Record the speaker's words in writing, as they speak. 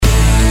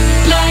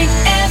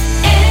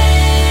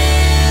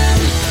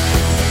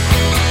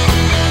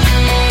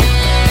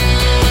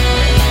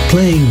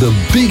playing the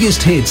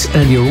biggest hits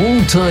and your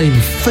all-time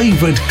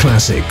favourite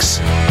classics.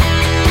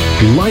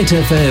 Light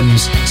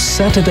FM's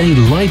Saturday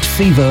Light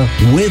Fever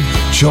with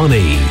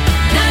Johnny.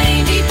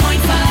 90.5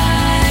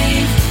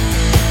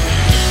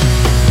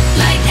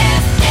 Light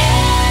FM.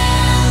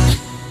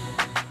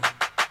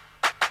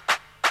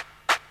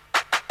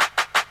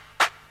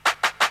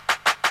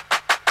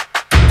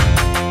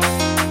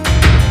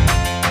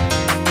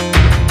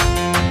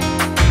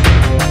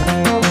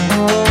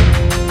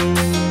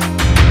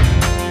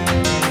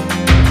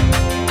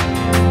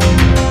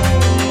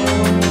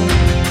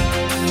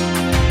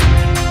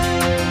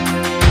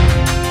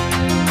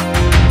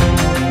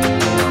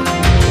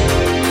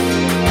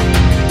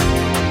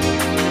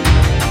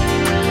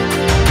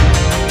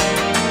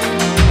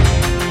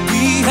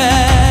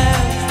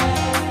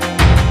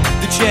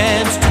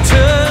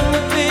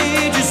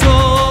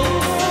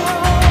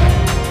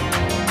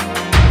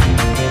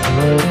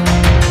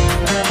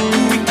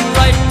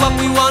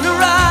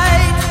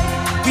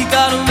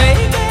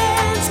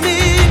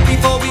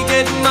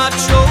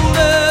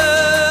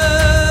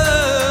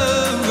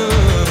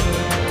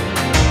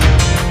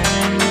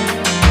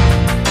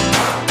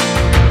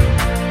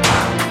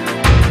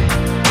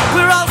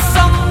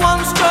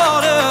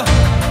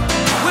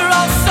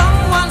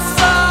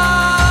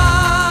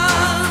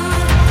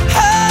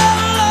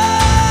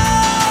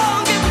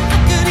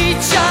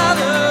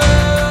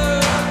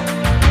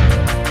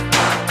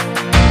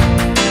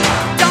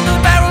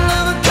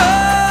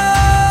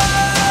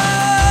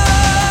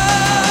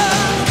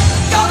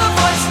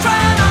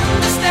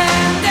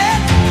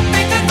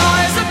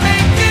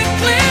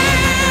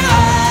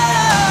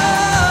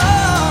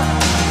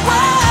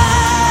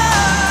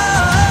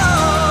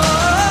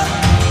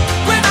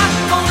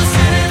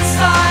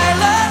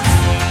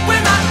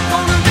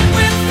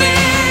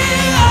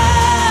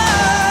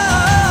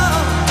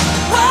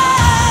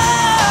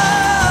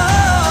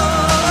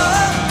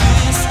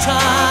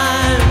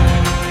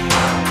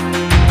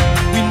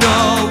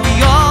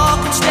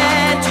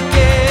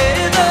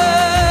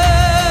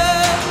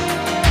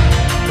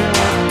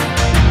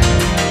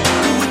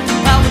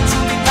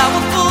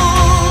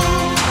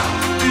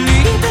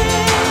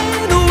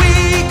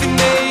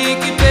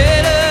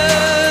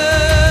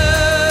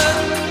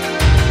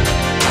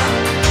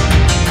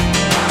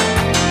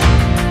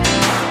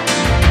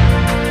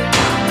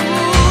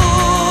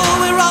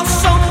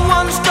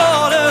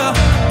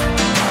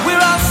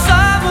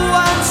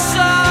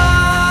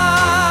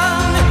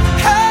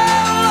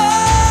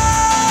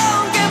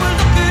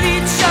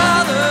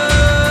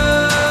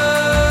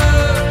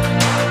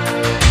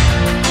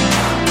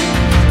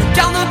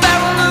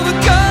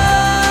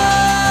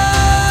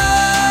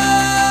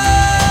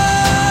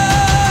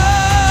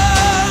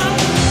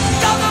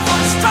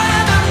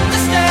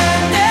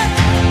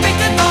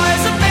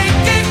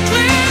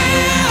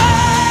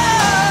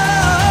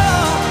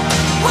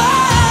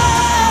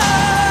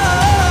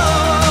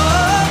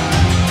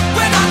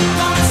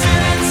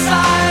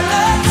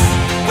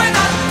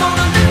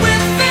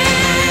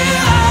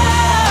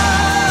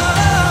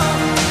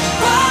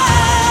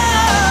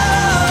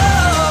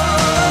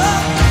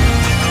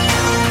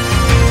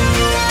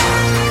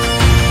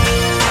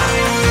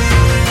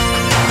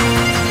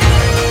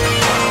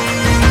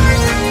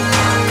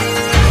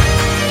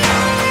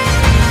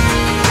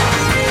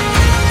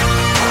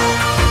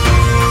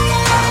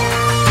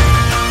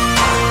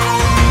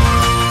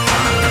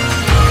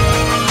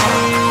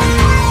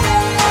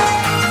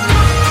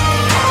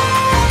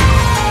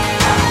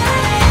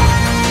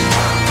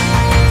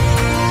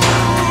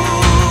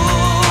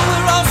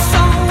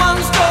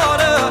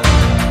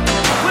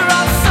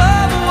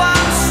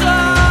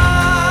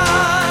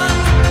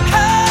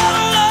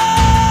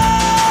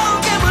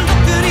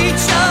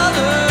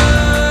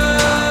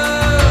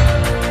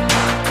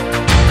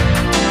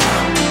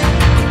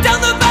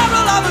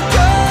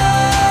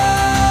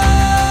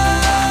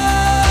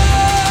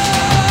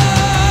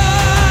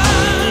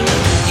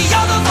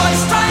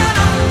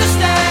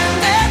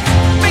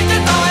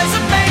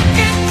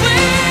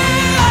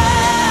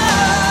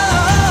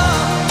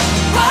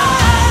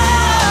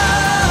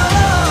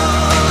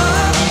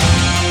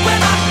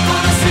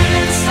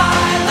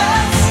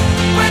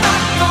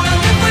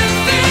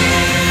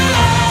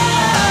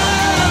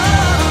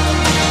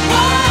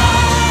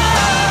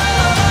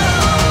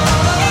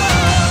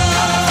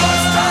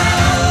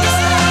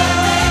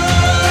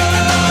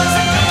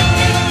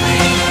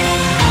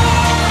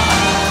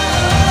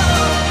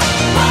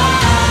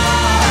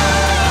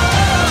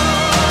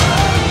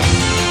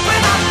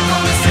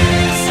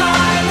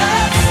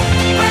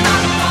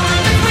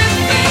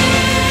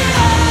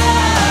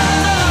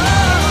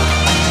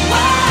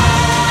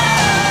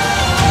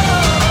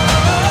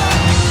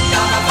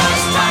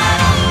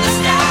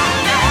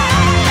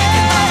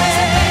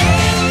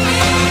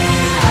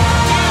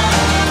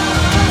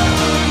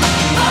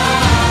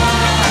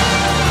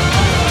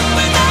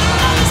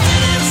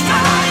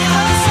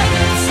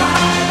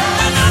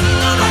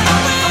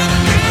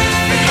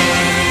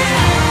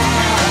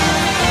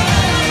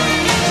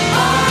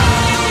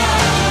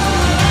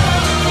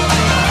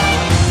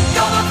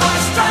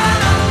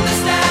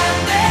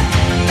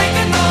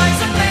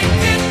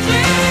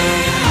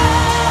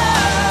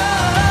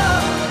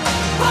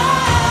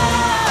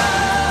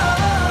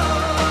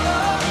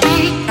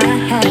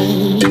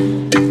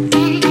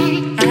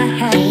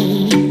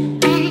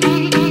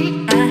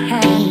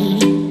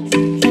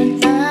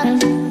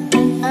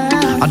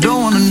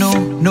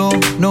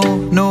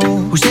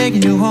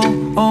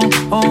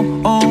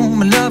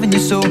 loving you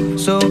so,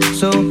 so,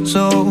 so,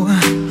 so.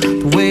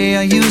 The way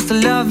I used to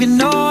love you,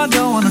 no, I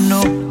don't wanna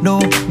know, no,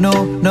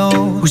 no, no.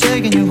 Who's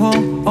taking you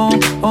home,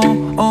 home,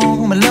 home,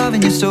 home? I'm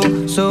loving you so,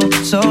 so,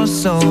 so,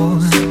 so.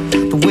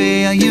 The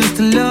way I used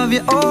to love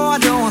you, oh, I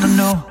don't wanna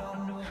know.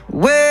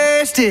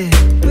 Wasted.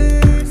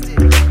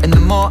 And the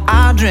more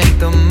I drink,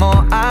 the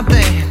more I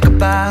think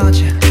about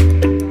you.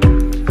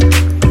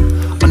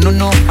 Oh, no,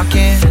 no, I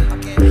can't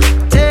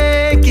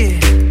take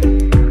it.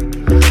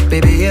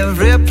 Baby,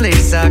 every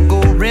place I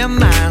go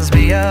reminds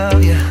me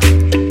of you.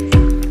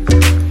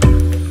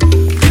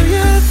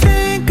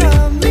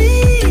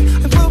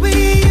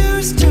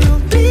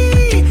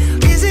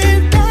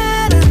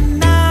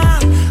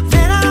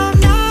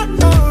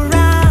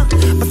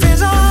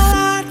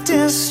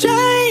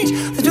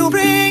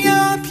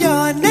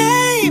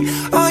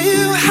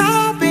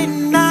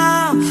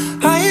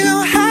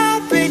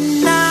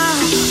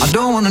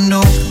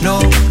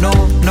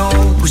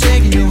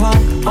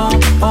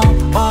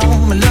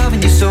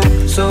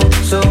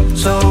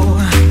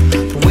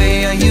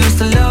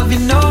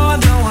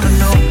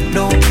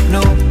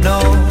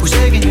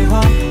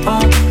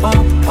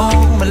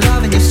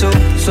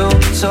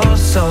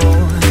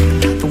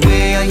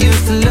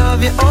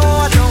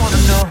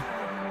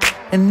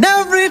 And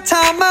every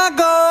time I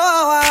go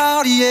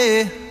out,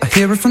 yeah, I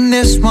hear it from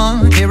this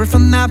one, hear it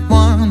from that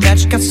one,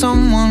 that you got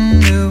someone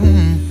new,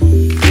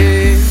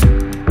 yeah.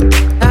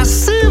 I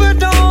see but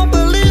don't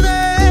believe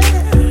it.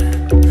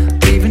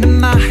 Even in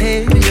my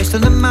head, you're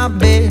still in my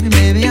bed.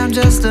 Maybe I'm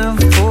just a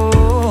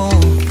fool.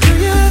 Do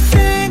you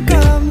think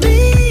of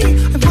me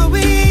and what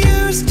we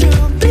used to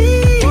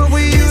be? What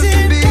we used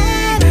to be.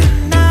 Better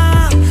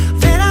now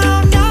that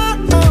I'm not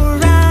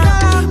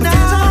around?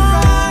 Things are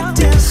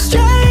acting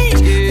strange.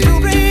 You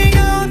bring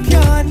up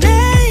your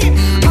name.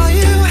 Are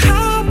you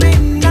happy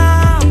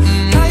now?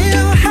 Are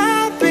you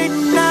happy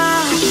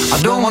now? I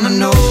don't wanna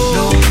know,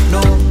 no,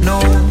 no, no.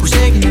 Who's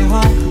taking you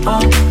home,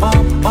 home,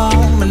 home,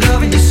 home? I'm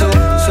loving you so,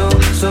 so,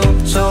 so,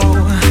 so.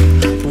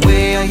 The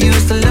way I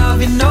used to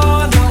love you, no,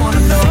 I don't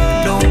wanna know,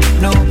 no,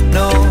 no,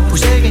 no.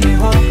 Who's taking you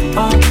home,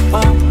 home,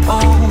 home,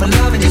 home? I'm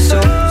loving you so,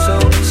 so,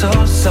 so,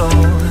 so.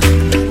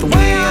 The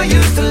way I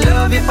used to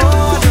love you, oh,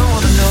 I don't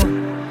wanna know.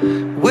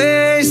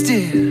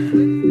 Wasted.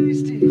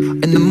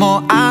 And the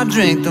more I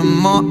drink, the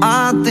more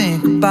I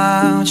think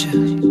about you.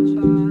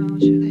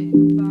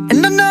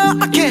 And I know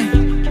I can't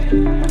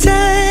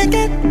take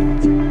it.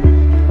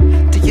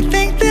 Do you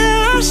think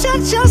that I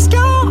should just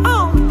go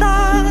on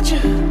without you?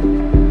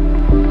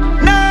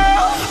 No,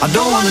 I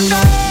don't wanna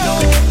know, no,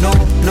 no,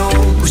 no.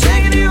 Who's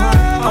taking you home,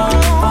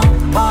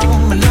 home,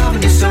 home? I'm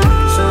loving you so,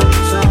 so,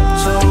 so,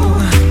 so.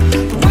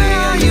 The way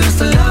I used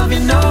to love you,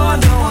 no, I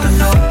don't wanna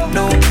know,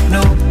 no,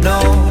 no, no.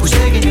 Who's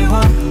taking you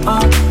home,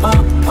 home,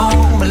 home,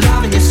 home? I'm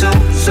loving you so,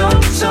 so,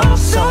 so,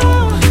 so.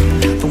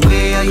 The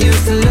way I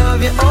used to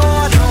love you, oh,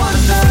 I don't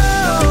wanna know,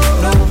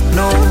 no, no,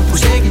 no.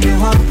 Who's taking you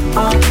home,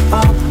 home,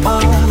 home,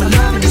 home? I'm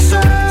loving you so,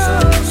 so,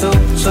 so,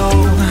 so.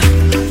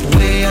 The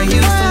way I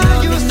used to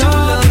love you, no,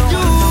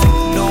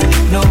 no,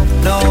 no,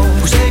 no.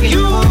 Who's taking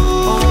you home,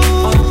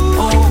 home,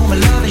 home? I'm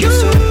loving you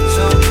so,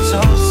 so, so,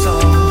 so.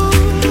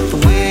 The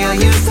way I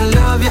used to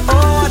love you, oh,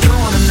 I don't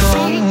wanna know.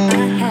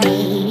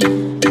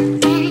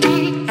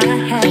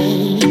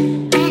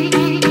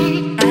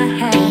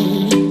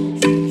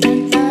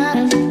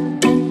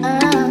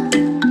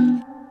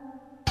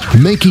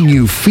 Making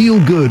you feel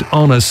good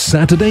on a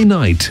Saturday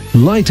night.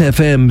 Light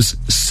FM's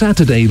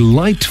Saturday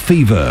Light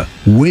Fever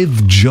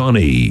with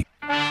Johnny.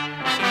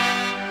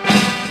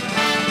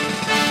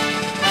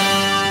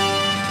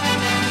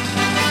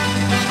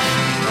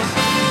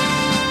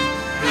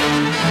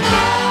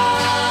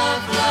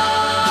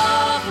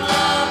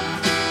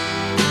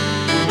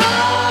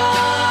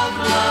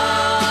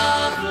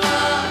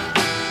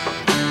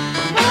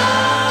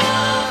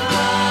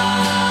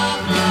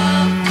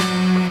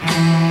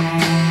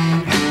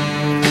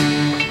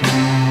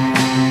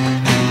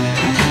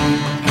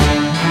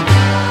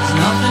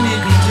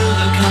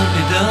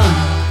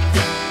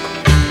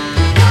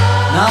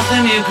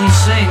 Nothing you can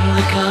sing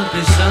that can't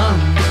be sung.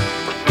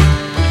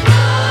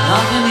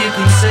 Nothing you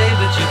can say,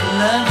 but you can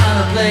learn how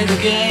to play the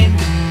game.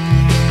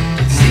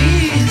 It's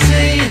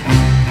easy.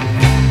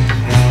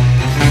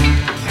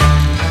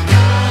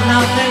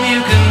 Nothing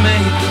you can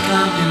make that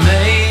can't be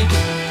made.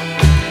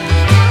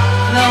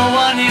 No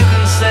one you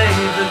can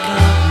save that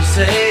can't be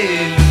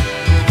saved.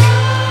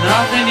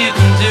 Nothing you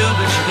can do,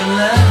 but you can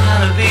learn how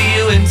to be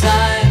you in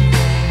time.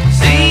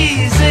 It's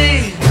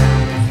easy.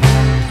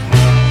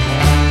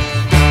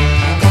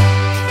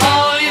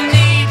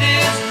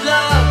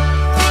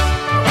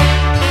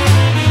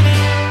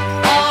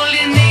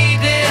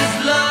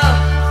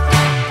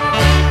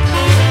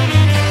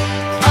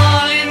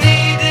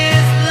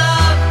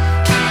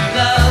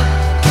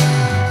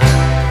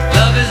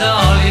 Love is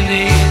all you need.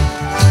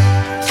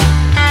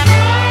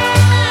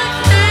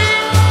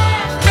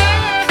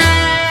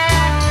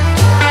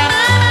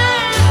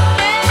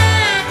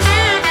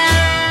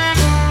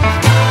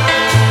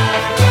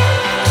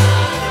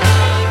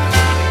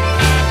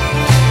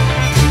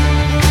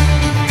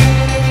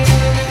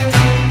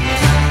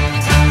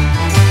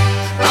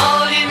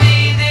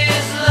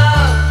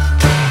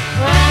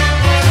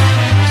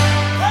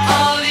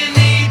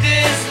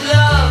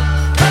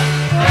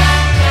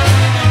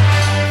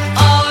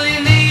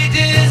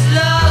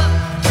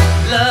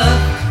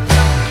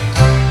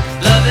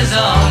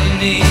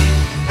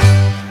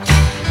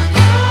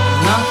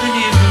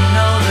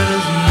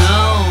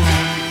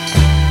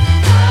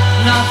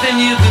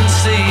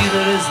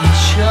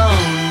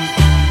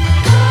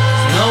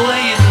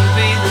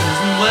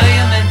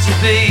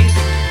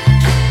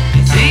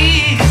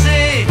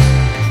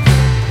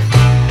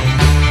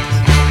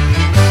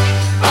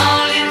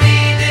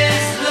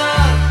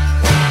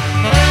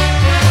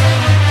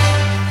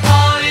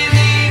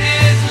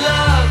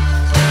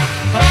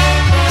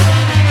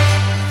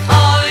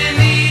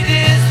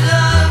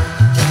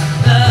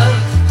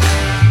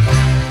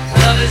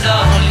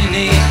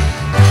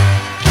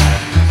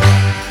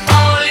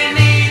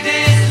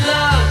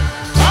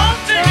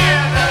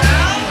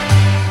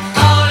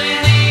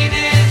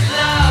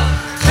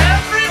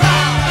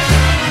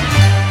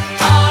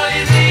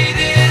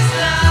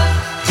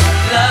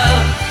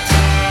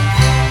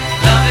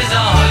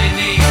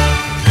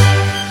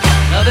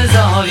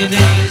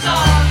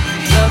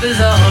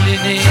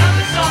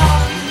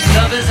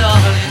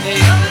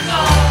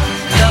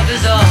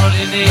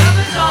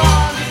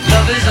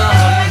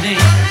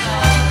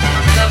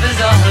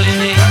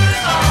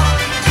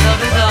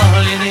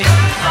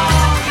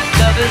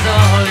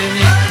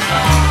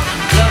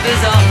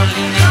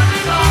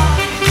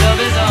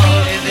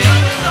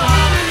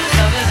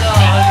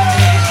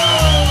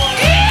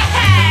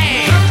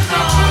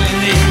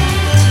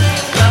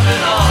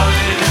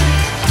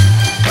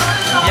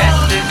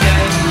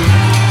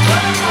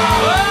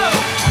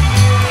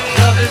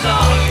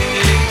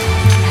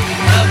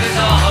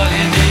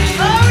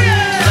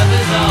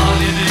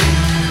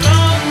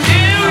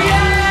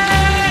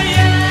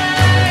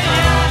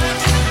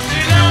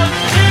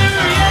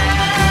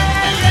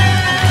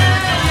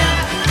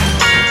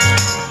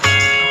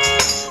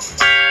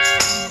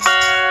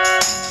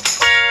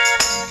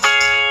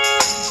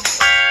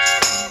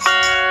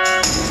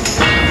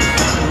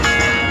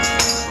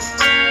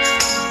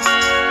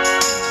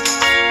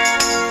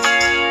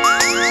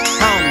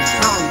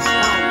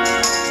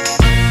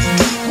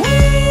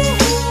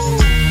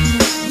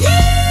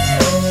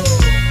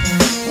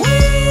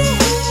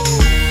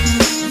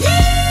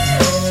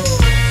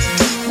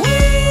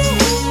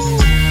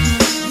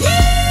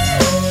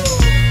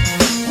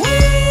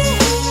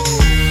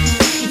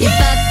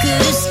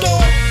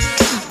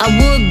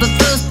 But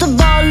first of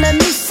all, let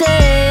me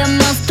say I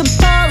must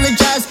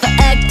apologize for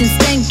acting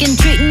stinking,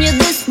 treating you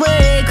this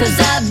way. Cause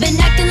I've been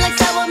acting like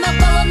sour milk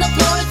all on the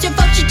floor. It's your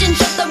fault you didn't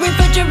shut the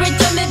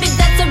refrigerator. Maybe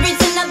that's the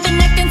reason I've been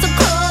acting so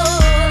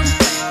cold.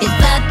 If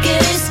I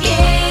could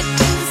escape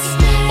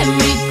and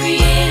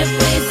recreate a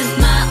place that's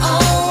my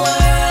own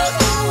world,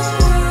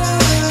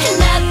 and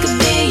I could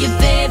be your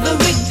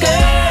favorite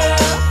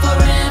girl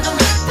forever,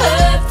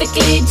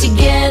 perfectly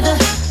together.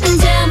 And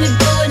tell me,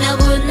 boy, now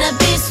wouldn't that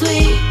be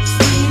sweet?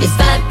 If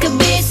I could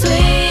be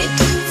sweet.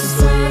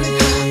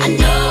 I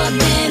know I've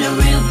been a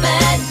real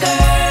bad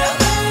girl.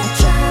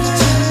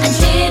 I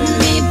didn't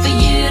mean for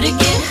you to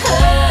get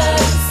hurt.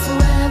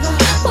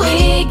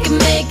 We can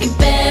make it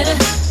better.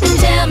 And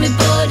tell me,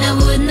 boy, now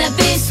wouldn't that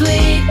be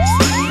sweet?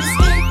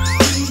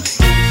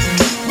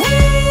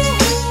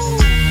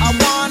 I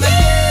wanna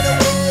get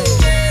away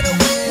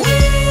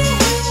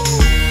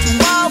to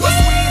our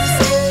sweetest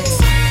days.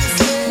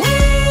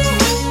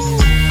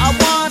 I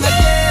wanna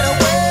get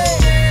away,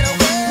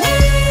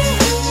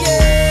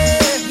 yeah.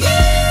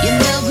 You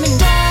held me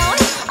down,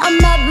 I'm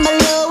at my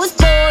lowest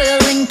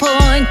boiling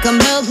point. Come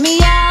help me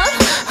out,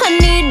 I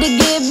need to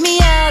get me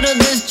out of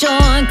this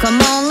joint. Come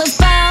on, let's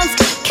bounce,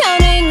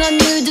 counting on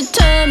you to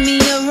turn me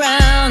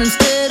around.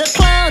 Instead of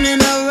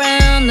clowning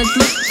around, let's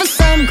look for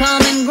some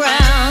common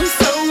ground.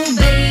 So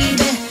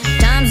baby,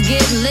 time's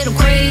getting a little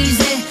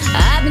crazy.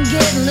 I've been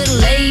getting a little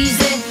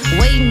lazy,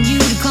 waiting you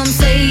to come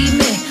save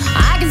me.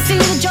 I can see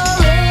that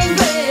you're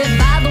angry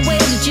by the way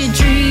that you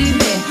treat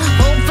me.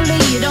 Hopefully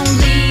you don't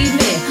leave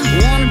me,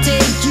 wanna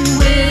take you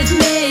with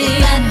me.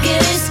 If I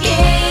could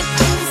escape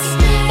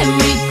and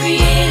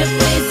recreate a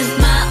place that's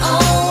my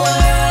own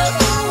world,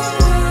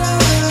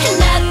 and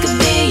I could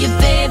be your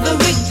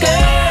favorite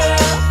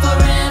girl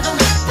forever,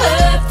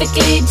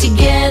 perfectly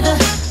together.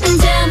 And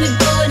tell me,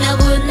 boy, now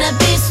wouldn't that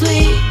be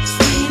sweet?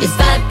 If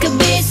I could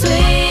be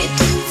sweet.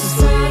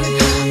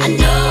 I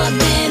know I've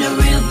been a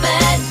real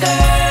bad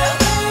girl.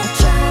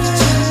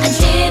 I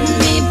didn't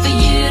mean for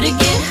you to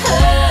get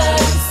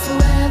hurt.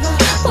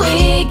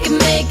 We can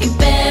make it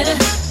better.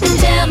 And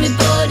tell me,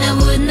 boy, now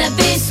wouldn't that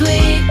be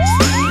sweet?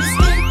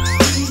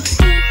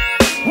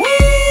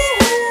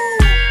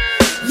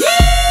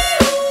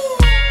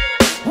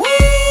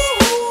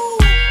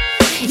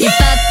 If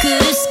I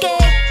could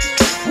escape,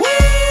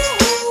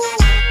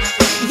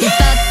 if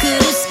I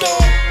could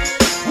escape,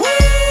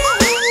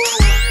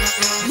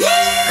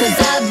 'cause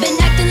I've been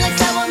acting like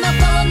sour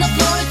milk all on the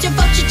floor. It's your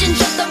fault you didn't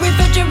shut the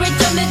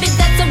refrigerator. Maybe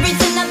that's the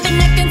reason I've been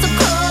acting so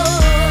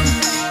cold.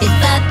 If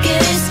I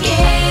could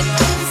escape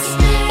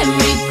and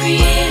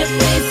recreate a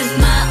place that's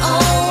my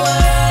own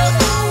world,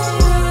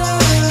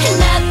 and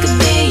I could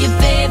be your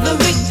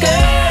favorite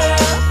girl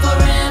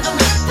forever,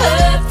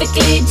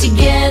 perfectly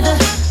together.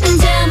 And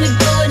tell me,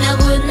 boy, now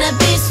wouldn't that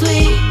be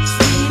sweet?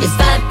 If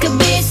I could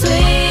be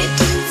sweet.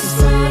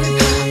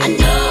 I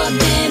know I've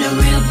been a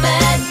real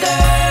bad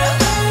girl.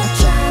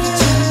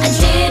 I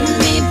didn't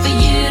mean for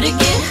you to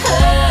get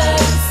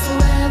hurt.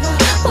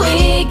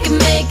 We can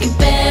make it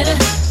better.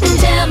 And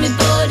tell me,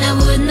 boy, now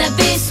wouldn't that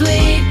be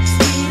sweet?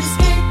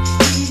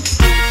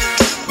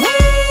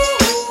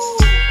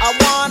 I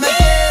wanna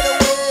get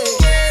away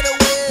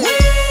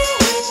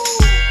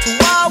to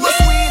our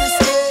sweetest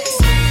days.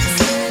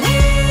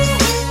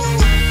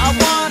 I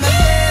wanna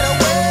get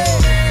away,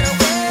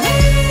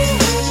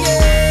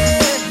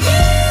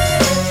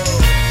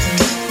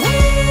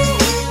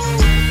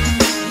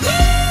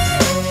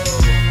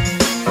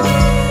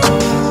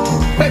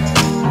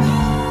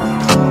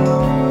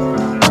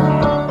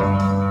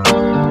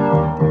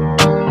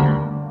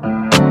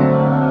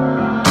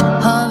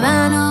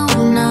 Havana,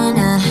 ooh, na,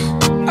 na.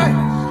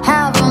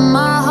 Half of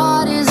my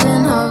heart is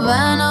in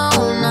Havana,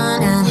 ooh, na,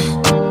 na.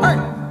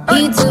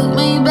 He took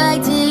me back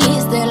to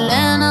East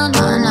Atlanta,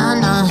 na, na,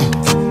 na.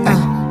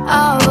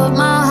 All of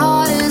my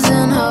heart is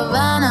in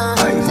Havana.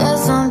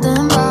 There's something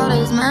about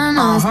his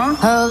manners.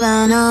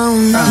 Havana,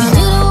 ooh, na. He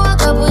didn't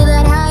walk up with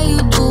that, how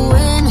you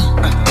doing?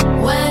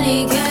 When he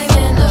came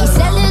in, he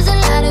said there's a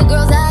lot of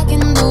girls I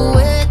can do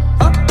it,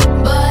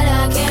 but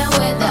I can't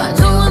wait. I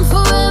do him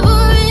forever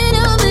in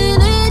a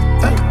minute.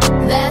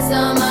 That's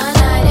on my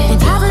night. And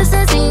Papa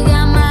says he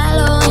got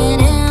Milo in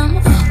him.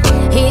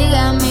 He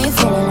got me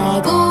feeling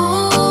like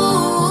ooh.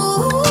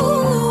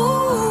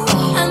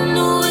 I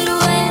knew it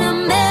when I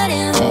met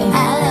him.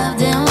 I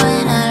loved him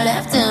when I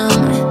left him.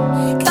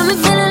 Got me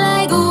feeling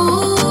like ooh.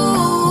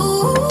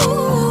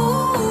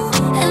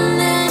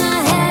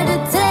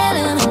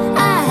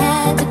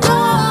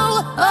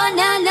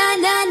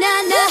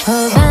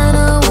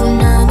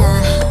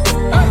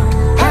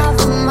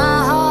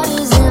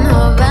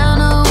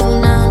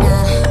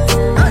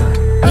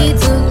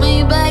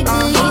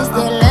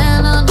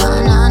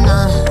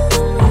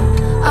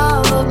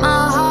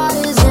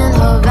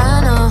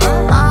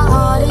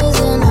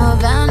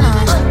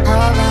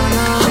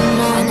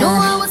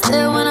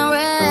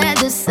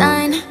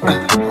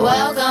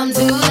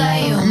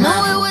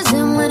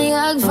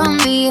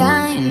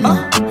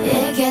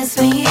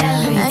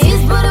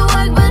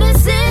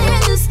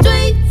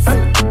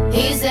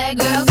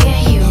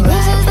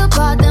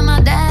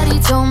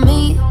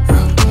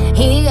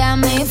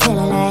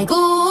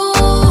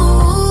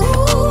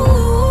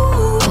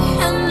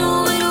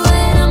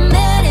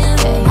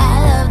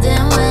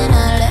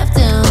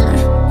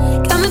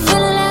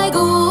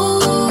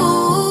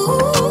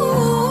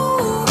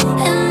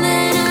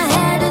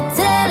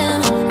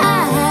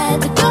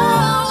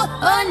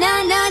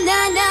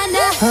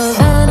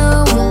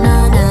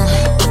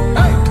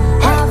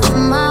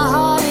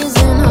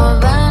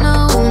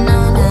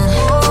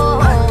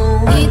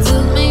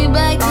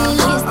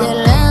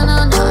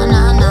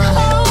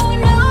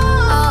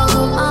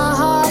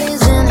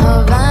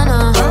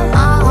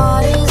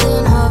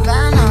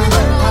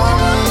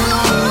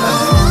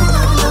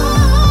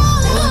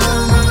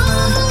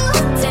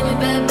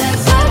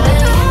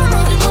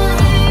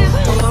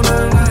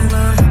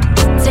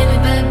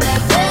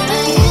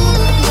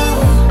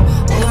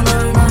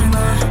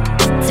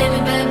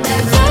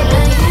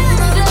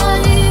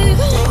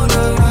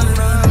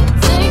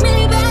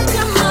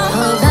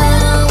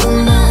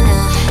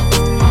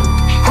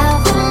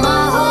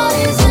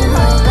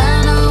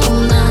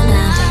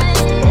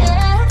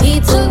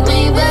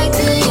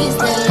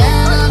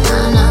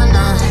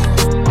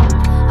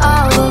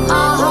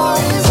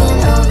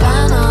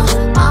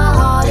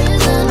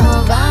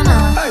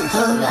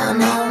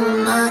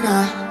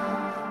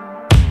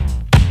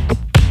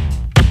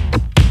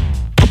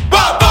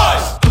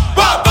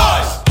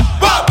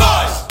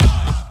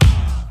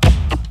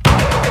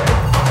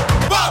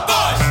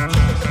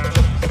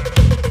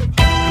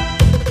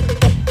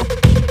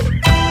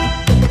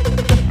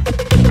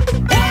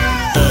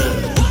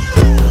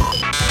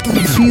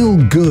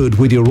 good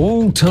with your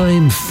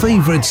all-time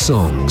favourite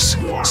songs.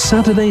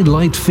 Saturday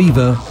Light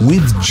Fever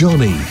with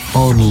Johnny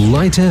on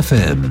Light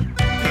FM.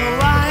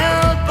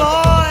 Wild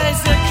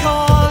boys are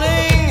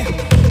calling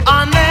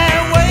on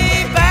their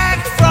way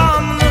back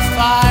from the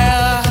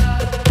fire.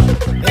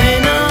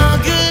 An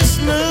August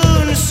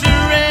moon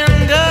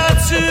surrender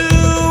to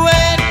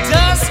a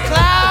dust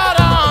cloud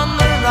on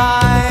the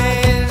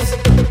rise.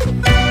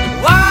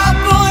 Wild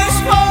boys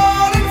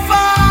falling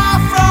far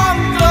from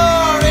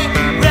glory,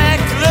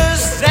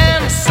 reckless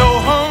and so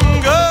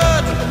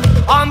hungered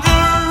on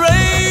the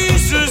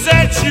razors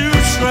that you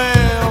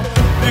trail,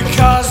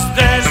 because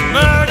there's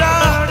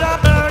murder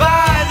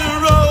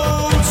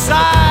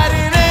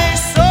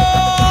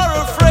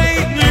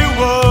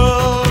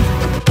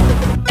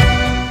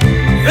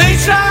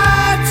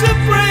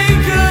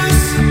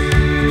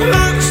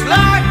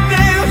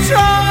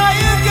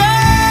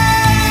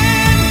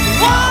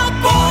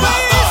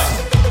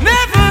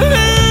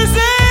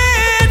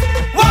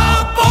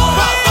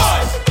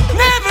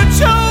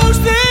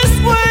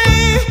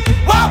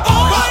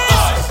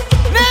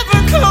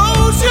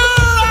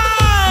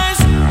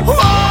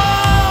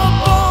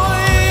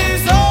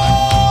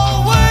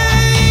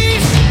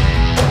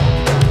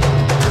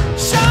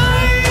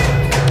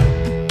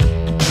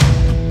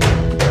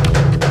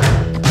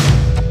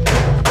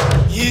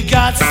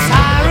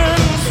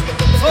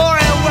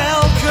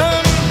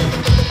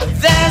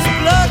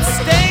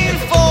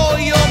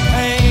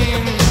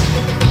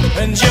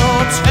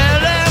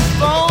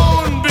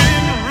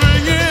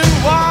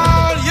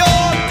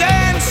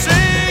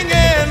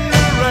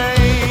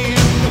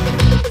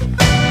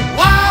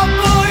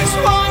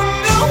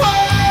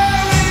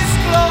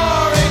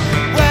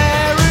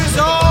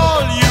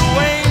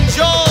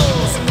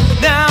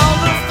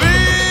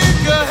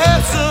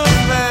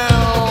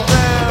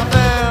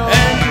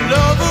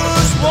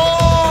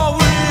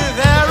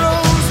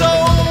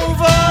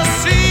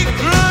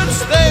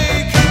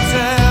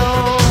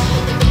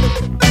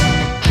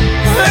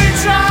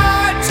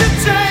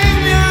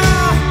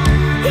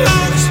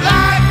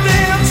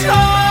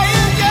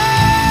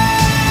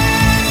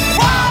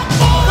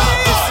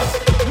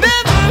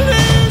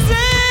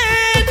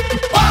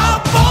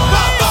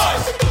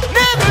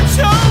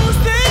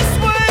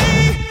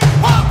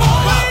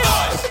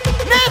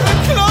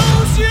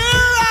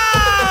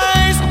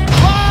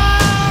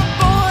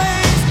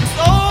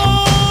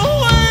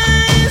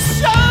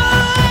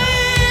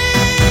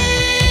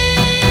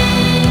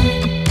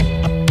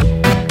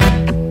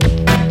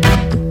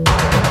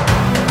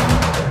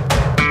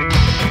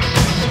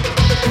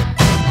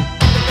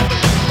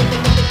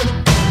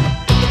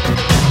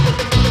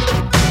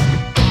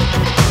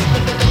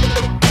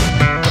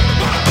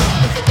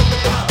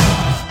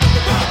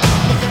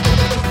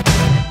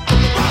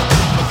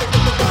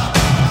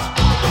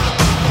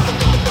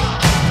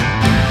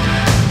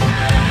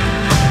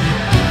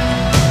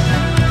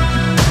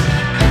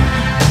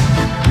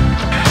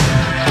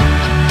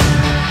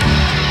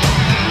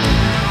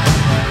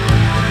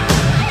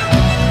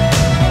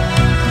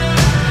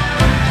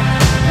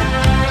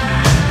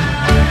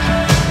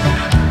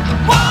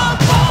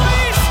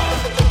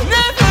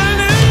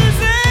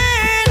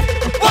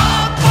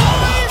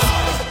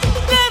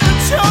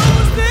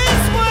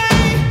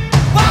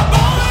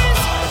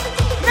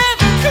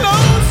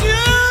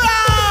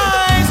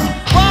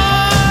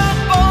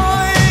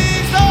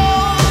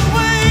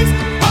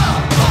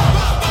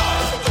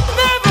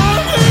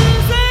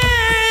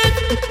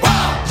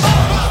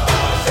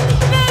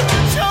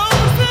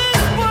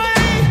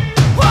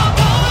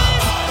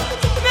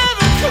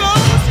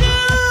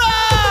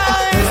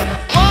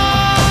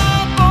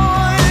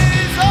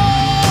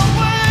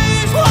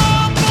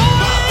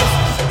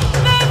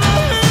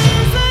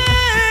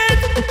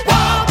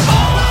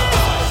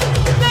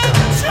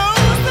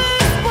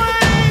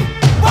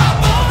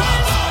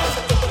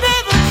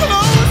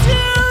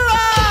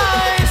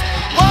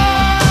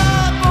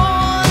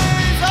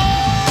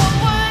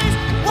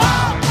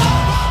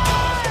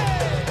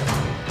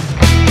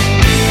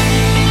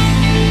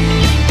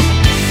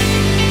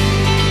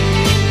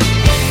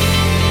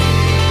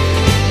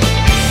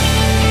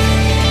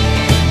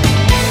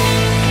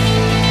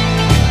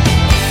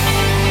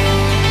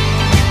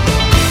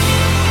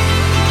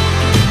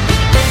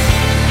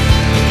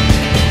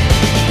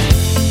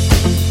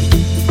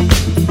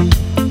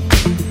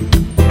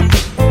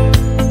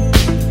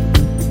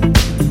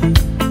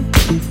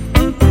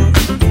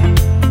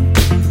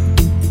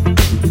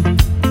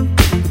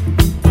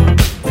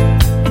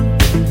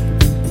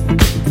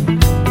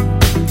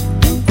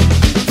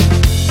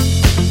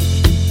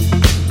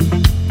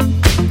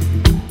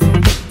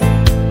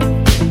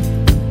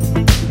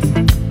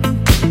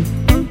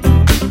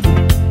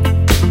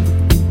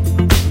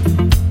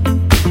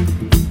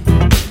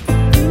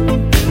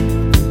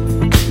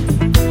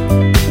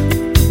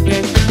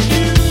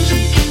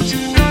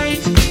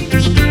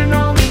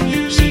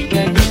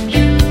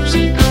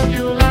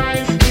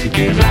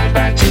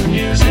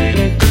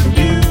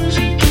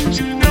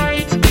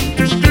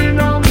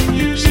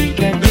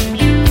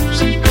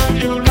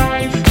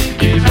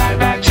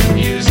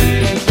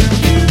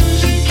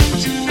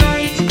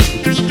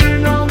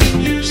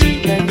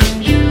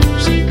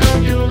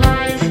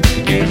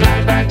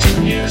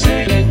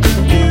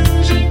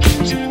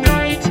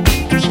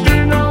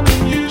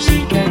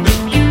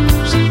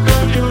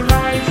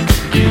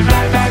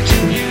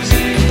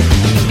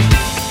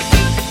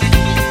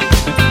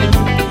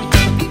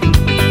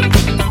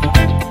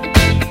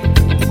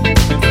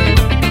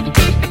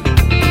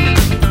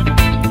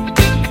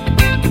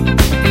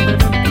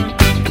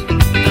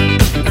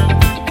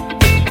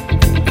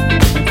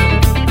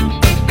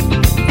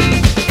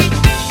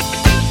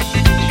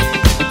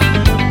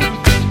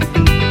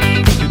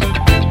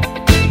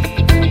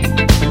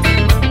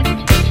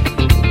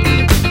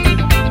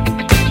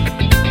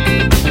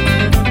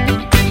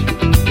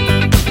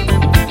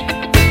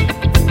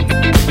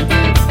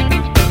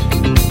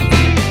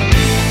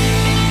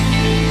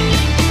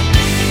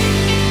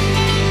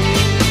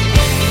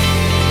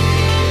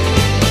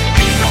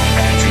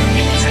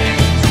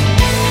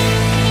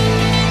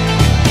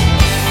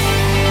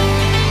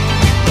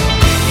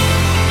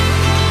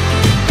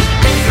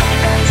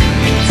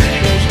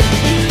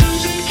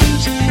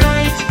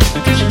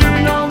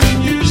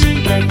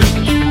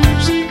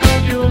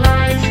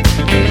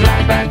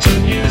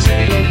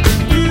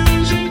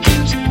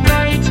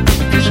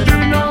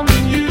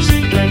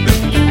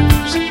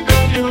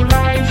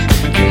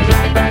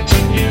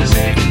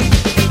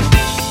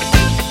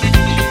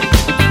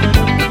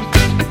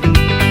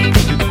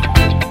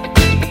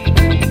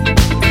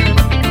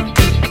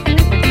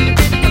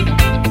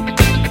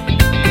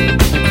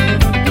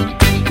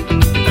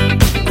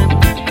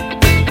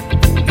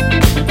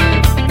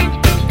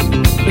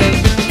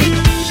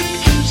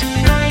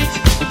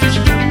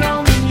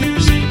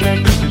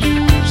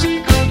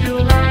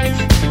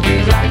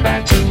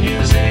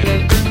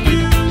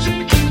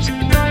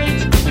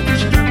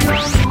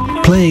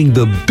playing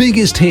the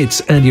biggest hits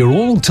and your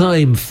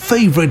all-time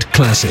favorite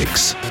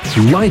classics.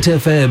 Light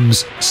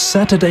FM's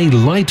Saturday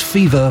Light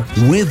Fever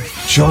with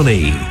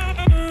Johnny.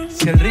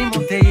 Si el ritmo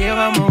te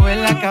lleva a mover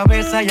la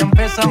cabeza, ya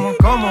empezamos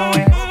como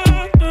es.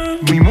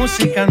 Mi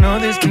música no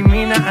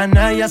discrimina a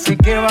nadie, así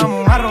que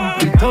vamos a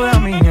romper. Toda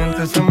mi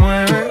gente se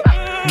mueve.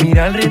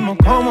 Mira el ritmo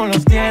como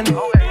los tiene.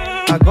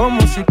 Hago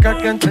música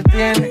que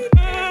entretiene.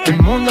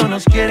 El mundo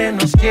nos quiere,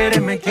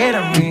 me quiere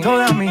a mí.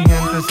 Toda mi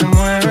gente se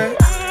mueve.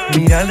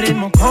 Mira el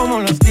ritmo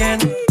como los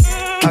tiene.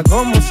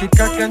 Hago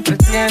música que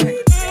entretiene.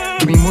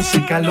 Mi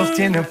música los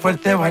tiene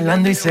fuerte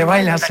bailando y se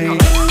baila así.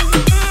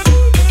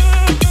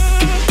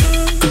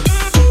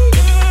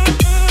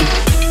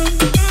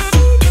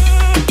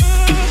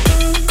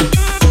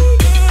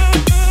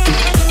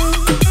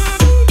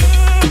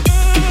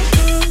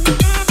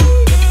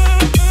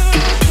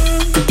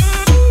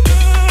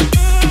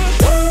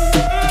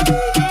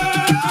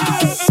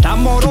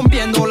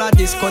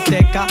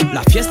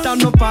 La fiesta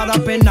no para,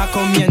 apenas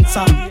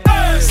comienza.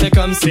 C'est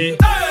comme si,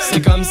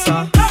 c'est comme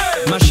ça,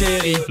 ma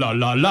chérie. La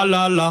la la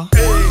la la.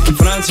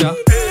 Francia,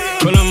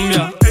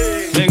 Colombia,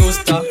 me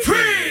gusta.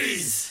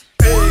 Freeze.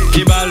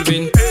 J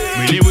Balvin,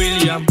 Willy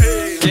William,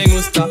 me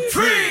gusta.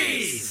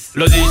 Freeze.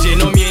 Los DJ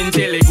no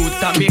mienten, le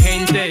gusta a mi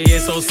gente y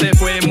eso se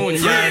fue muy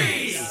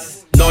bien.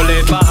 No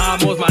le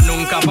bajamos, mas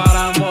nunca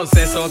paramos,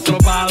 es otro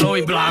palo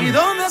y blanco. ¿Y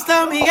dónde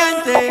está mi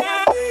gente?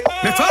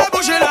 Me fue a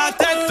bouger la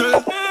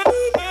tête.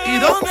 ¿Y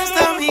dónde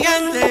está mi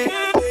gente?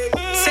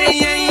 Sí,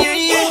 yeah, yeah,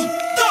 yeah. 1, 2,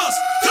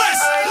 3,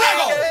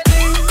 luego.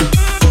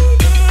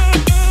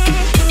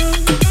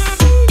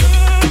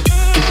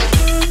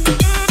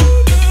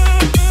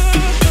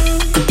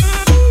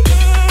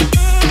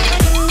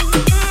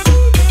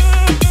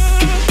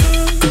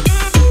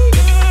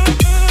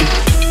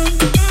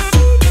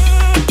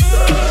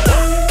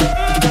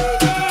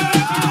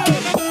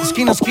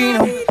 Esquina a esquina,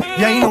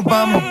 y ahí nos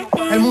vamos.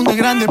 El mundo es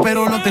grande,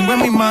 pero lo tengo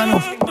en mis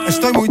manos.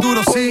 Estoy muy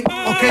duro, sí,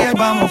 ok, ahí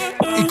vamos.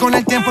 Y con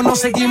el tiempo nos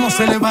seguimos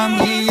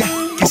elevando.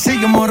 Que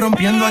seguimos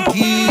rompiendo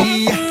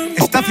aquí.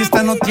 Esta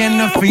fiesta no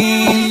tiene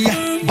fin.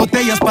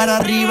 Botellas para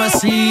arriba,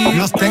 sí.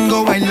 Los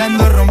tengo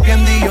bailando,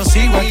 rompiendo y yo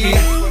sigo aquí.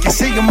 Que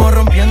seguimos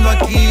rompiendo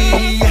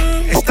aquí.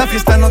 Esta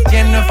fiesta no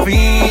tiene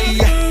fin.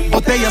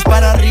 Botellas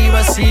para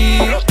arriba, sí.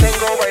 Los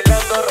tengo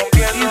bailando,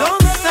 rompiendo. ¿Y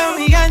dónde está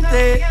mi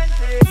gente?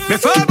 Me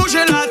fue a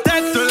bouger la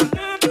tête.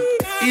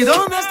 ¿Y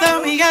dónde está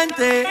mi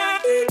gente?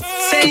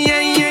 Sí,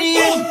 yeah, yeah,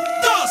 yeah. 1, 2,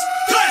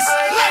 3,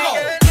 luego.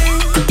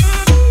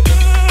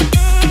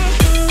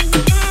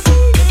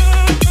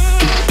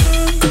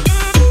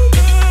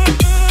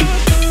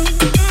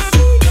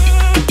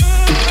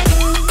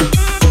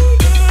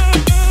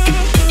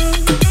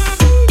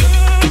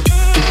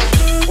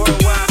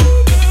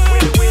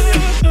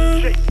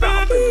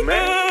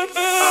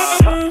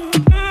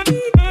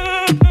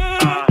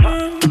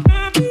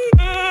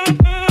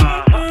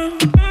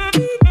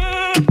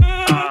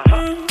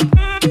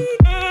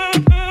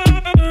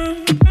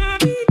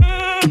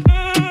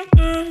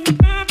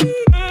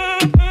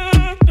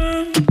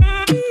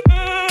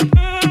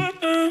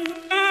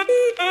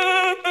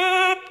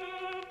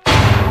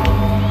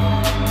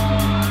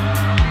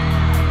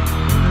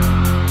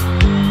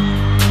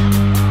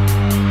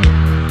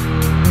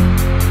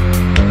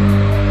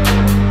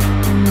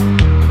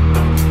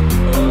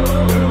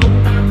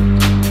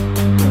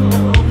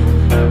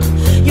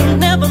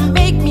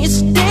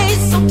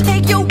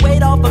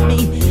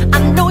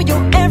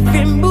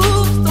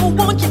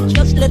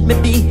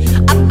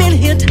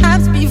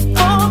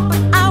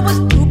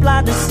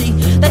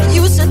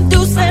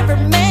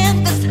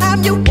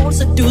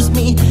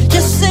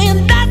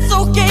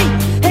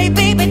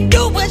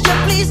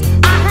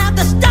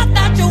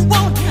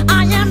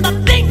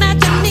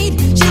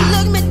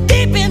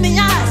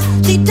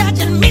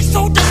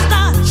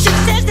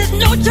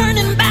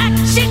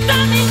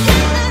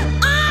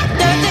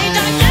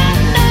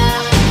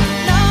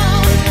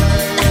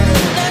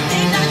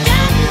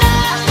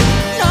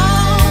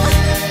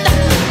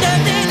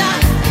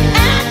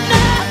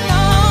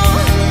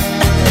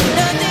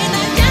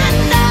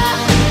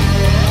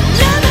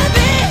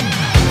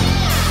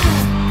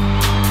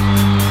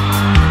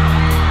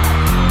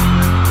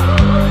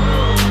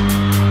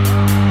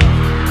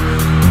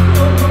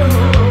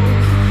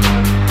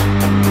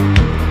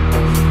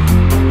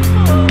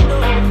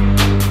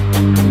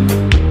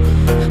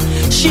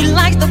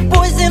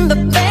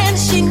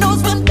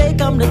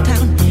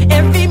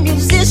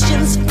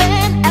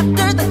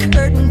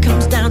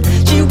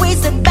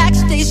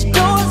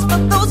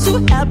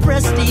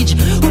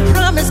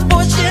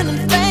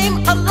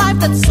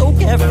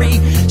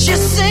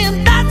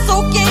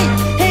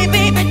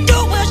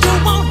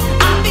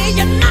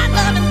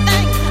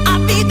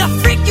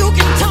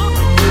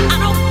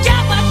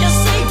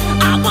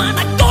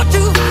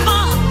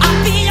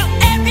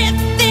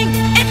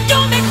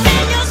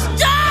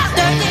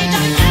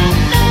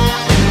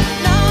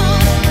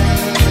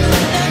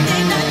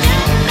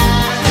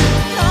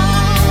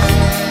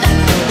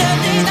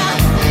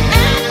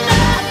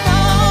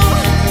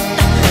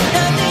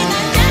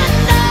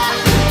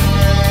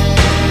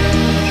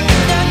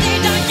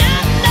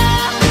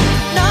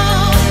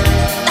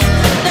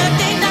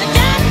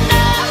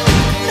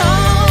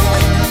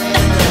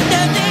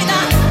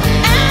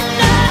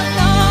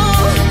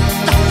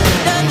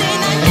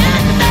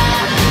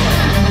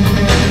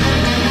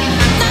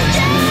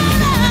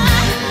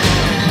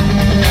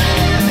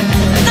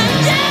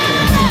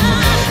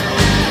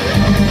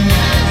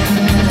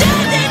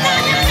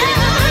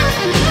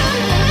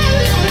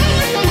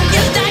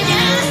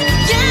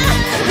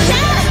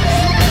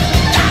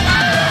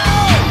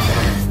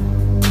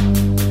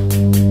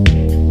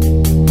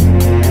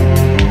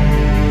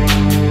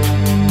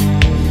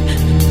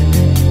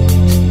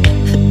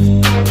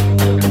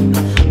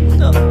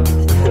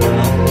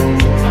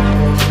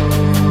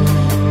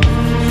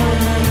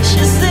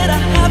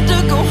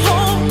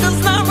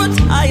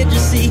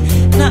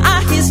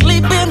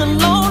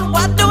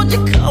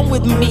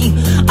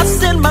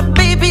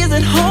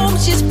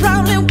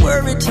 and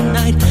worry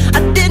tonight. I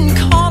didn't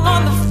call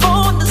on the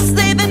phone to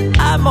say that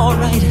I'm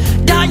alright.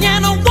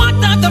 Diana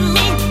walked up to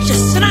me, she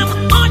said I'm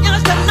on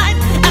yours tonight.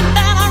 And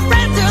then I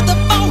ran to the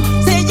phone,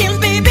 saying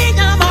baby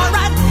I'm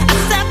alright. I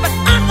said but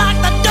unlock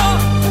the door,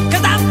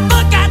 cause I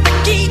forgot the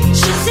key.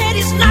 She said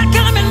he's not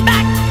coming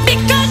back,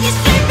 because he's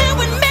sleeping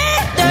with me.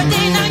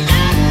 Dirty now,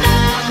 yeah, no,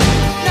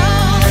 no.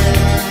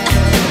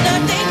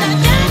 Dirty now,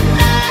 yeah,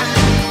 no,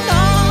 no.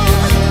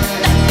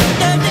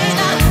 Dirty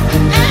now,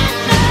 yeah,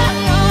 no,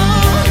 no.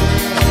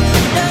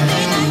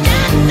 Dirty now,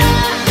 yeah, no, no. Dirty now, yeah,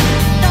 no,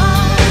 no.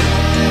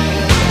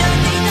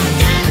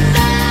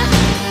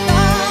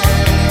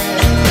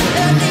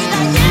 Dirty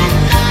now, yeah,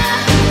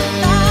 no,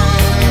 no.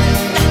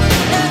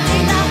 Dirty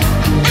now,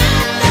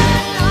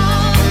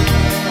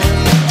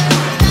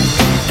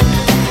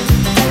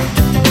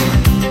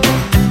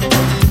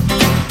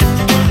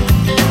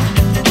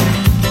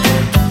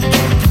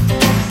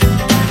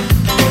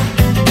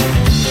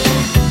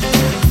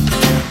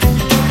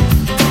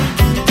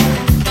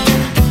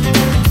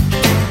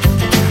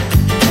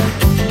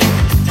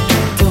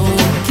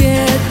 Don't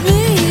get me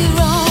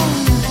wrong.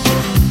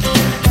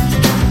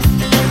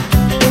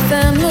 If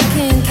I'm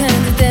looking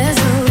kind of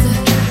dazzled,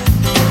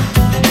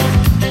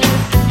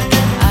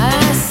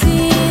 I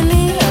see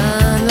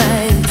neon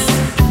lights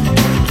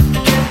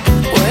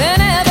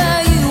whenever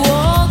you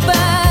walk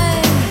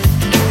by.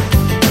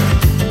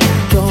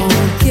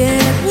 Don't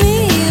get me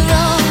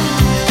wrong.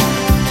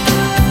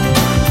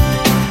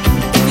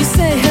 You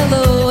say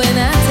hello and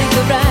I take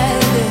a ride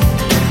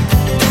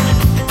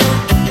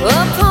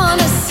upon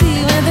a sea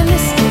where the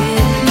misty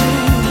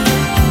moon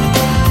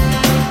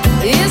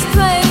is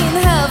playing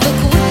havoc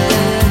with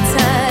the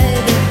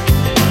tide.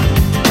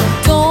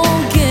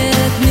 Don't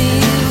get me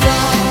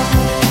wrong.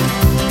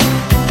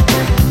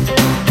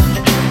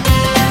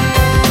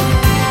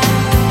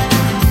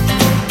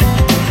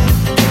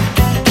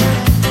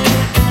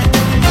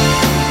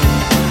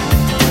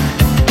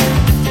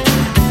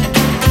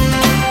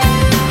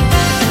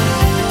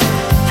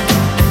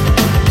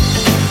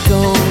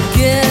 Don't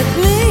get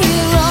me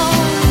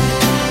wrong.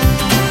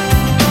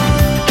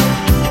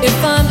 If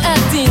I'm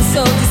acting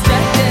so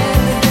distracted,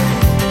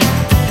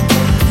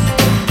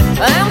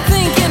 I'm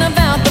thinking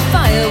about the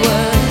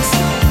fireworks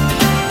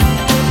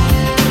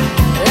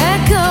that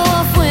go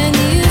off when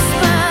you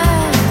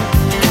smile.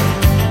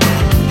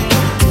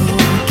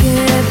 Don't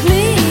get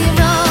me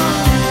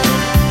wrong.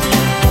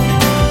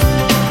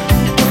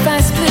 If I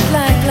split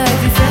like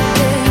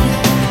reflected,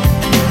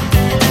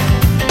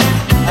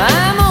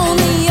 I'm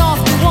only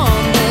off to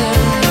wander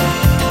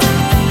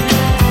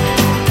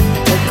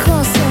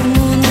across some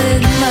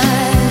moonlit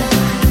mile.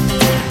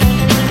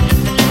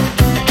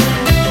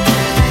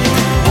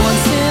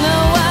 Once in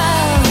a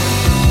while,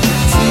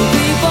 two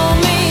people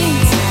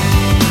meet,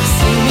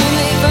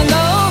 seemingly for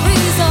no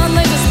reason.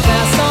 They just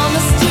pass on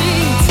the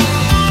street.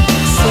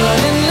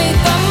 Suddenly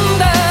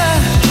thunder,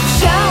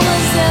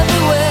 showers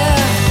everywhere.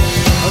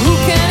 Who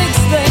can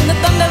explain the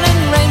thunder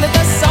and rain? But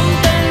there's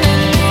something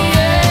in the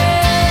air.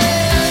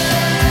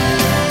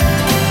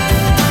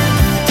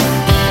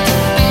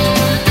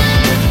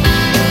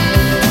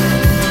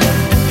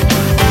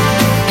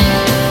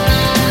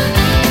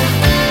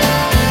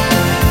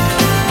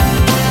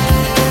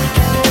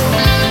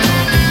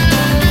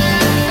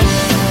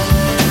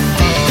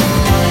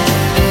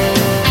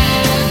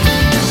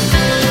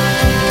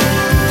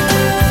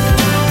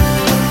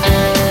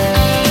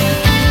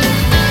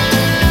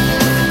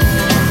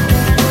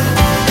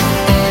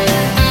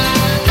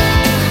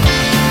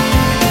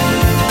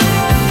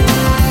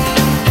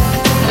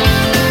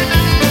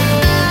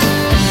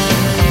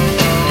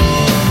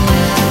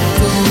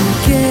 Don't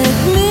get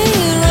me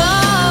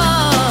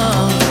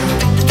wrong.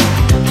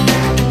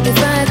 If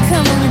I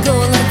come and go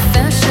like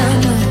fashion,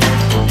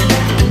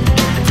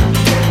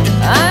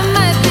 I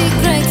might be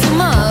great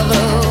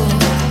tomorrow,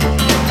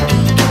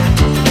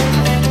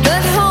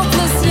 but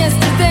hopeless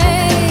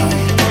yesterday.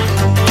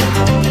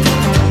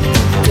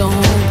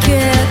 Don't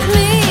get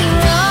me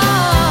wrong.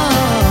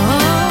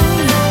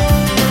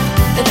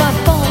 If I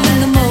fall in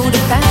the mode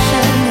of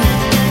fashion,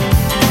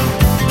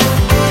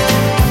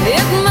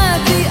 it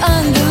might be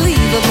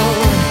unbelievable,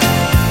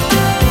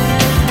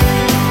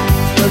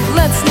 but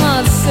let's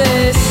not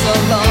say so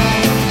long.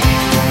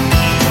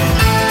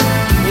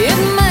 It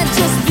might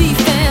just be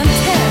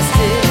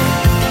fantastic.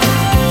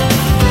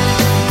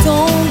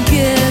 Don't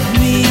get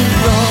me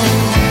wrong.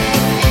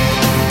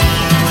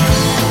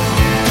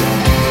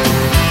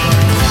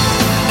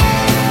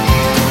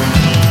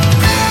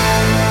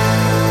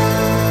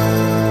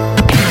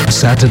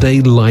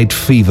 Saturday Light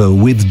Fever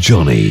with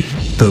Johnny.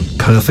 The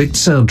perfect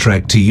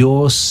soundtrack to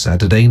your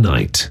Saturday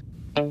night.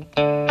 Turn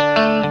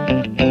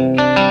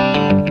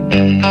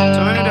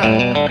it up.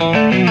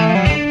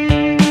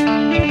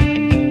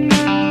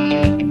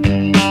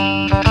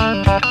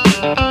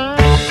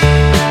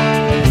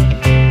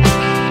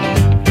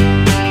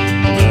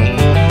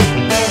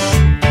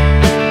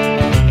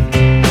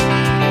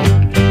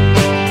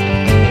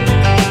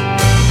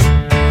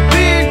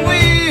 Big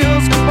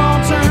wheels keep on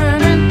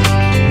turning,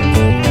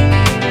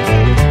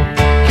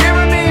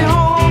 carry me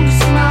home to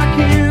some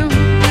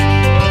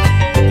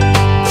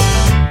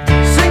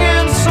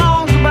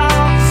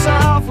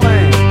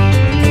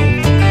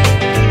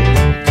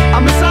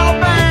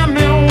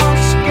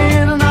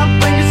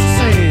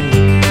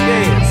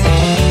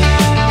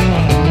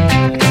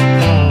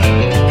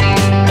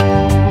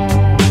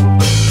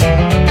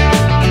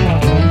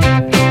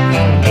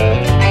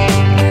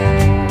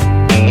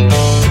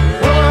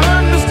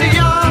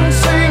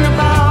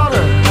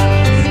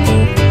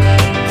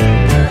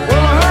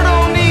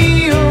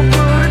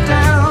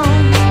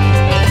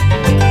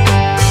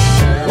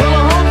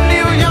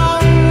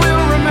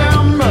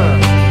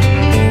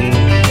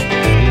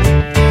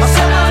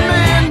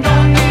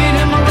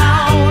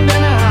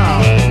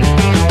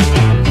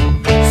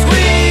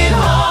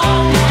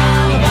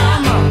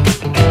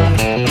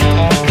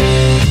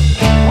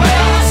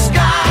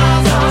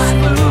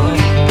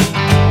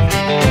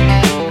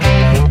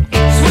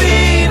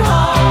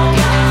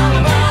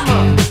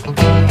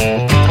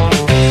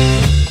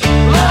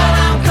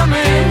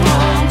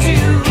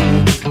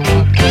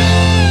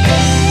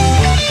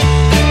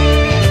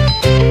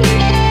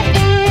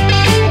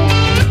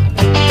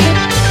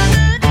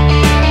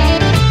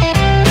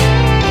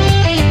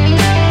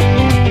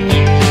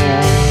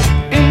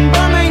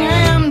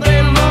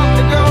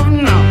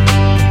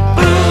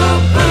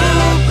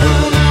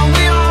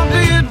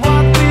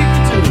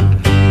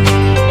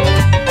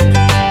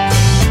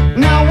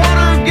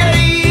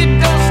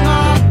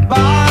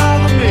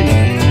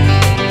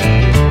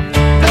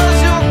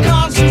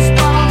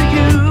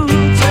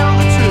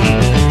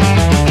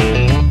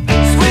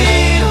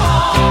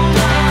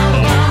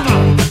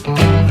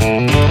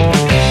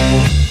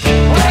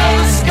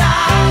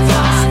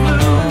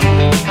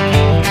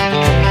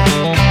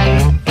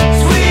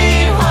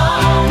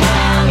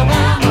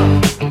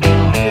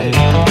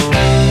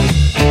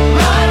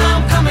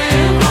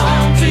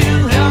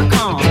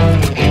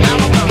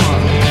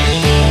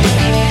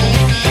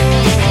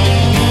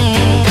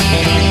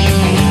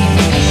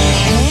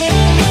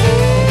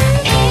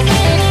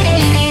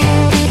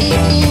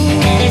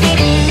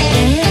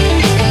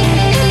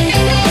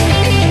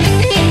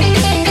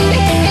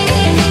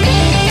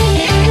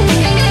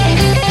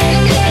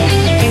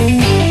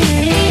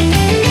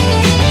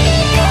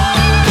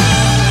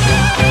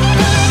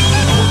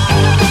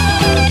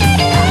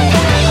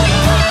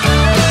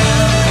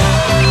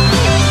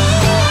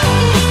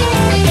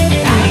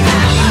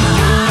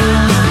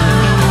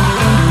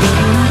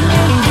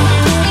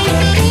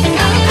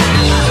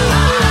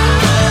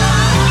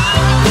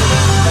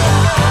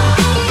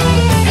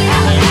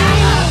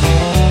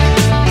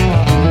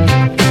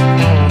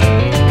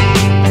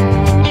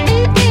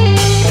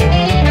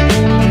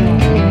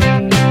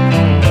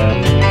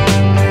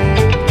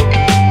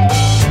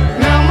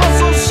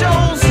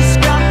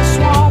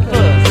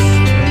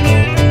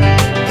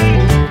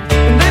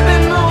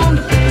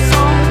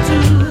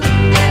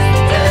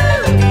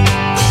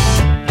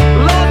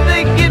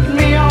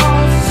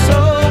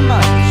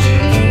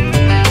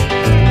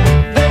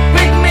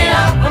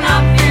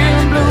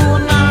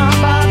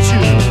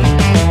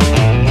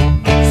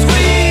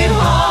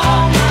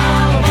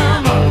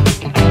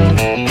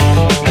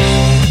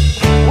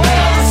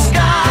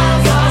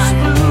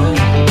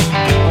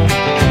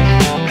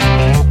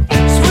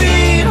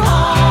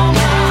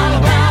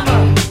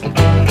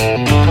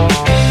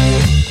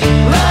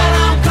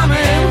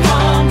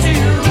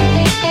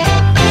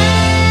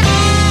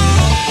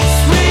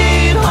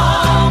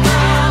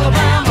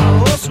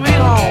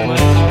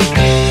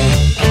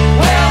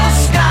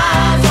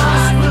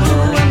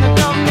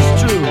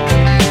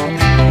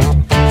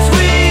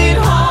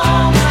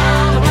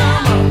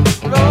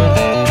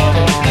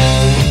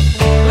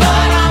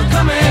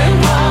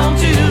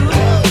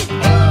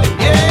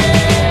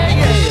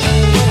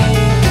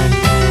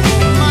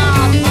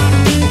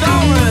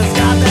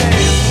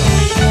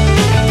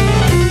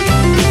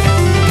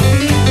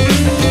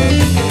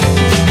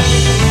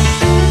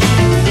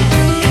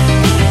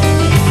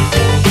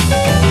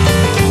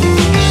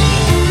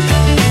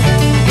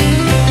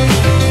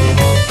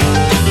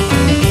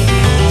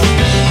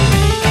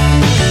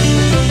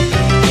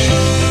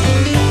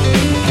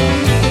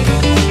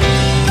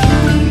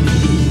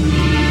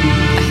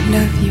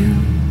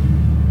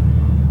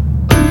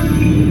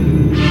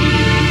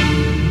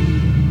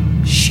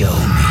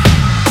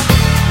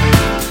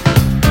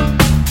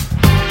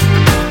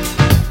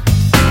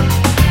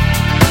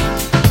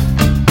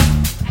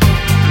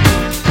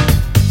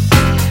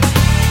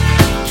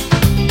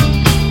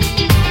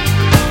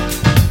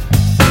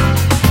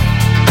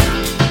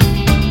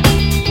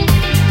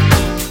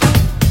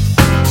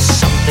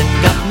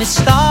me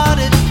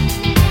started.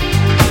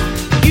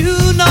 You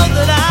know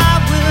that I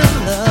will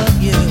love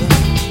you.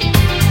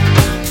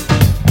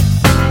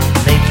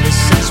 Lately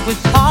since we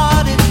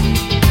parted,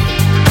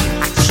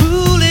 I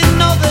truly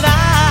know that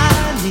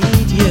I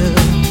need you.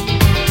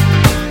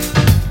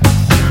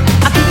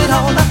 I give it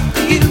all up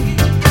for you.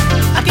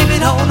 I give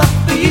it all up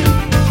for you.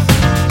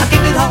 I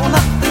give it all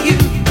up for you.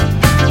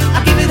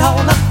 I give it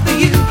all up for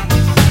you.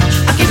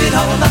 I give it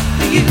all up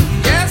for you.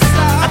 Yes,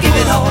 I give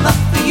it all up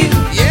for you.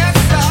 Yes,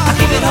 I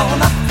give it all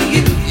up for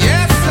you.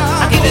 Yes,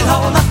 I give it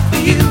all up for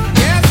you.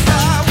 Yes, I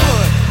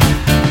would.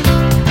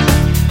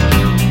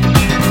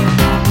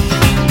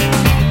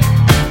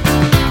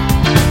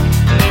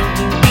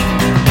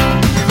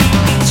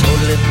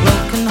 Totally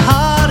broken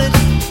hearted,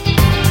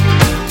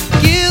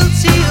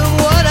 guilty of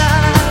what I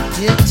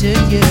did to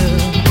you.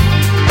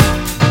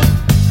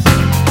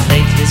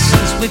 Lately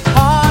since we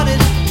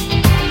parted,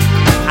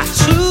 I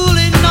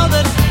truly know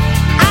that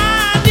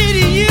I need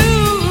you.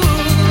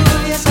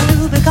 Yes, I do,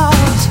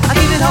 because I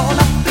give it all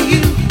up for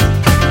you.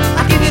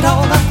 I give it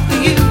all up for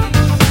you.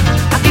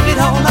 I give it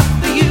all up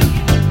for you.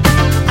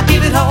 I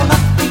give it all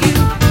up for you.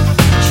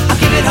 I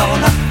give it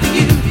all up for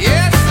you.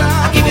 Yes,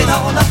 I give it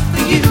all up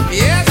for you.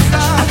 Yes,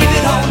 I give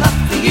it all up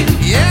for you.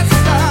 Yes,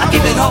 I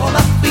give it all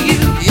up for you.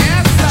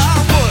 Yes, I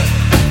would.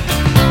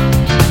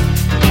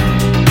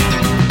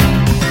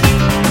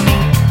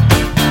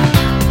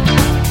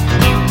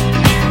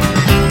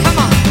 Come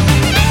on.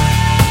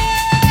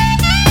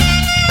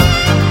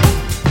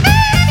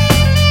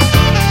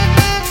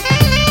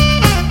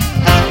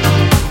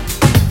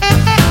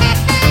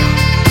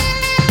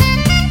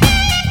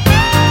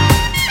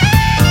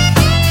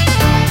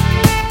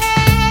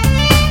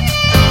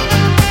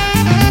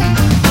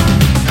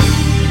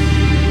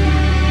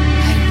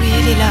 I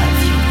really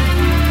love you.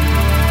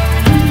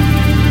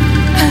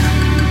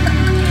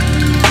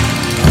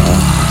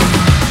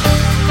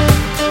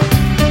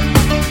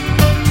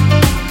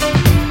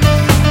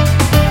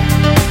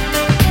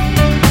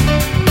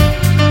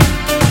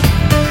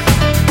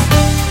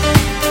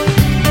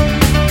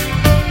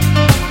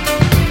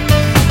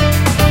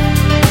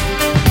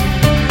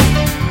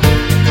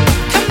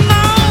 Come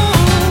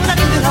on, I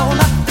give it all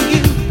up for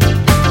you.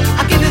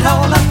 I give it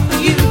all up for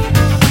you.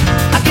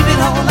 I give it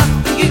all up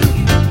for you.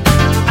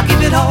 I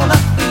give it all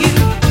up for you.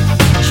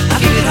 I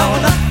give it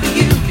all up for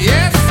you.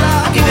 Yes,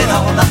 I give it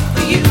all up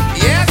for you.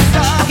 Yes,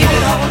 I give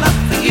it all up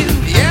for you.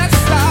 Yes,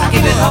 I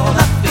give it all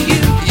up for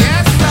you.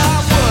 Yes, I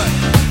would.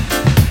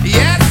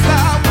 Yes, I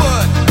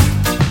would.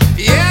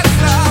 Yes,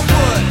 I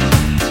would.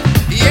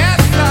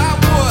 Yes, I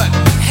would.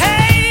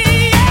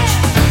 Hey, yeah.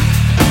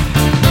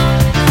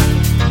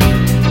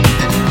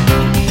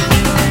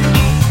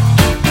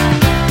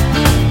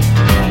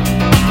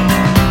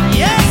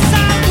 Yes,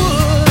 I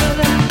would.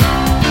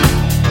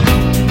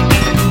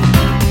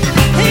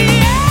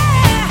 Yeah.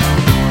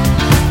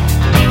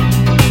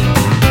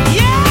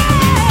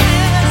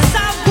 Yes,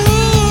 I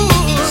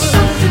would.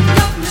 Something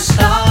got me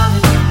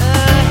started.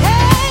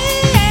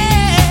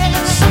 Hey,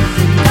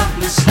 something got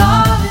me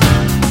started.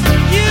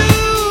 You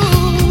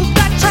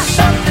got your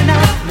something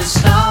got me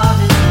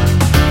started.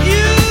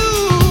 You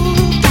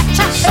got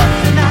your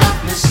something got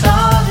me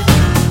started.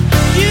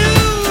 You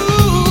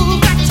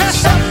got your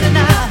something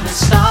got me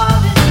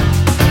started.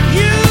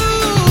 You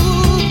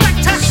got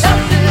your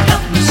something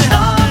got me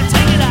started.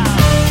 Take it out.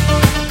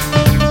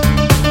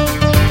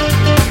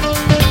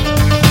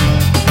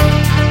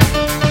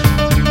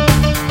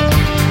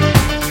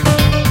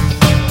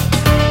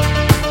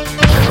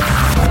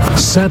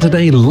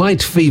 Saturday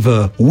Light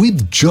Fever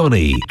with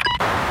Johnny.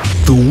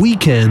 The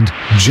weekend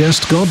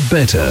just got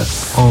better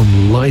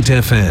on Light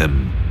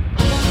FM.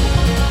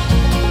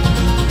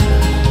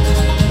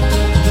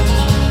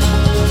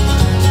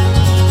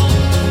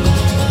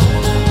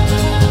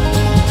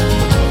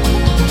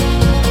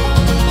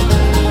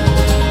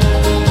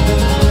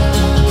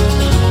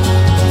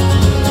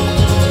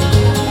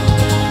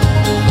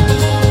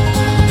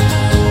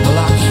 Well,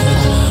 I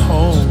came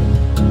home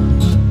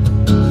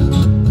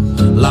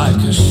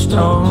like a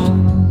stone,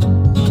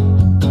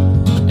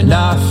 and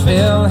I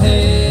fell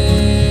heavy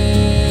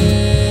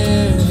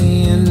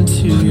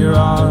into your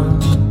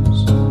arms.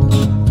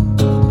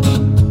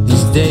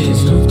 These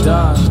days of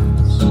dust,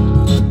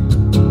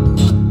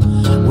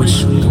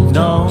 which we've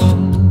known,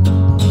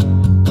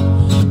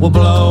 will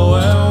blow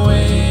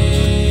away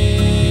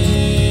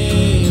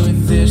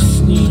with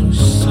this new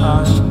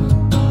sun.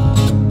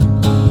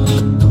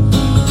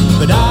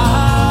 But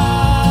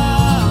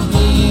I'll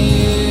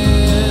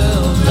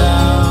kneel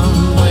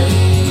down,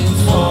 wait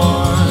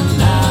for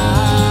now.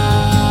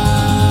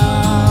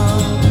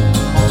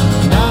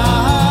 And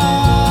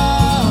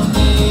I'll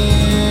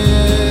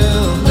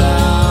kneel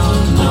down,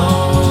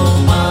 know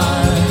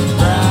my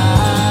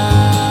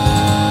ground.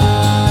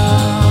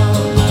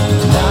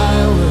 And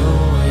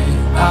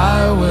I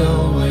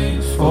will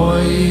wait for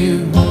you.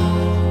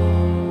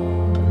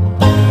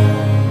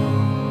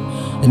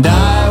 And I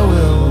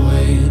will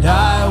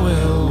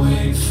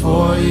wait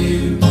for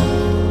you.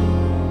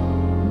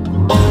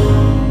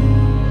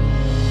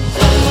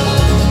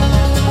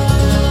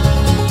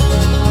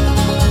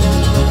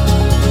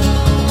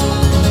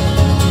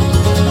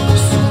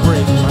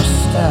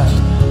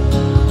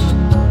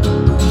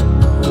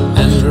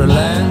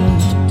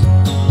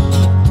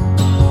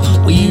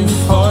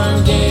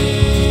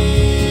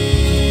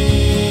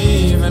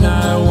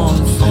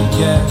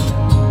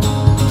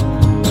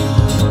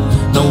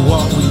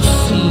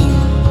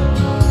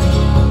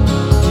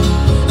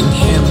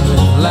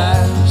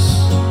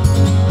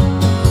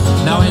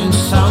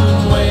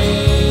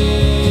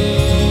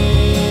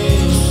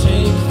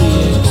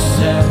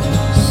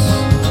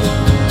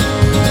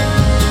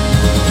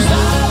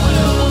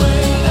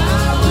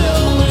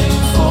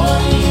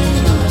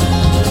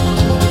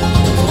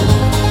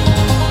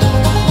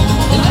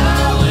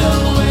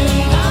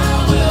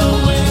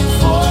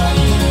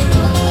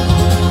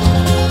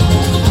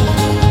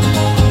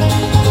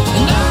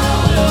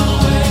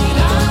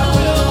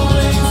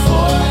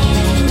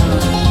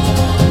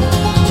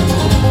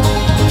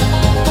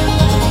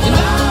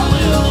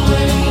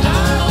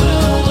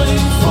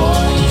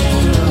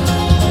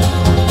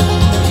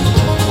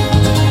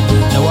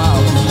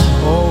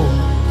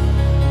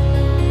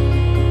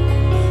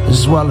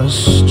 as well as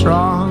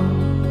strong,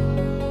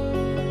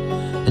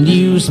 and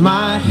use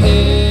my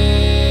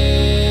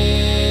head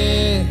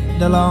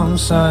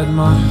alongside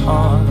my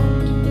heart.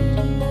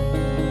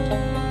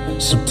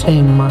 So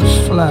tame my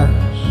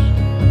flesh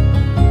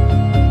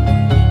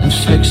and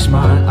fix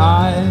my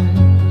eyes,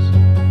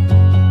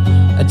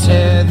 a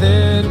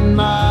tethered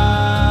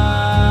mind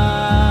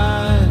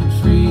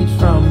freed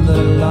from the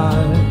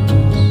lies.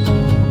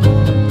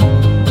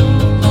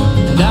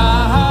 And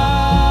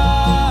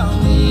I'll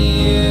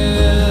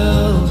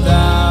kneel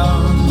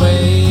down,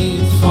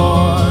 wait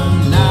for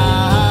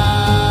now.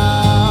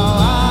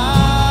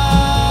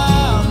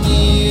 I'll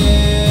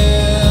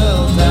kneel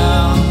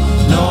down,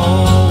 know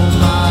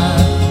my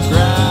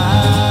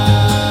ground.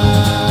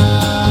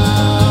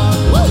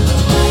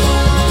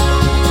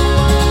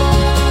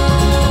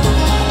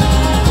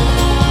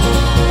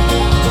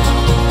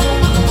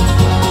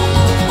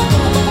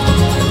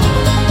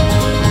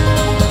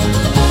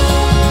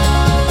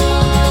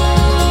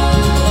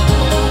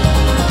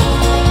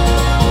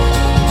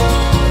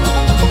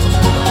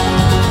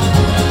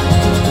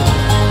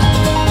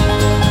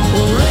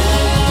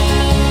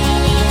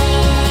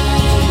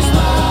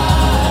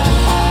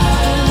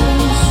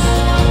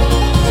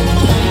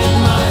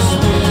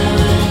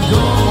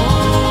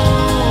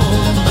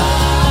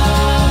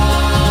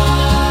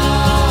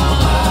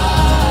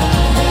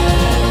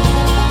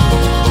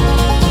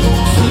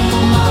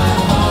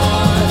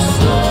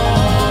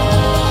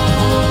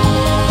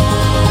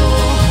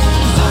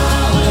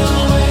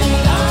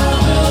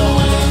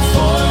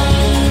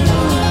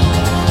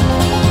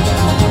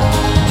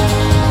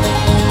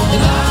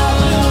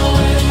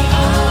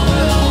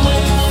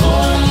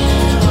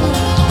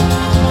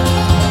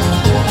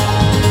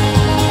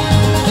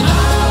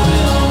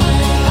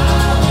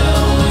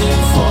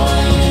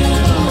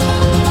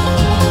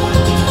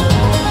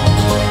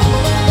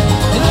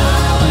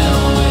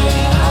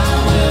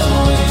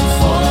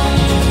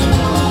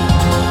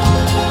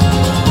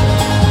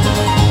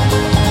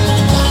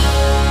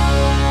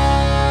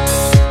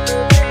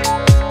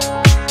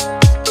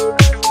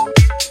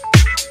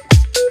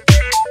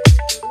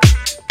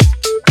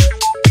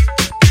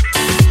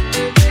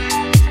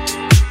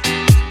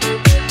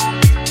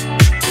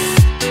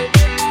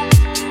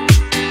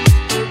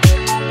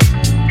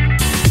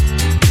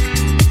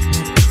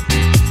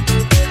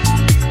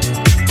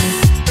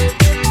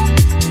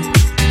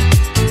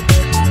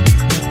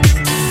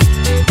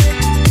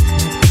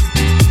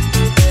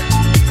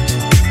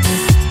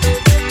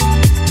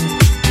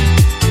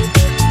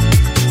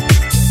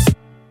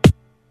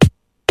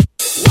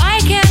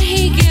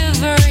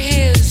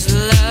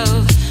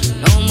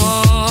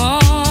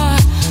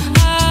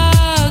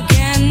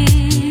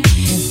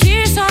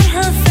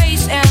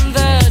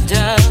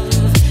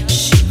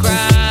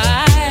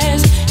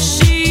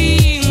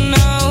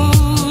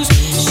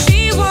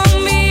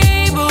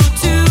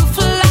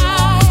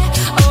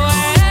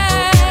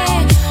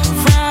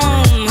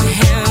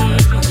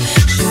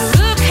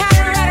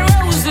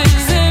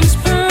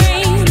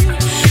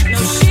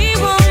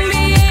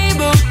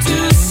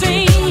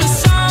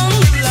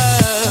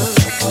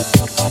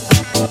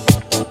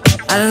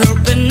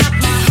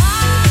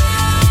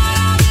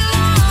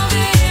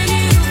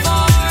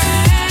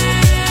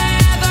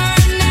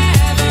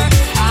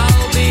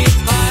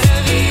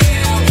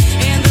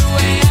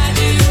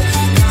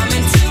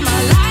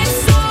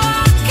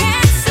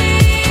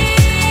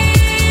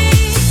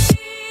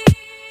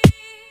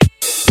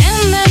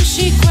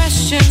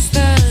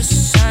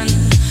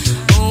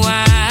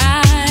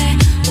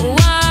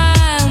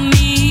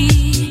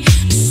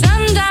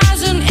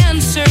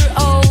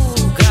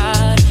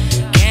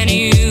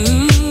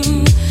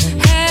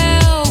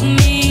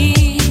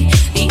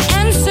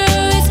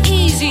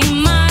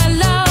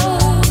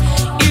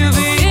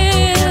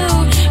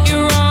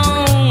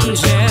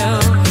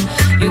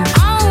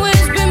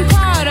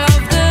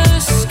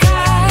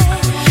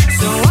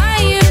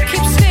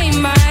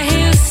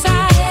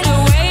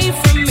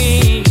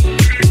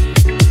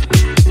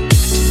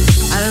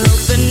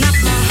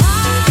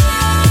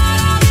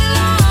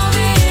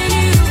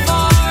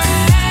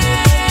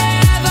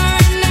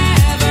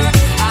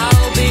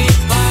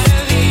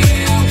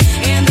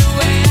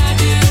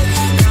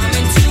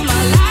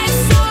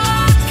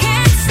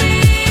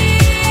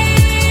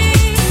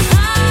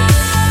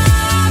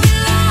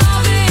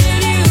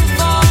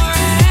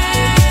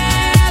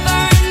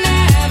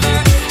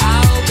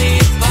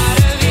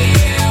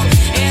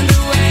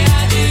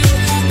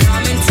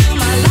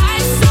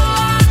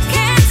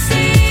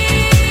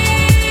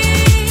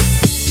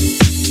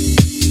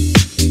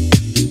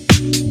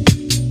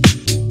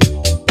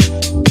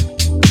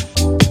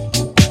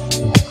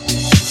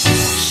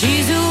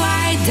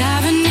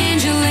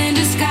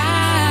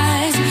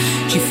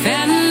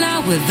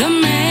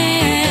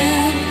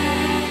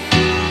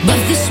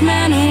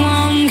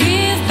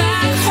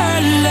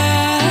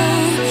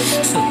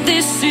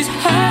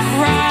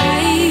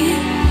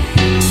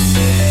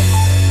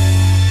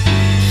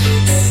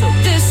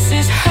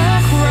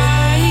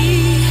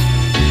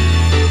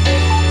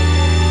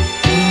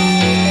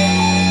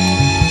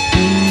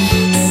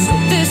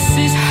 This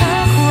is her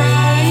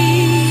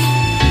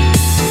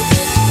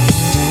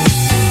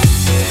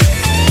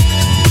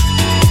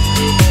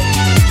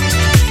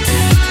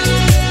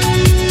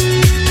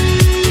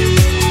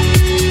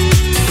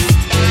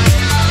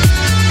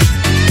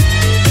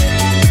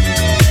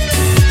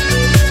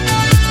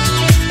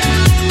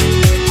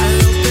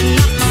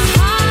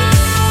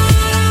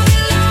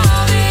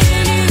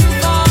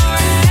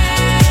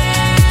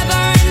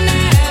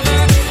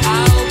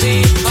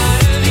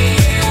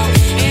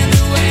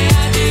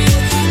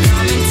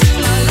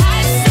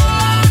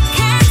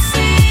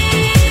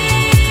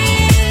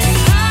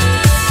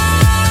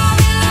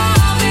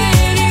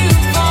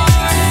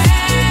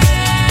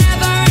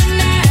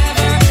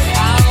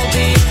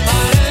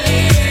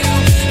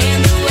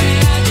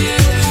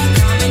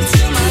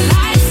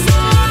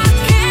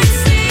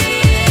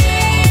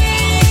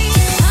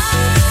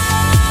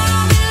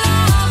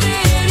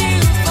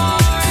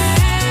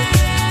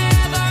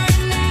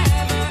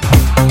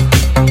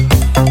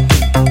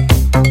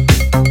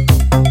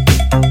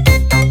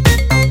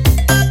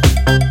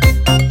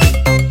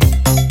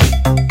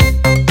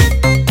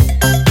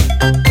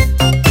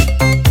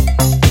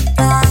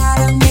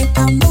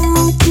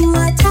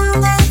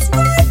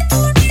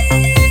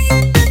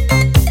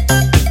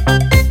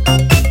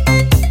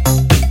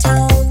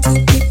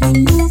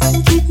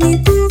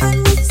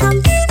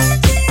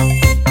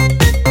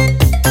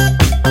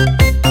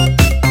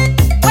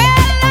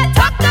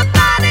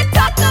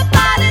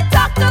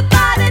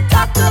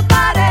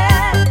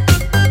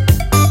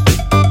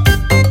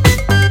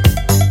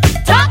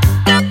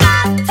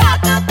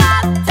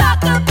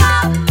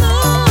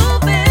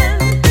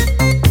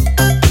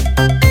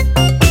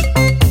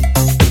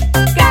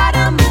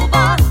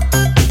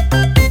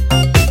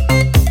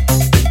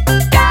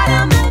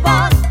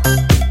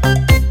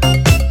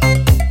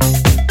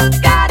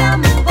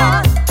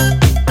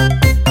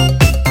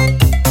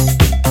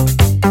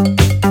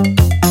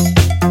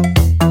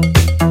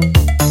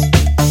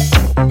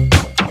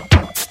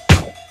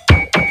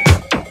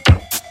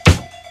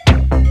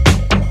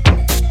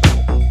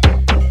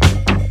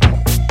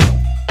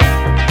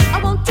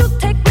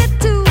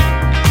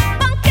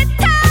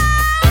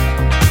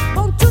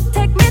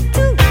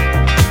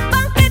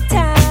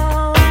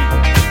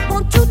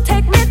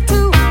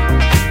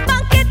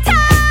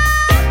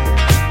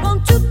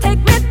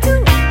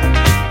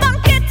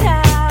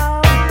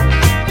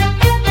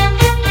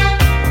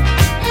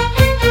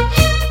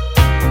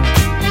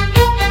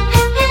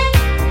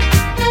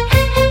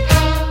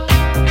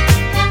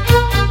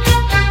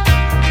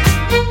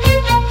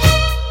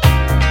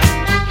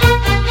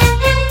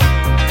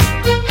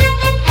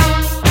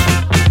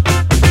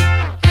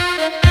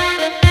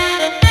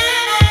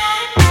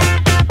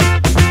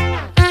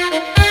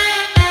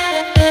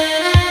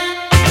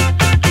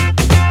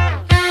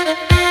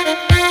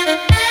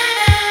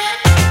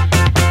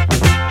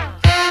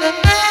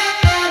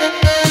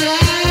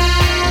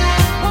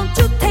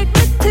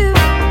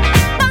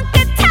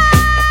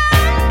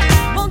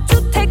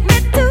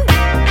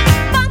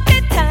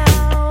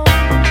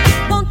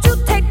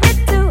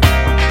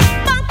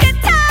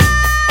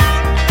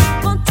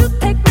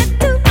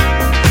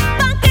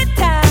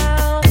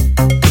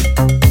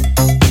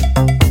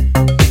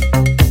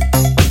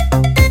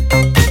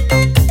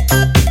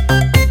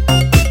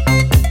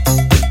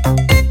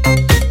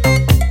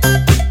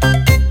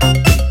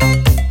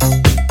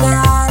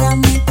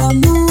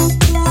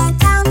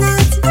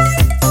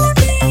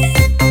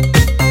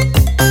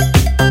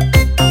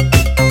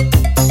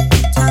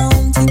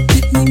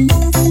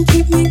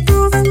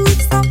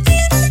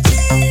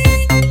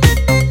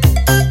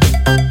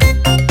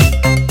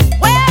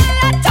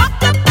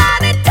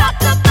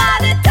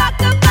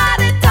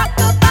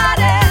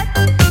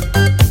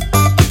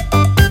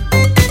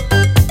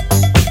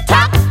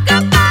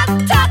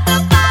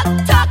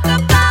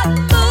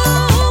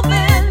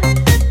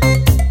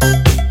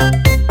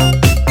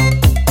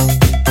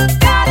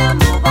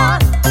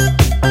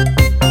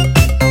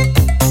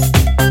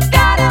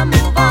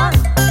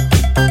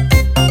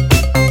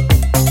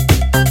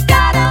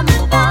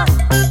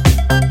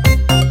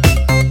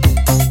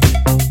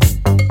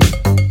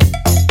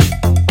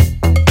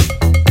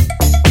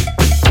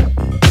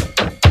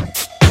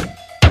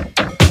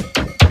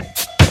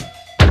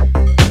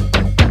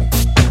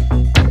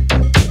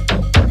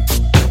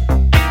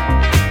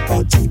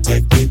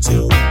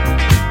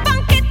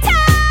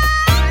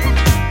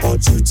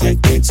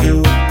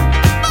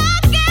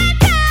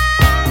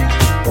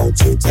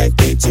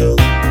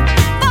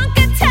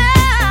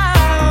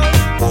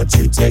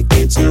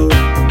So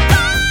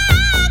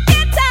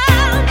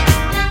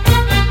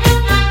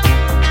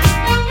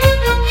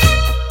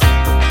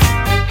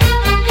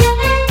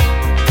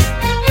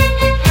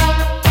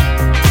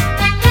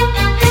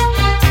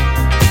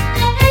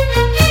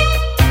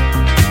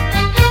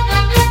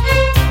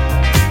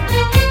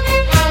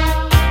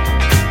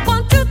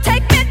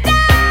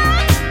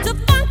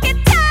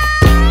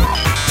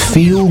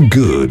Feel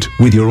good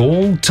with your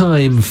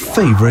all-time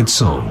favorite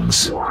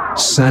songs.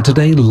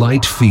 Saturday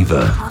Light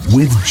Fever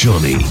with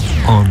Johnny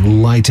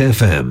on Light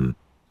FM.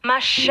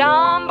 Ma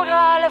chambre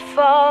a la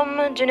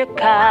forme d'une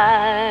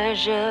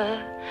cage.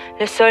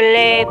 Le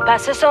soleil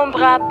passe son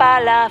bras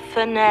par la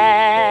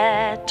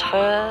fenêtre.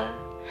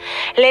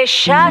 Les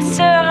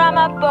chasseurs à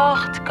ma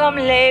porte comme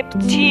les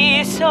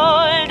petits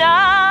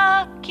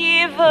soldats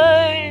qui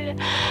veulent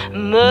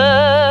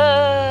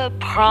me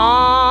prendre.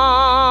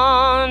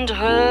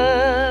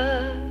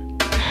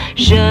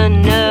 Je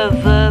ne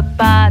veux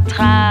pas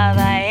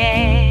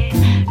travailler,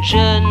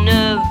 je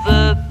ne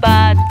veux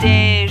pas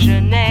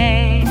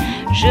déjeuner,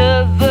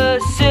 je veux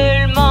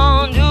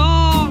seulement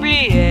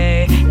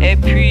oublier et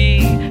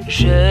puis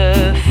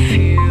je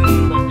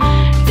fume.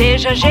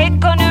 Déjà j'ai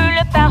connu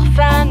le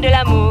parfum de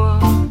l'amour,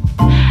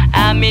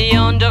 1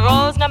 million de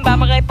roses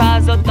n'embaumerait pas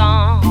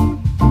autant.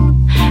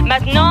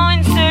 Maintenant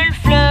une seule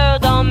fleur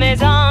dans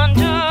mes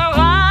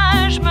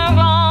entourages me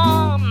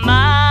rend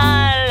malade.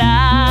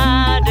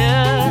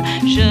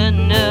 Je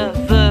ne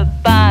veux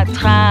pas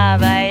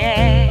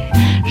travailler,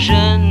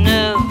 je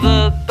ne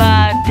veux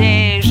pas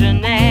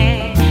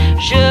déjeuner,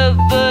 je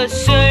veux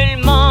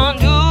seulement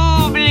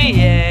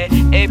oublier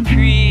et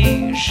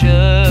puis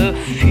je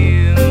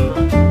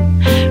fume.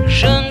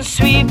 Je ne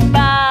suis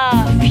pas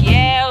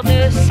fière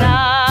de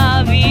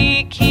sa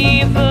vie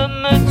qui veut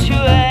me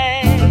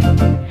tuer.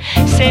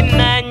 C'est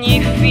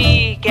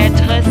magnifique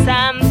être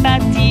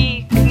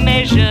sympathique,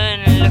 mais je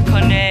ne le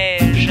connais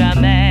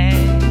jamais.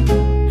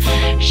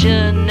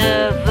 Je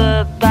ne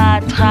veux pas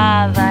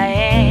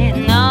travailler,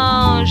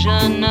 non,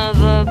 je ne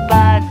veux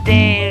pas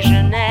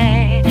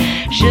déjeuner.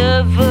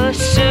 Je veux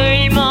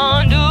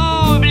seulement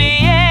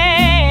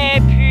oublier,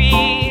 et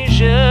puis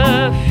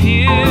je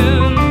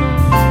fume.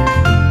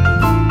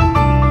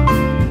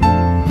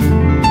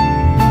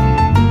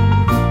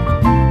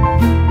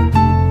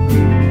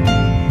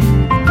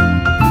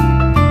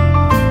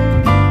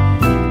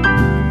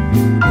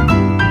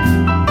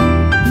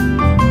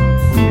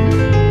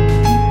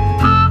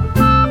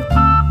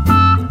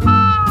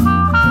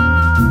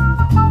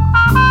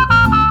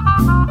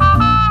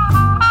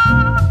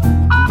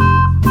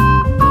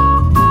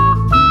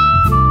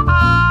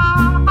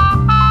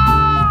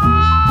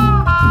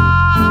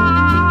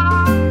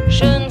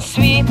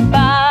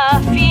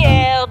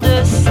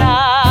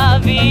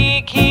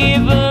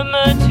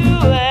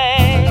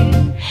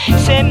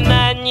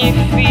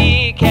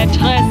 Magnifique,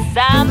 être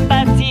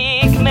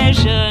sympathique, mais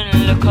je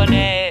ne le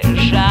connais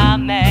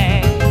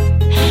jamais.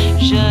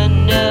 Je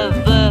ne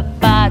veux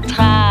pas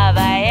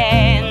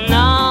travailler,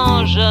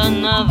 non, je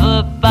ne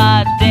veux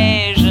pas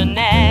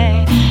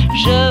déjeuner.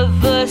 Je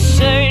veux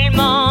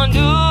seulement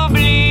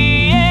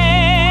oublier,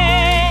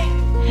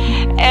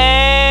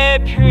 et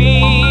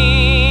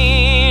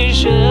puis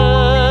je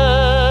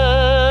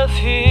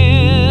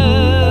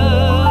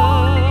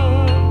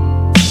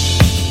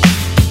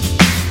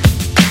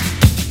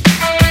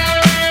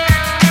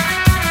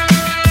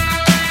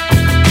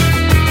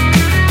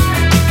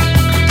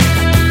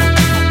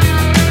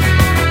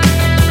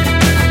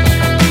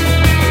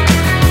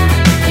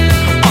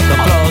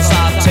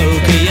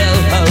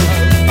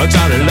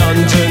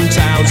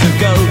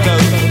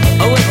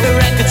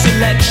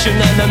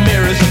and the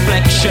mirror's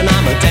reflection,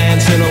 I'm a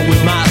dancing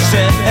with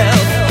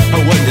myself.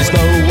 When there's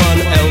no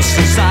one else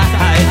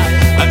inside,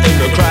 in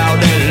the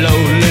crowded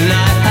lonely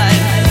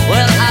night.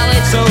 Well, I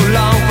wait so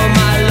long for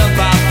my love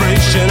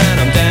vibration, and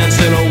I'm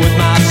dancing with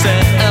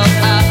myself.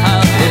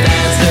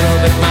 Dancing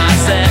with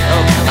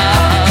myself.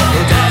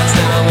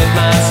 Dancing with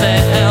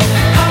myself.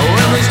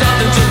 When there's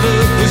nothing to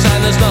lose and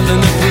there's nothing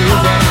to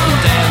prove, but I'm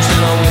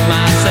dancing with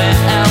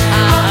myself.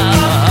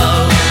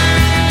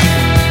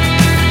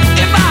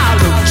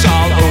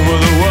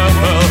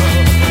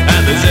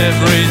 There's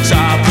every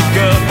type of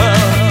girl,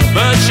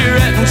 but your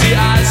empty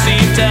eyes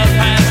seem to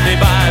pass me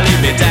by.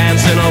 Leave me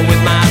dancing on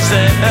with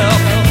myself.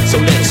 So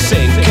let's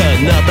sink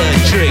another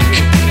drink,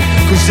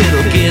 cause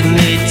it'll give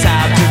me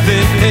time to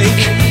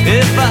think.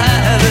 If I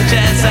had a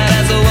chance, I'd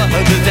ask a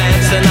woman to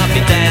dance, and I'll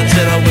be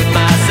dancing on with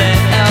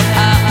myself.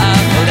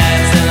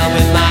 Dancing on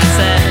with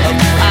myself.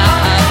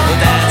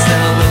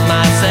 Dancing on with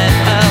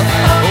myself.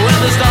 Well,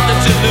 there's nothing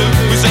to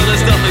lose, so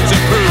there's nothing to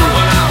prove,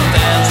 and I'm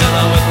dancing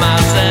on with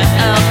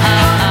myself.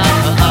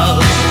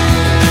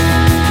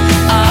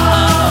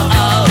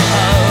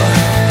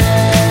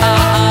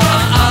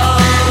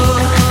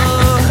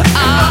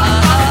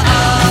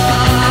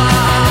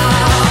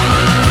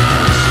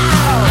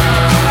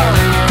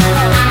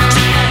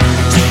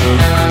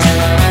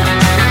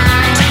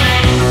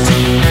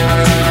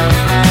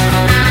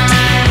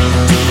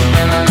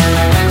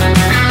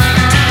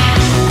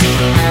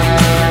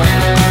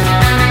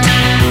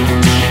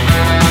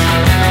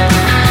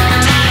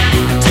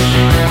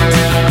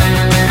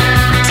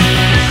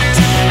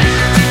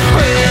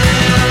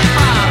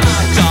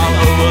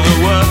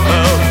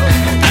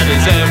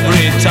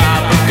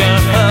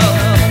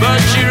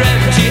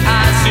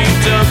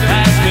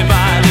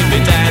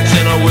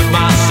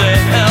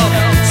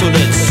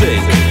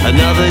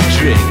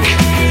 drink,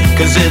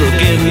 'cause it'll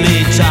give me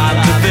time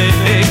to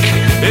think.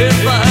 If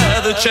I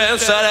had the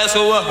chance, I'd ask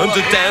a woman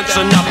to dance,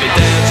 and I'll be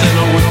dancing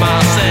with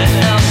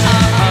myself.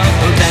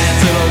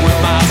 Dancing with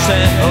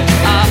myself.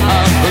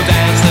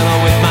 Dancing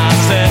with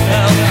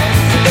myself.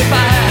 If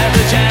I had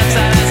the chance,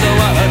 I'd ask a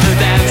woman to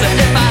dance.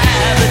 If I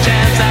had the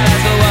chance, I'd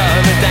ask a woman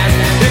to dance.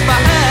 If I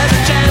had the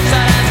chance,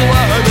 I'd ask a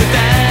woman to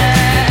dance.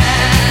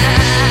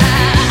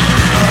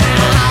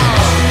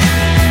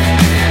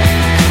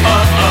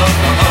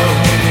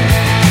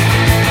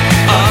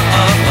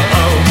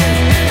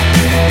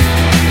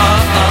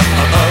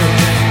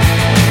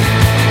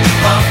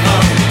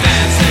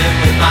 Dancing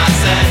with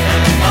myself.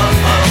 Dancing with myself.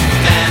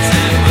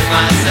 Dancing with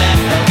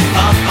myself.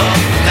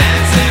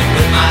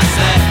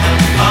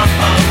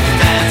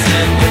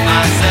 Dancing with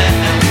myself.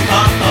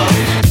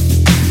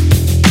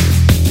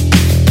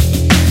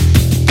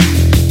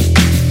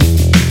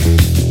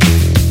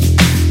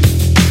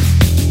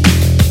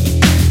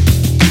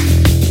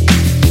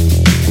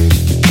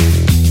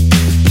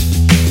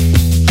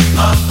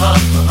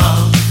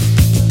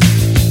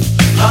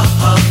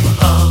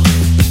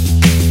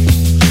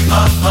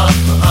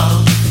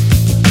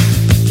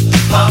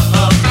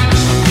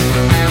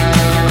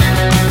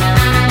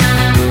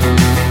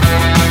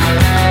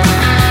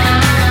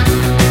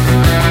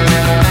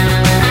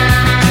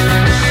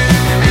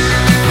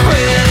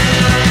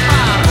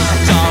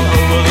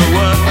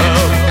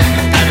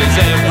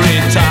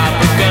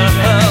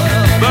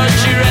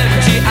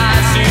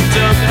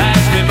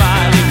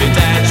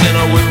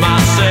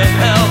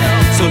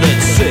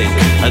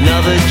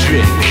 Another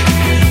drink,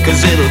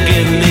 'cause it'll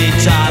give me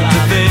time to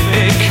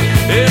think.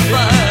 If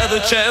I had the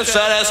chance,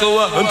 I'd ask a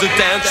woman to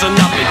dance, and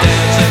I'll be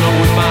dancing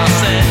with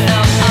myself.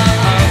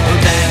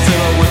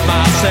 Dancing with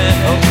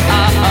myself.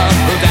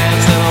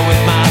 Dancing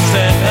with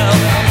myself.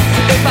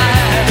 If I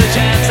had the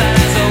chance, I'd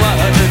ask a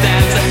woman to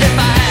dance. If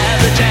I had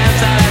the chance,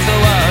 I'd ask a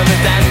woman to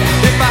dance.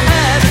 If I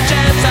had the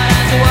chance, I'd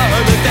ask a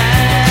woman to dance.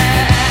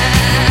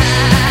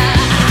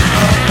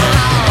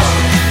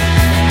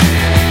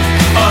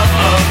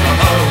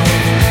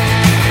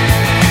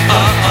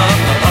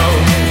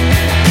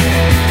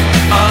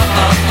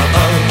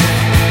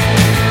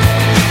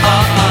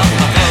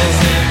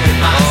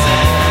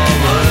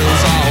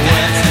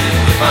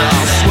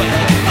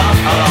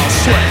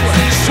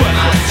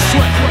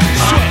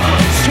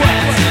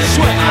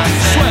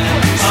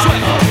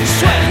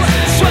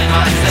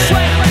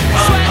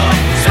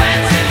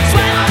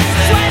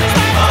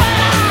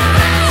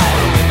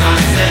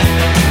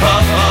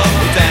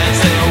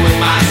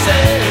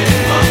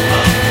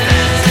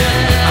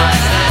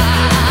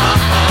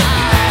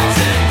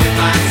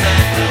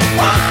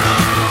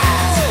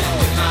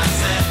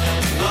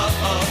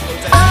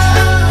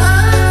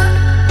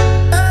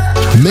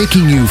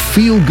 Making you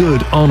feel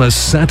good on a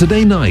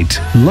Saturday night.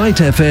 Light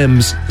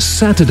FM's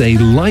Saturday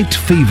Light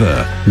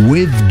Fever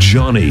with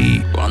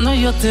Johnny. Cuando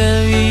yo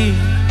te vi,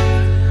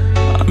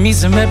 a mí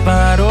se me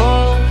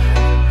paró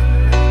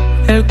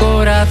el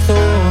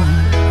corazón,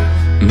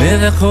 me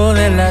dejó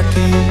de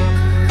latir.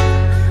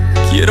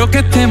 Quiero que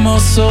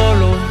estemos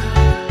solos,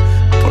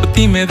 por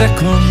ti me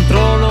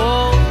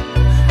descontrolo.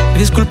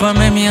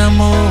 Discúlpame mi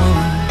amor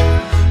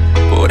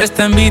por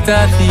esta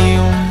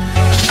invitación.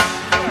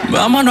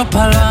 Vámonos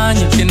pa'l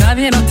baño, que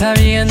nadie nos está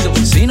viendo.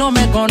 Si no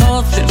me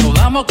conoces, nos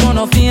vamos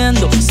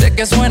conociendo. Sé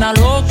que suena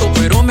loco,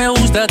 pero me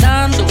gusta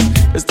tanto.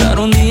 Estar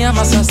un día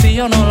más así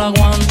yo no lo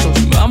aguanto.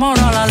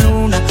 Vámonos a la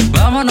luna,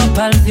 vámonos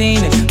pa'l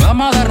cine.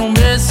 Vamos a dar un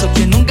beso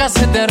que nunca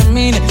se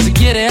termine. Si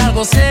quieres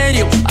algo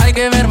serio, hay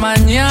que ver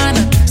mañana.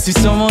 Si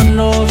somos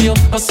novios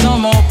o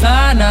somos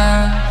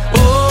panas.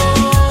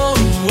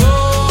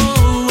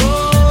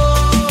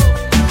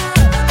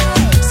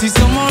 Si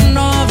somos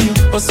novios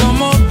o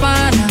somos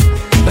panas.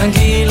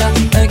 Tranquila,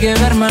 hay que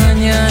ver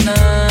mañana.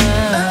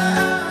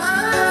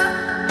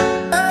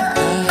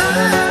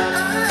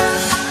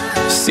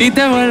 Si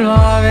te vuelvo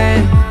a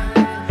ver,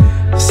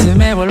 se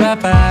me vuelve a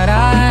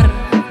parar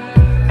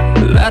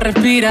la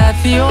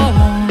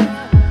respiración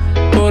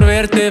por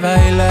verte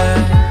bailar.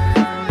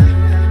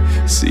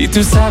 Si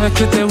tú sabes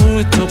que te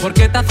gusto, ¿por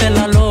qué te haces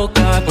la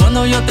loca?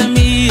 Cuando yo te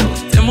miro,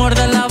 te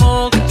muerde la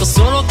boca. Yo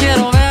solo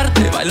quiero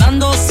verte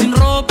bailando sin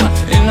ropa,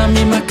 en la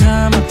misma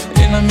cama,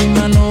 en la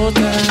misma nota.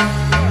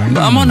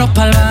 Vámonos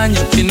pa'l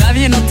baño, que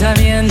nadie nos está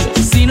viendo.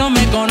 Si no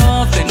me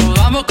conoces, nos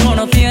vamos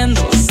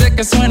conociendo. Sé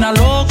que suena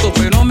loco,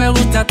 pero me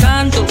gusta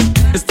tanto.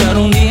 Estar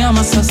un día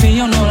más así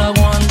yo no lo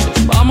aguanto.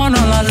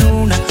 Vámonos a la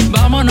luna,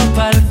 vámonos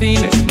pa'l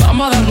cine.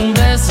 Vamos a dar un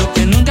beso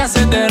que nunca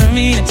se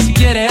termine. Si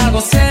quieres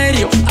algo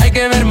serio, hay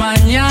que ver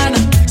mañana.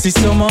 Si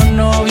somos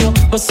novios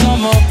o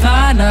somos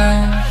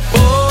panas.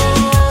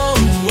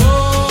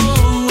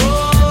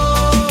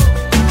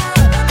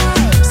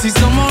 Si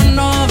somos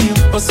novios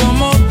o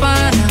somos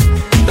panas.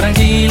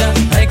 Tranquila,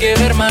 hay que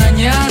ver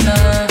mañana.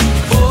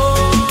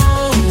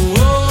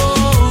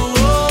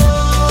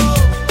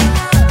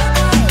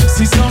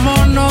 Si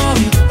somos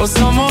novios o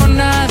somos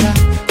nada.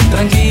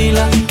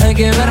 Tranquila, hay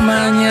que ver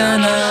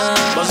mañana.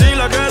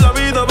 Vacila que la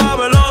vida va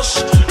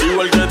veloz,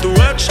 igual que tu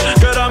ex,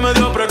 que era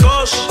medio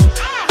precoz.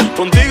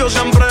 Contigo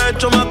siempre he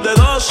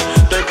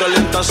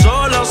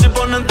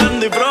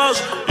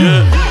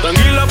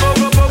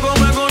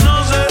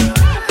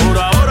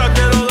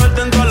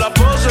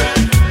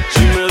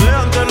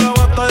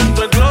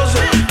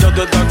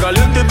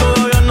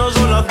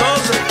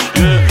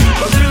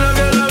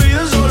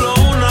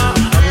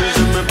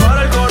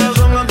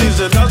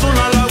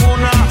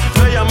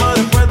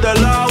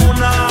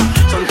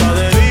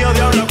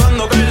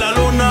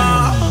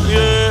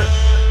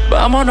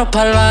Vámonos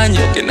pa'l baño,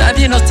 que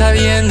nadie nos está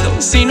viendo.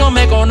 Si no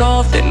me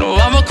conoces, nos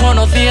vamos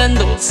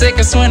conociendo. Sé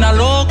que suena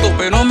loco,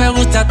 pero me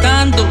gusta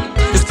tanto.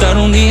 Estar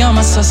un día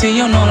más así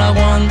yo no lo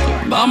aguanto.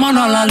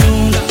 Vámonos a la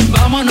luna,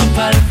 vámonos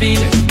pa'l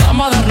cine.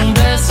 Vamos a darle un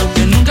beso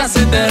que nunca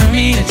se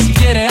termine. Si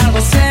quieres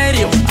algo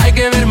serio, hay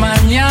que ver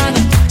mañana.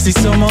 Si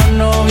somos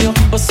novios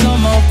o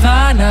somos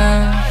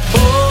panas.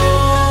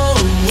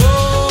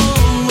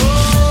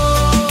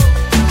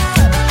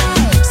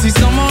 Si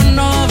somos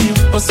novios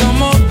o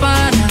somos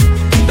panas.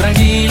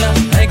 Tranquila,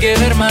 hay que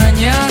ver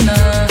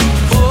mañana.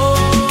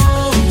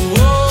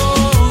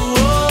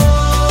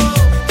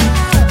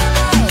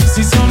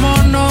 Si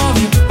somos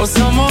novios o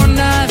somos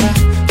nada.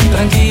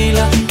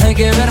 Tranquila, hay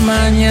que ver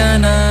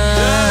mañana.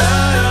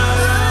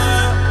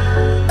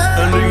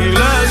 Enrique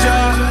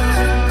Iglesias,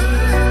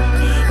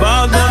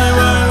 Bad Bunny,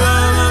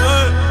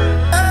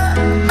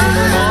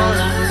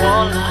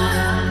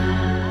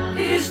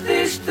 Is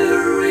this the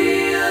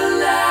real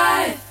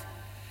life?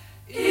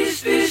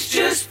 Is this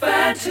just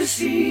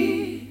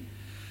fantasy?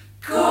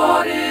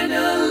 Caught in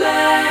a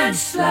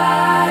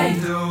landslide,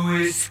 no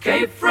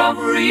escape from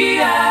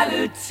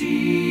reality.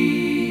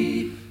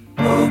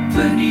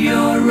 Open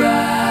your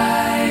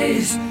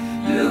eyes,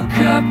 look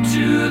up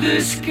to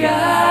the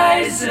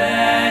skies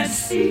and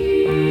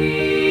see.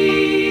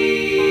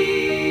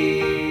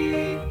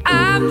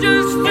 I'm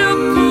just a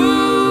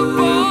poor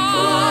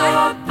boy,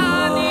 I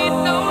need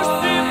no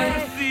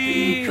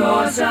sympathy.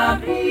 Because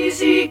I'm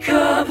easy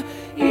come,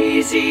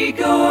 easy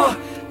go,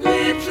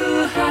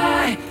 little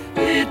high,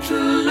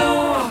 little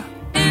low.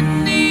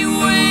 Any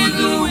way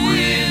the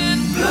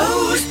wind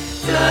blows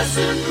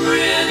doesn't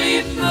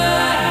really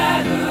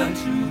matter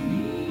to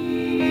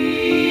me.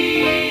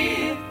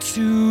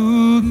 To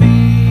me.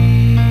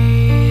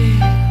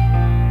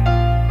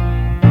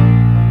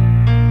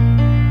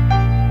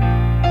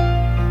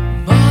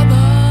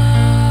 Mama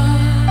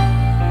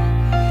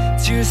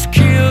just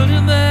killed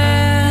a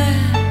man,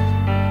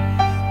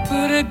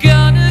 put a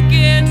gun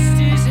against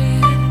his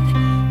head,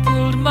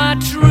 pulled my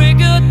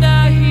trigger,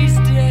 now he's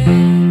dead.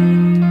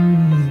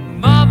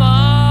 Mama,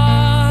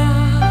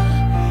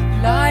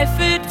 life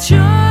had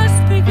just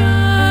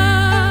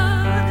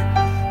begun,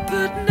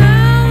 but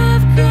now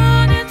I've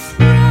gone and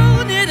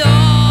thrown it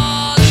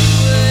all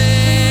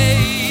away.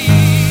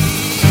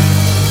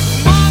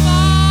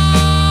 Mama,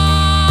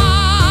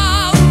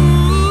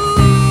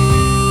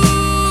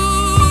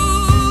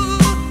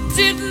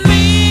 didn't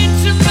mean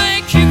to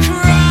make you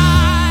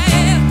cry.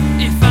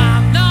 If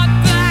I'm not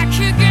back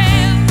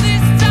again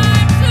this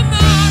time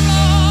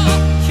tomorrow,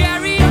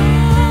 carry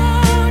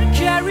on,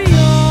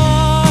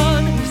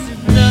 as if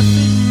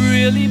nothing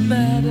really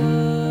matters.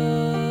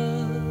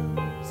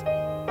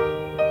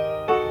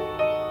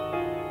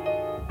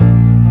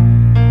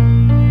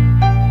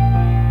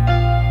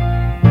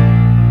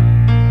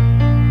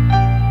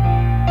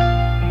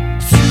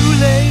 Too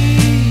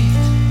late,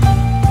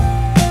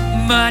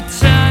 my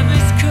time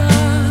has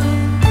come.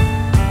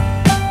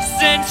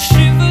 Sent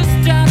shivers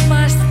down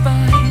my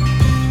spine,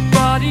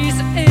 body's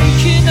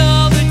aching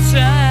all the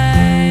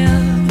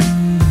time.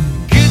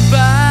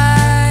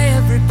 Goodbye,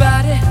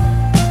 everybody,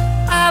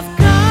 I've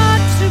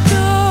got to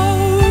go.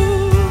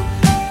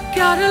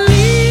 Gotta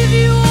leave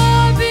you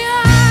all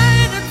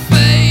behind and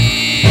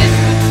face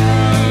the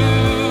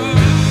truth.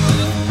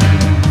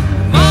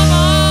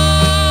 Mama,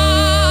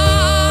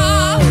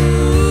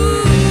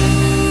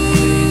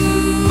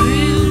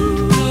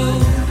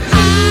 I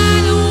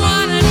don't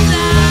wanna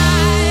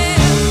die.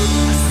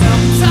 I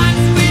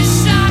sometimes wish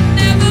I'd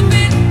never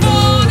been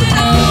born at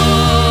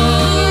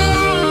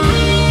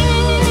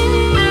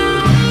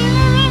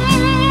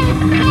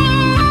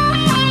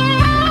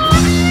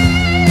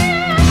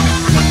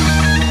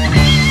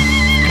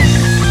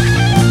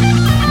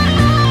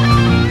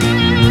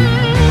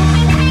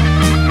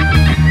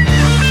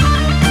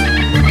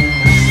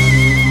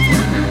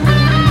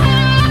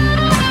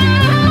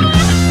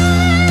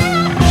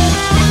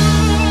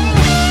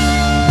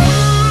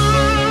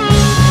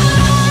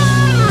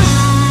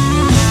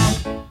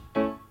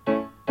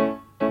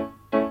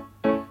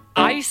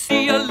I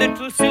see a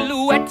little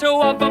silhouette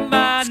of a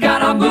man.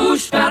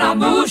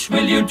 Scaramouche,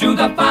 will you do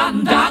the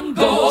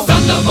fandango?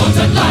 Thunderbolt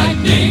and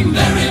lightning,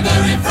 very,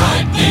 very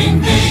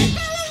frightening me.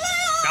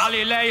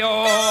 Galileo,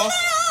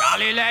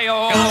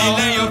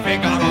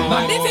 Figaro.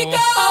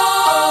 Magnifico!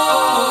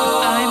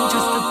 I'm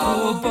just a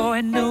poor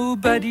boy,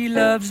 nobody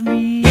loves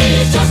me.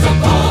 He's just a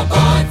poor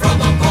boy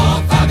from a poor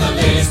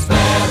family,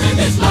 sparing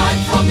his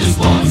life from this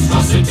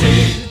monstrosity.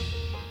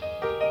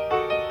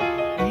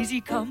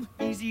 Easy come,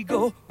 easy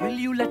go, will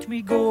you let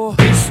me go?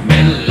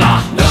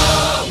 Bismillah,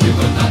 no, we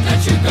will not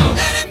let you go.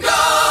 Let him go!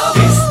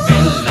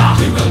 Bismillah,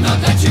 we will not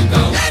let you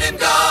go. Let him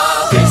go!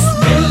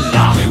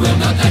 Bismillah, we will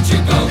not let you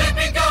go. Let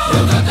me go!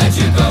 We'll not let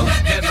you go.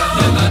 Let me go!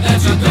 We'll not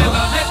let you go.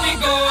 Let me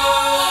go!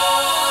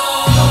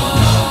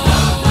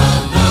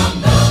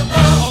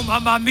 Oh,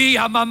 mamma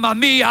mia, mamma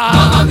mia.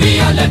 Mamma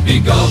mia, let me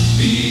go.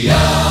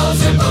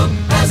 Beelzebub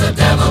has a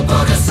devil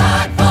put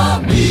aside for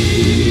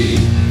me.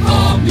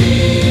 For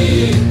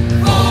me.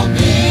 For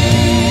me.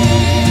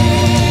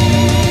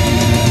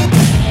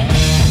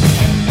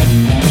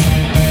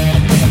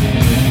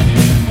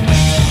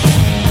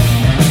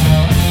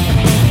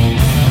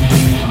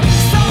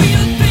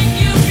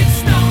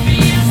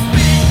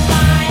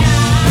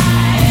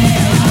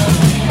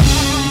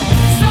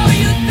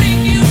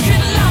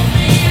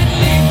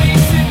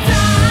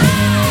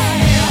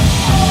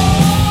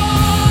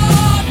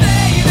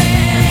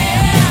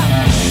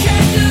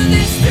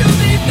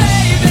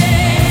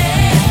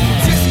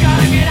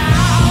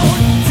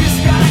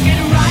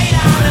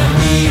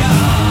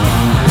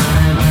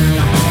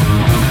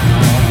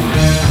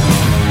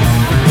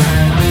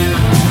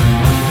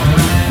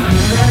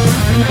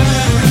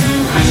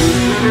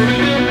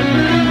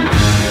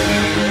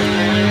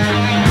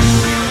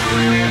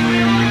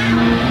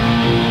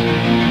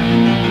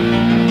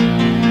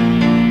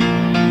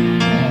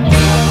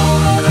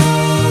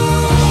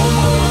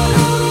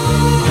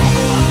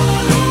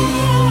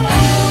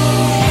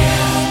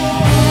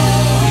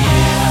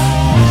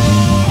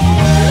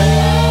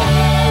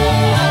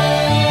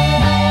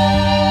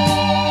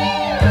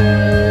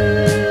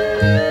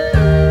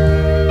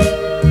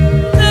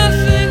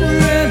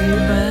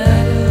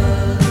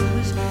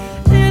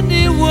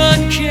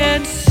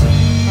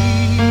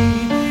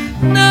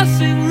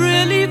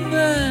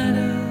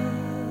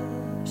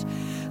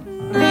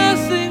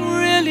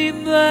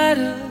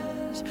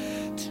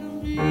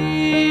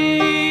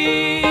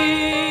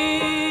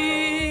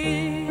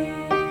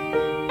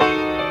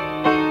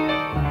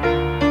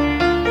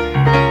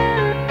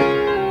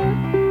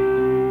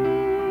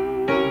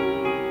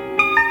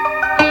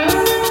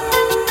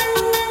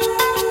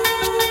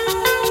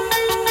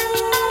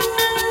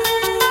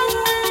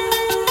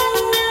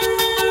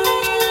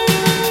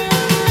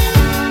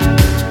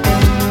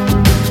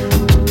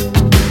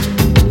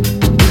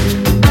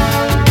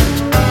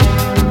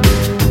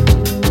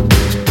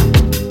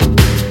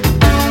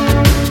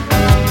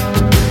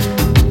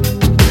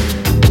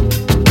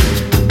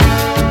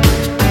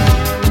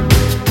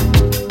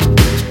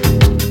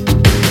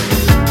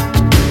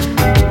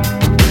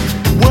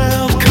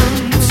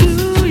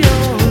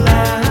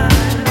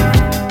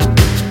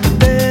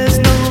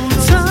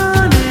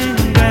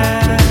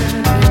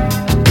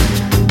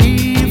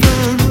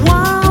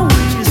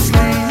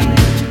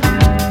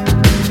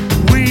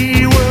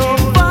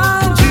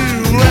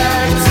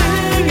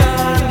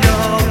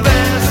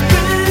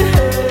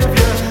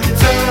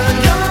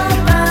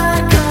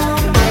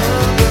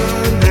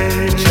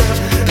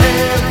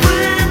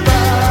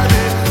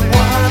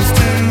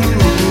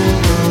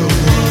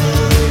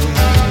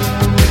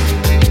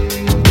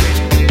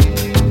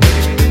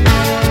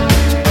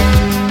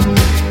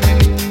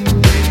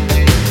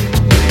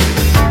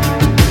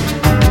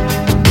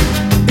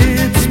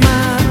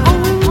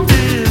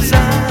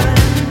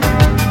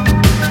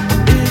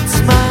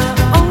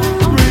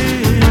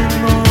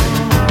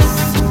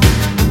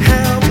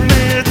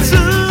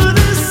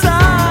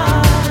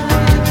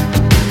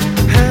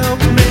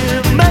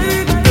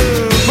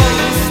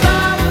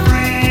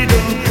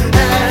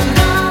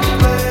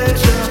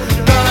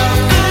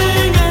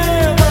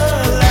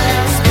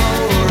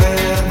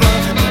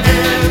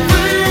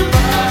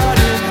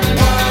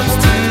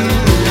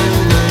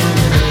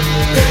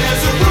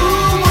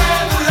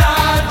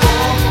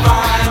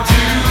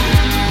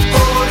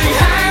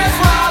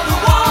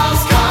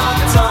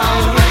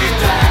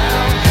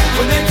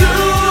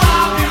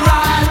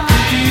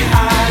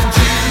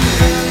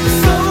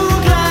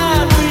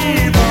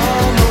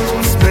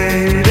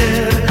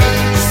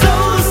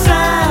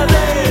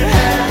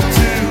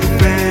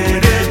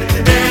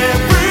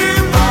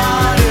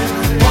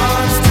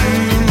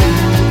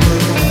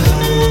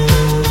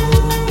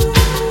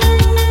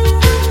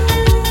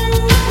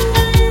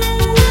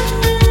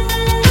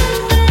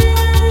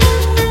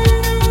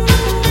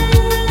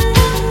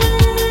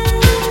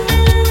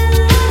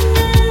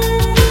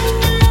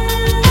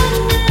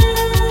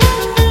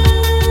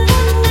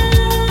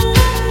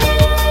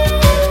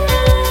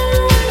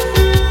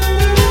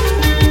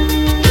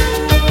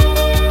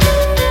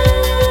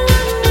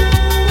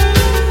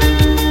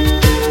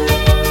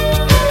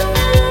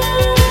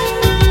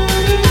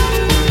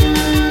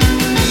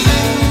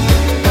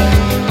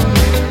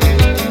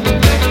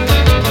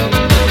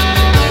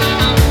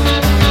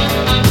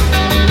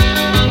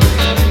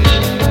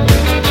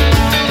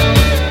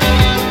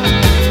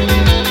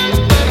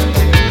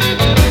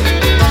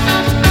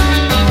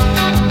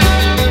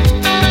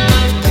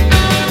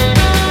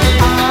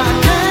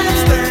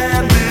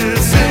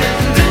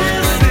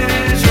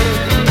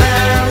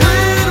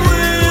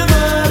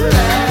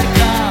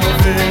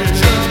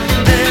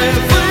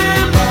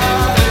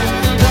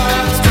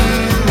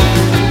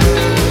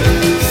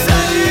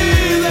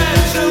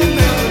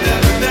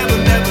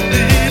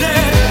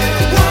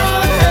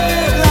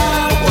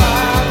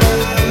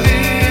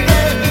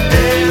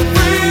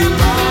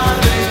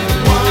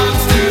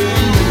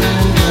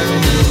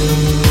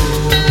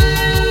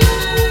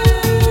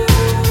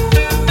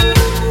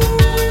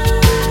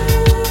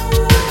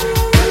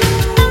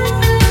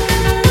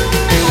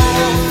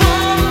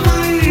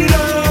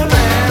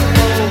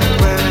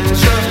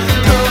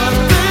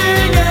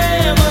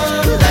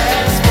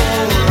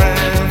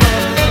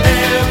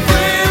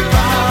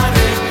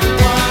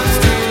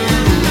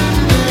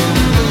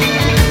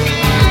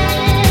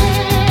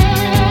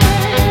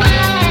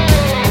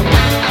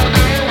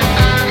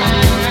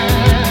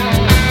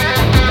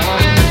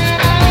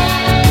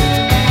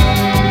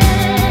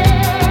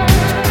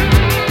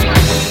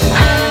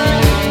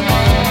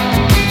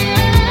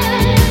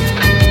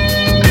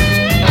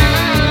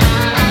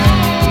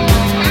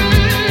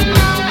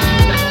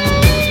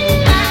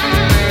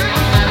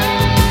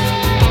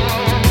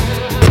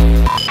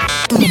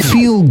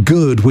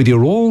 good with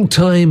your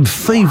all-time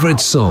favourite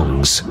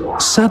songs.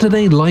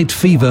 Saturday Light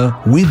Fever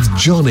with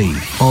Johnny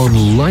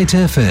on Light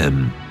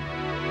FM.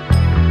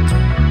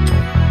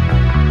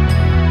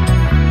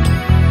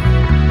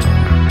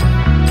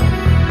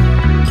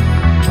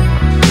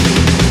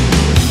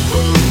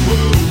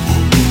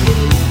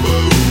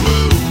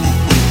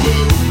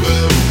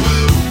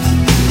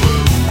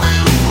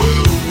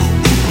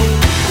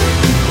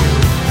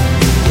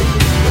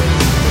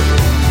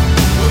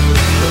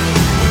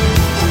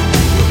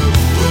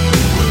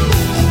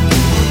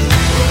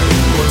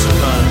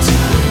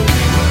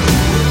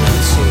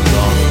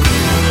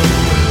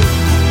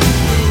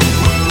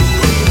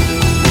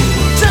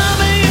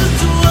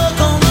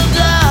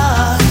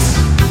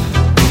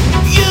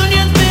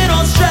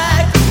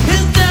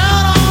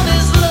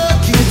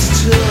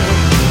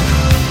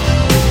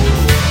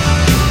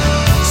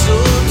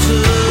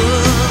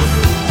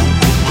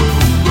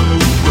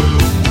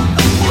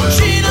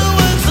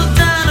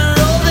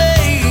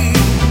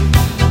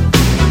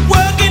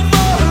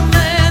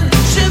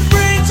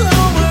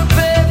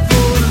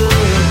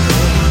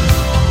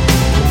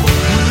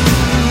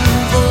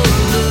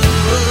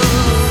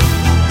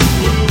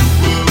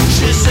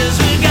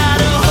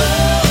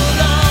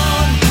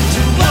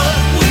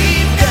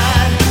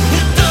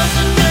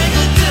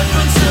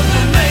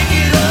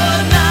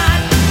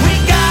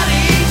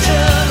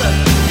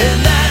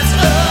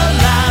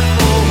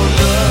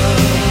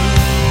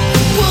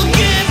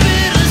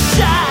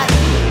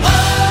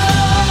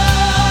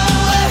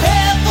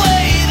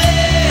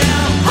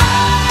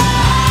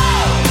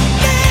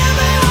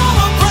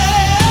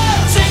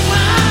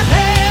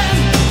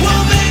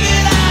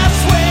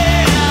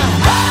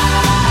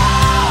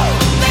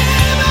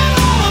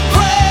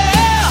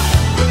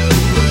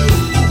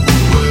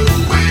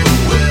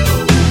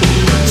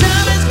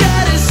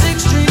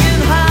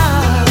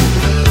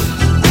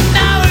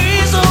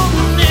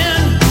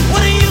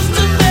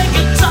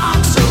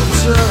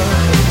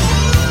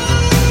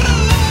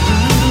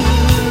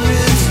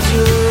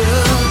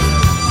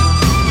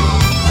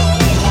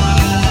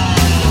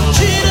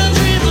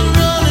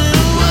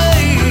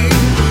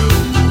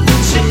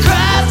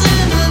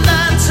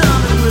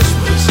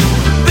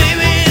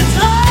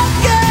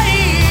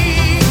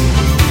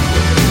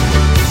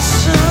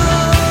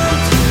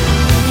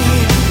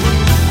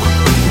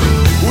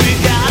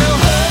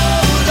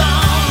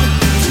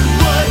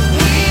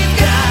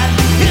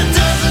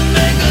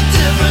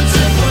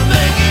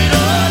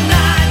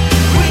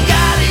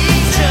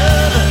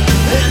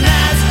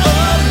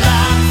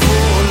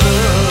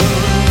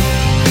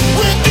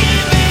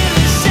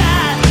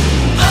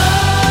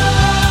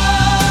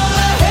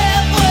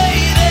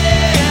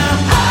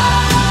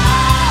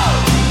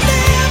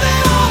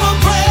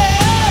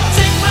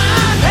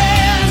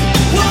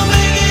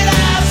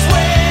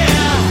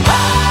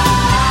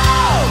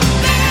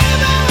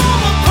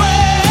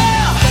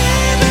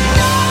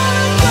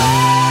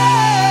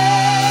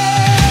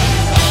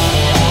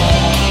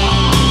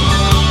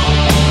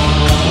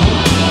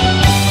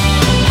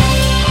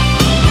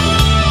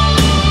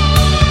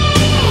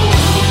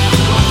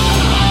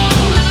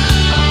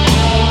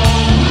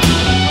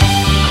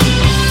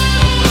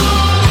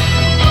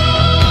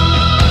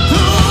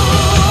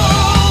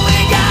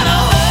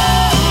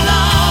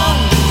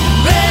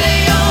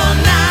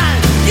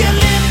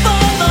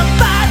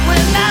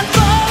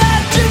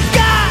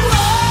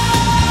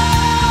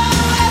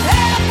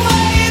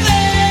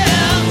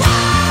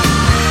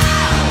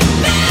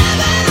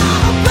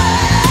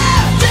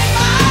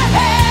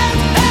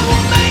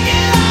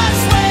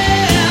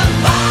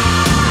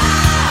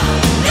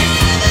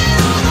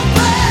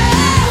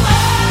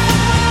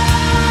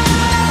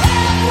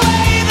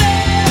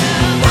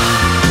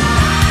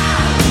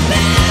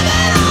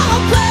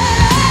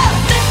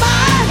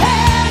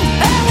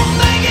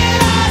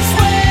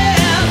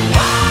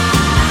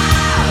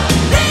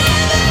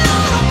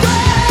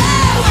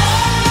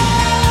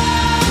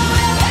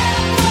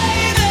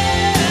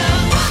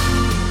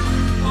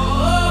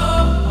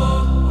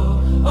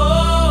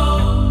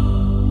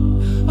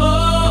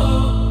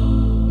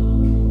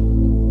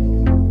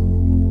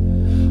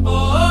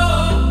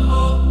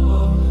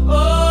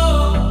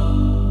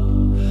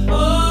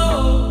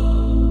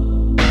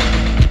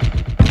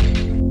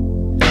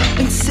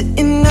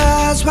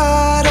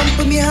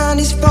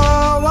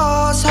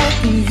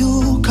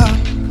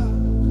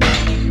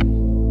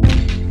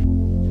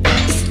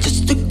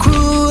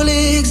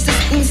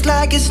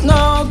 like it's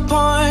no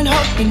point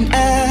hoping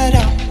at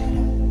all.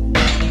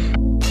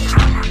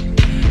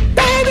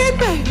 Baby,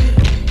 baby,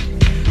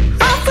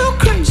 I feel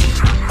crazy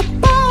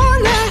all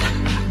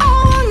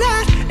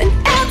night and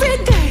every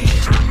day.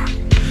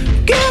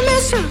 Give me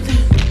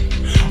something,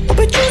 oh,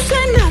 but you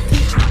say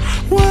nothing.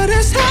 What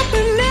is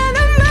happening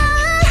to me?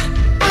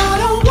 I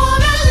don't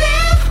wanna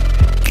live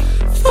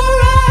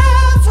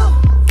forever,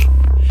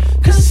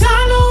 'cause I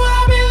know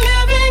I've been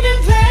living in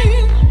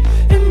vain,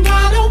 and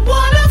I don't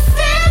wanna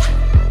fit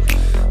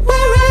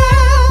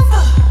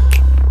wherever.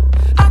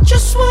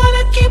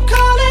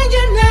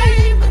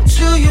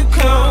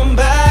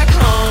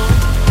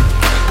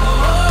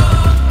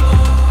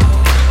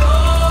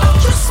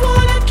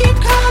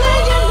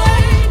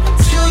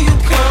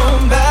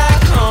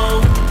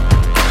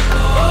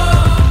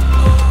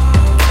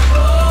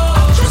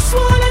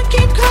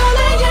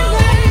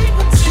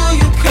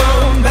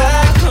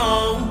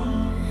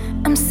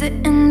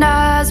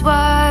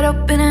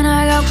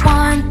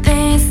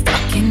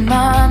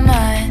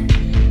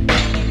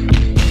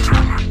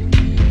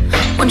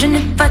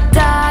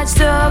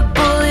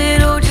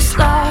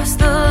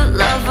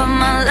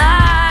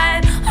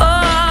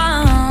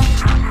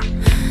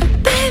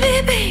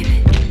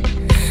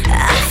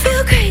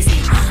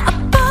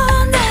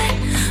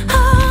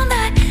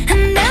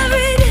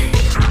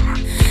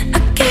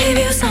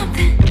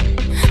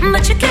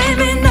 but you gave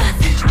me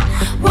nothing.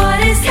 What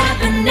is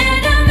happening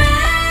to me?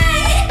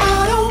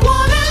 I don't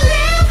wanna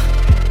live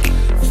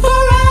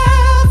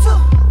forever,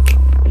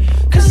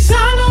 'cause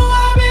I know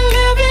I've been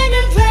living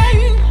in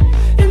vain,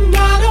 and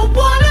I don't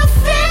wanna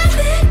feel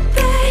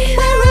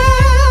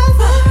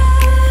wherever.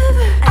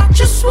 I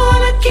just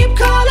wanna keep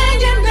calling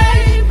your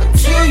name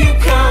until you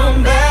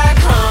come back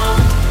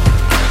home.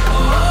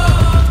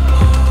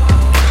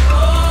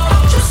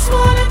 I just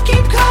wanna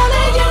keep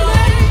calling your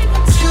name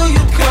until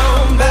you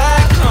come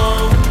back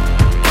home.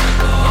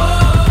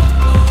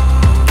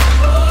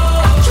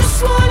 I just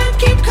wanna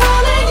keep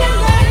calling your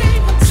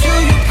name until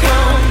you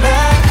come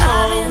back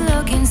home. I've been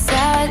looking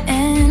sad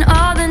in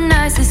all the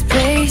nicest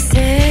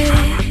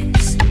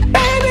places.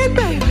 Baby,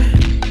 baby,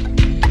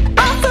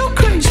 I feel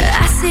crazy.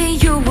 I see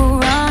you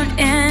around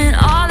in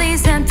all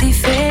these empty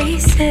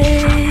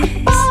faces.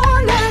 All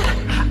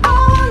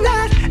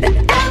night and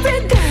every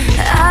day.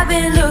 I've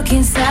been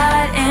looking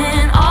sad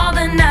in all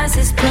the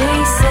nicest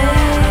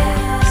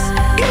places.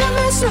 Give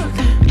me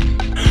something,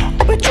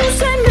 but you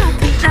say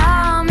nothing.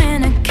 Now I'm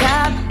in a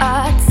cab, I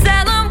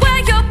tell 'em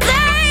where your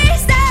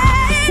place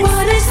is.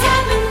 What is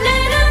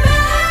happening to me?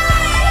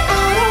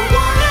 I don't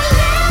wanna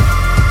live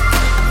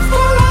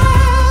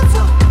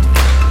forever,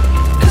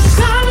 'cause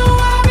I know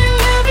I've been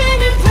living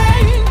in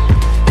vain,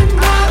 and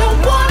I don't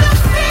wanna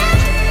fit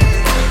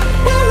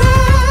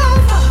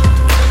wherever.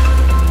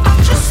 I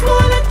just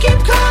wanna keep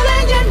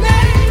calling your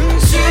name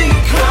until you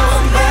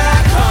come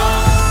back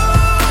home.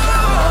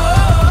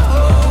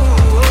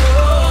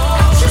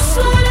 I just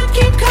wanna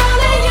keep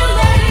calling your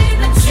name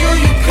until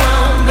you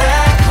come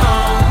back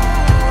home.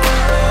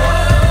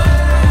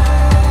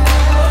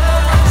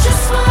 I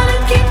just wanna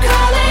keep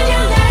calling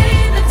your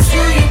name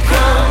until you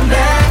come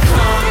back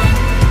home.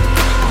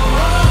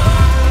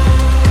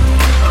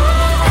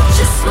 I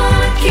just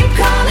wanna keep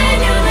calling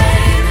your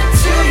name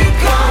until you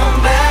come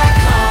back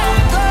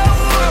home.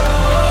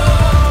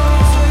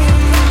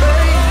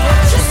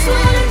 I just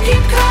wanna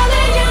keep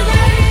calling your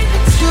name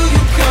until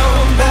you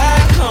come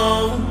back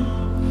home.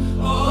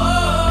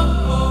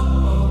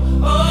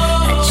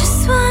 I just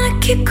wanna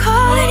keep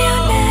calling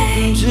your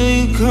name Until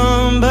you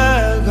come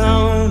back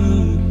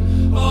home.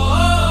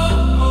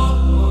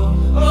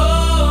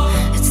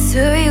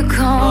 until you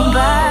come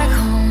back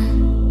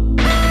home.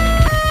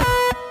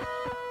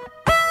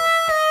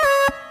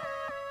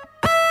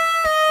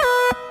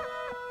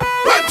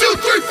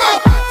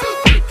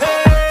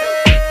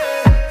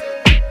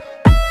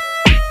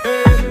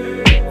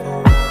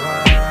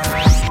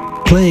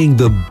 Playing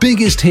the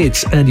biggest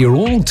hits and your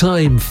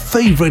all-time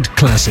favorite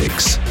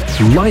classics.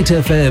 Light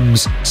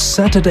FM's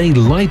Saturday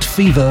Light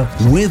Fever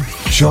with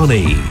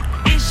Johnny.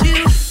 It's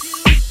you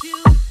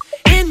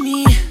and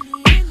me,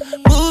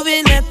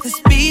 moving at the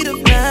speed of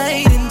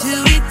light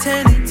into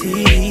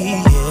eternity.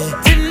 Yeah.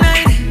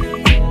 Tonight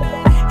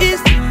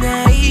is the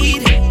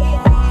night.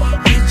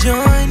 You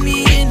join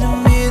me in the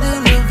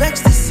middle of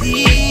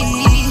ecstasy.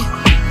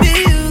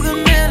 Feel the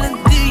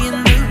melody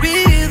and the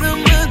rhythm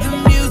of the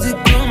music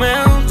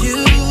around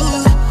you,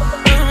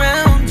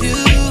 around you.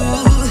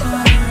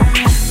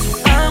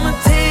 I'ma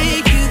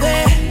take you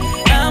there,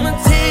 I'ma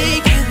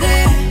take you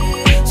there.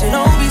 So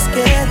don't be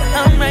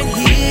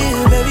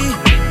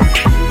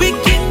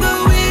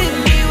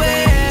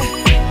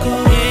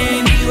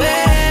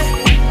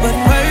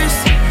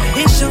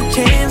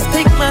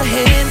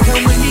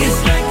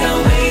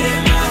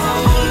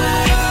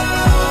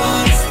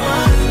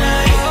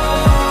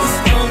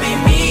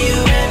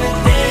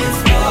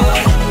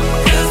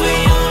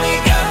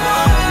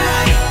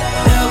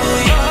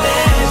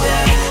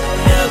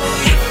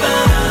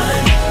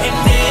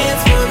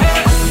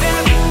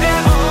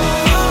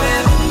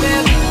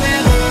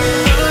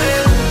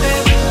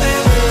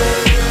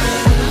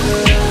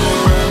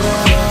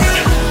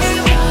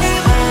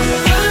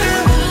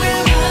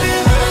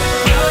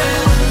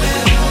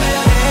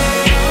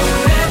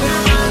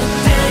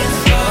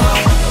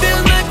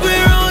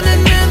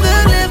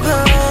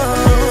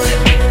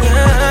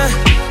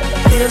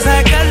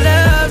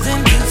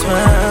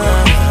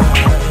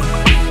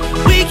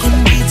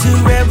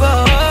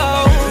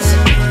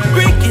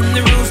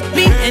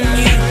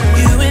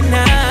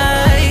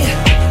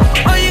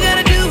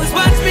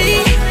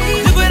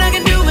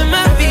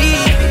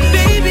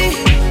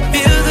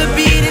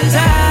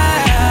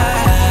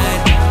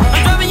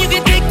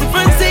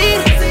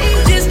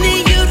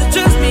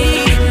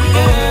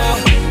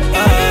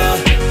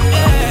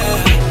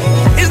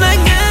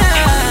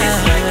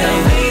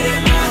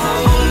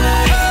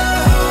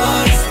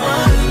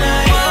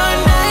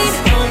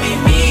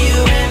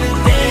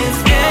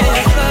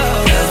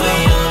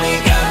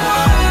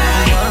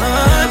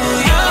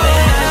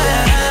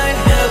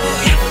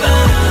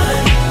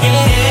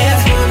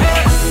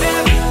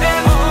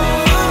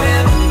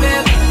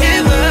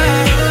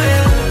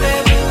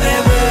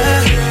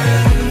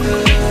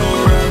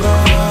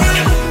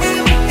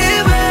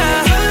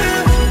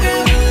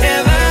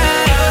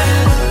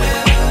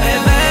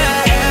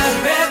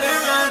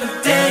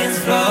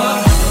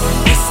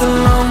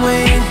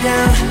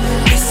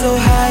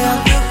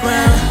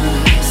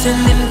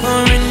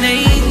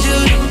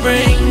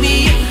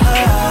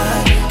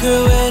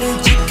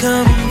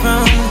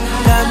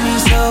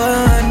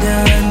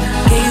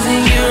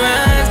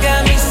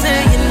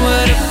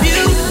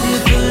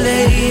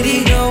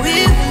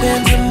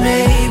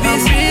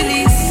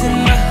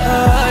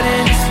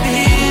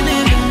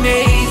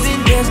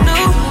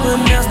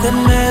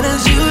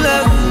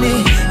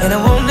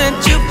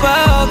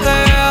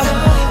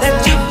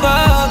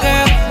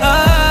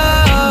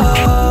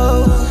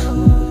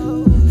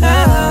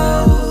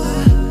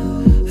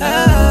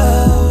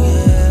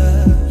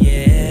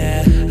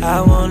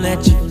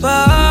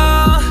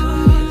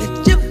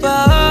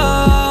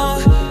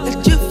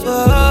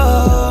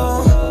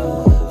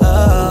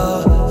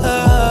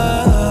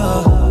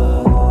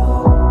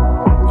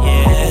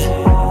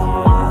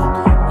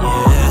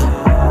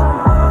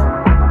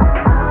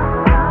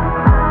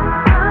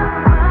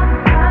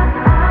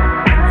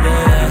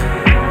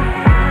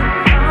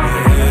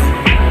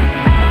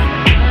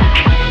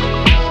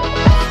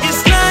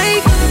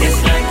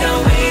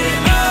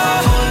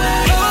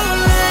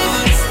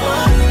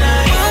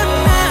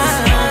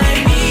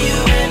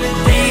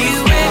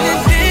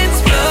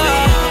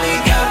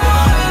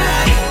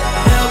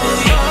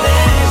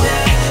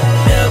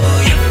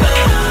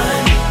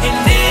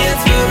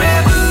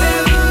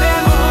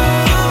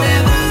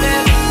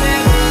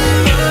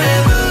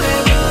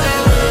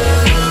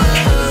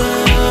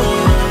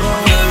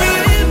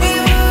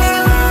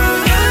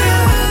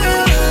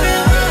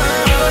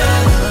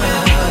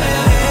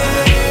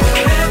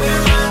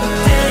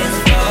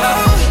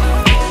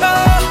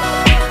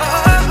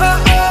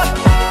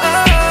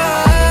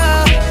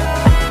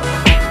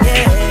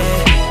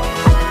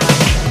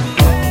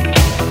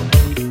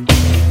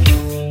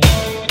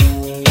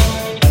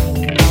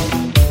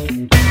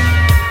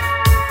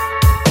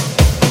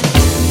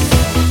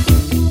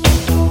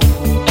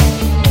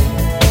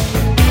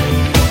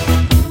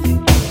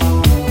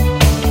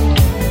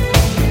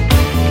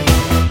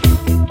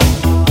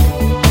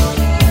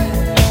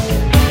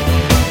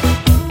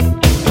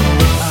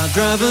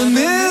drive a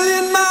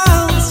million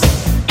miles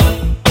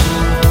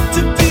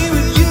to be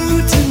with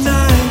you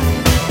tonight.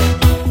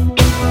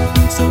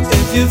 So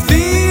if you're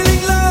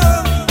feeling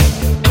love,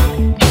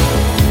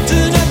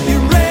 turn up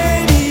your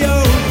radio.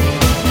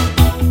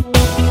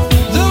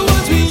 The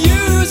words we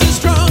use are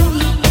strong,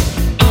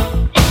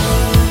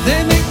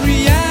 they make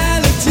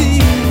reality.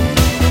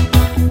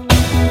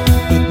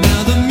 But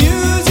now the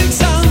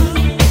music's on.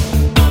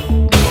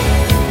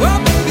 Well,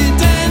 baby,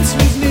 dance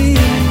with me.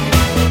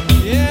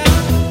 Yeah.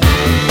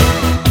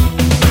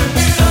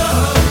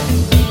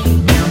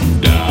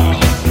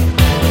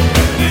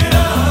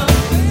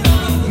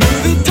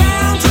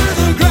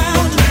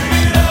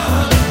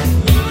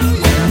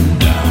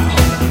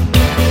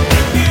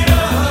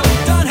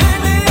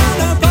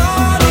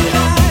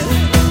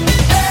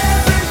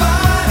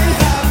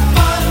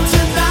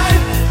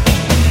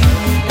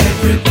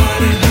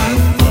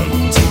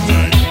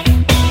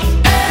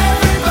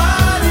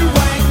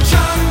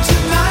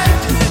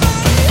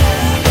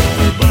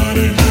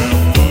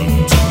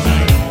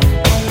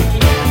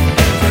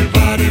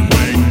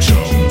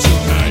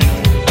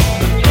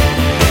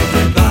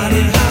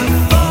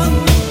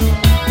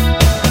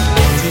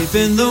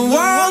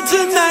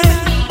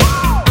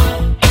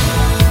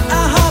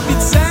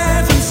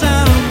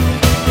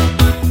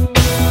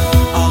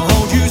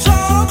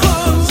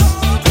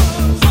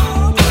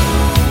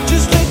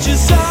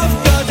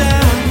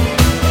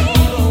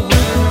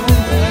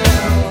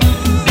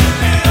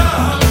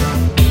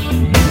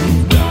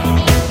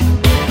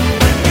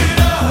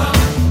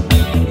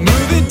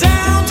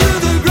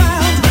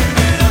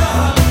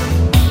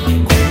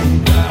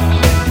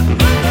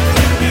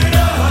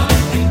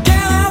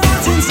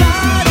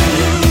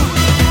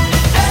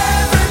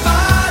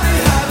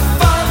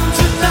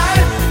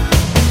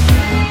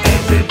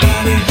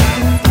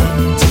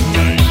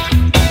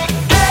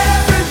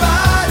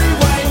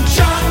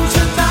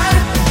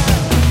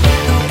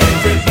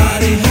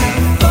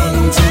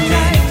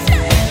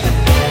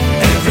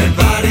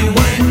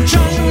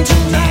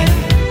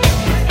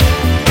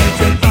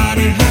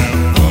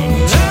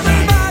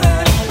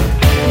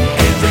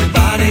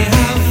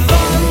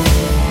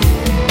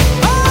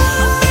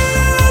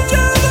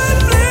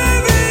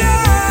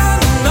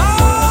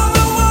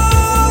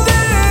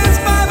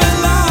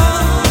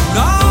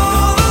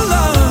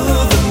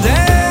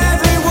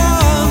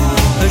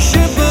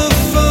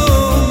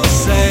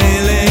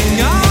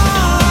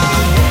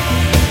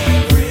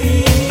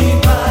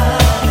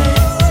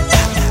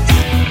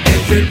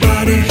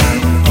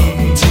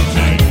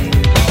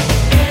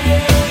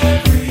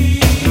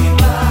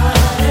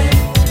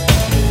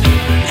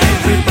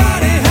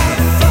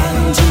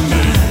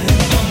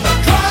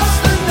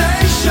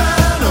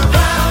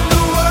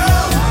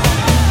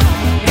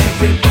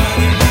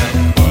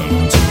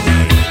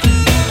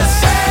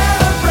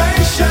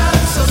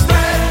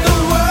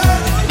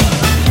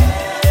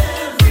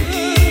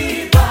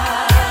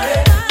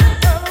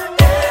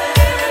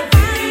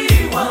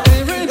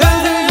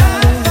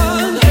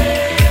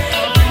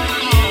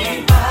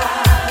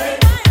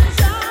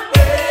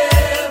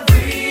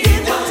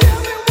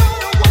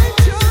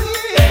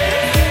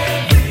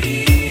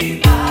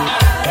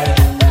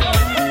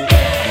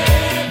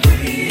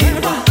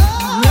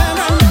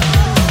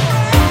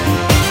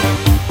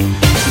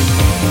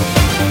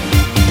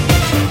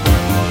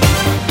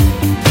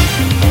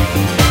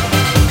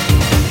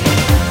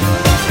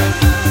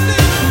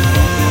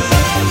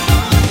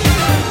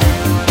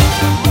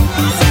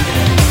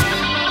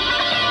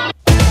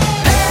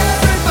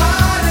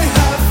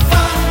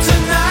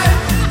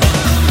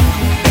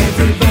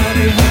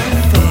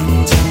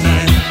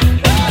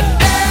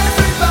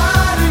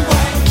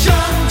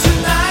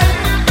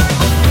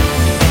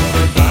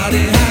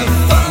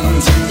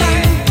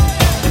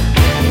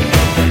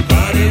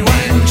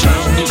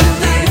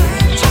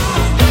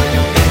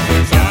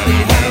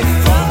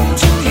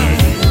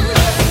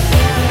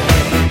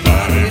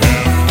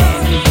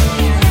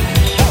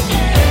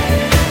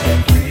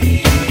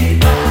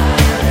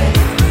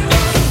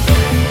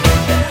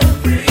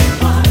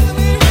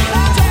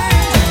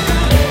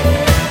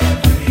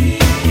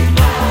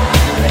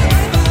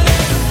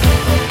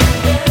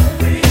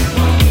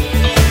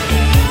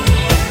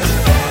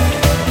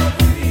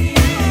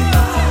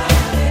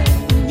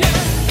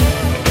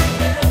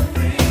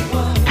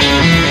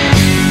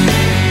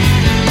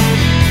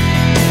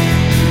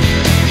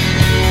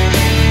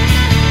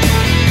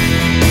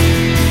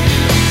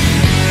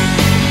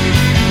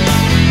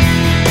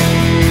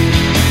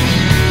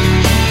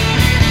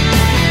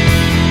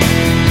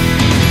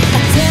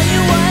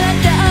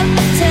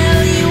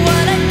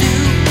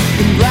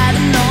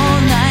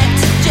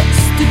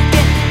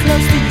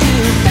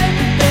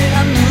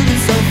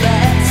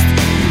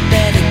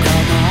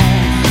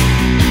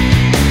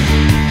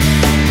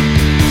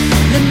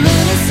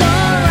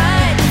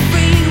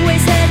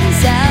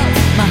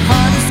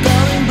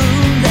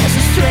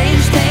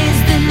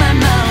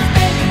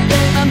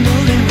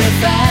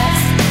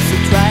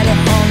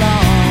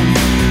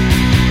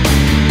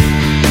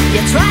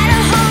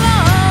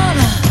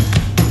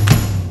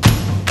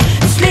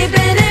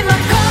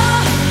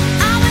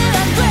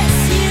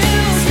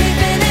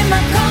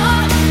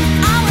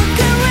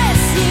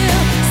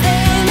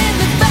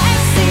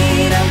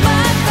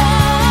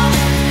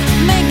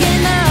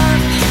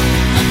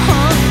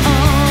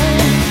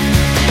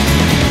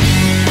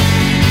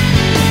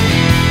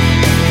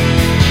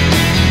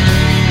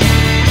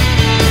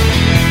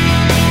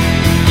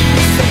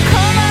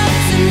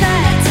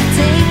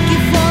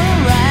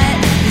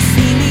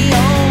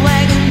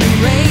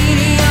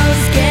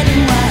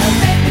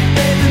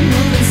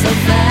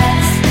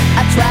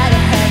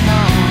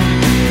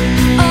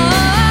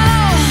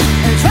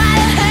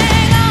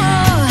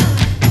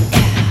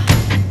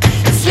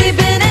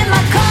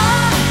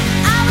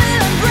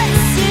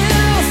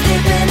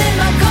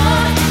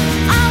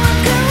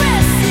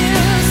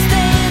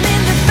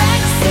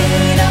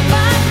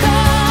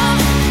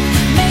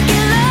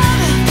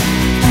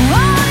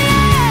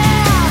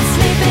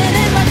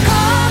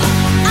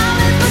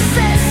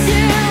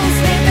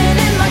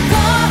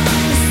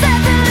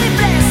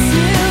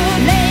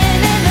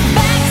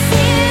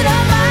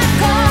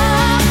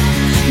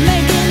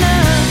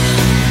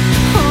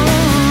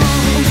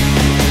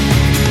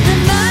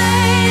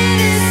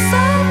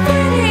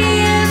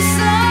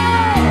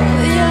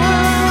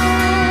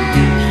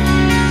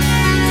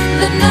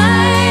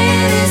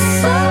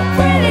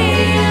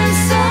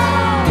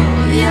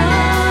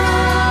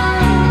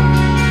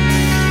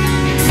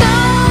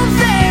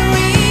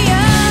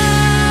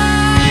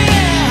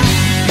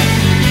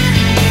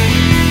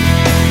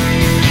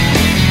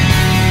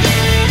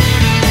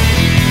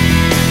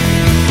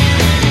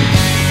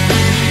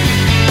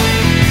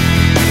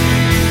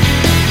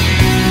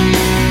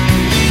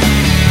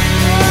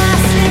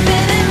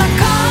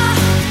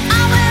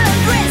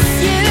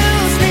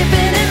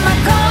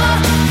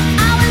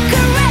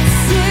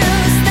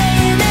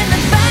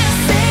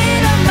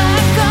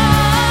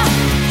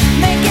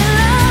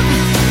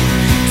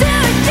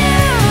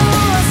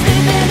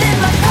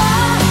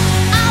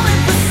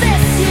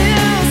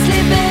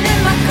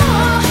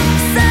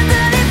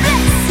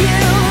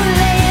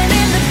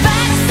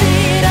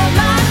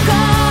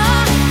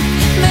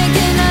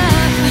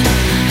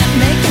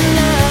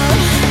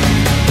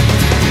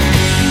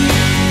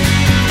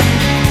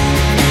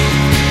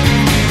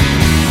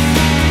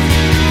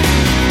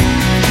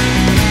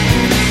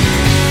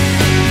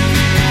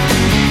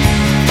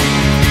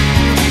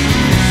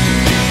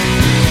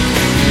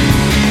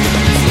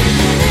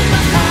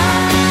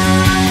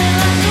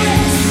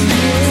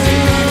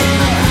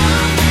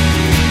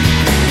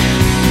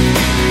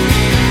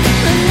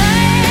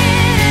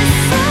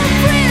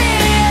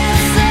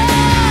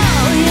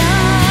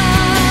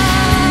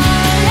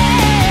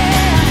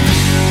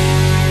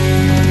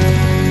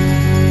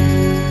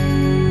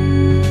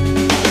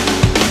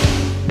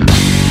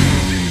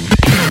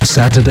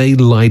 Saturday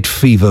Light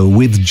Fever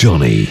with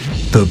Johnny.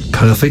 The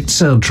perfect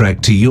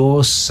soundtrack to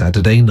your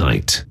Saturday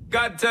night.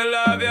 Got to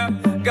love ya,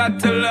 got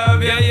to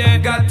love ya, yeah,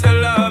 got to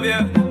love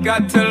ya,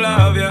 got to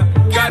love ya,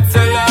 got to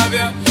love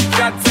ya,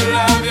 got to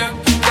love ya,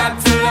 got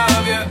to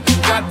love ya,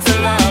 got to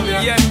love ya,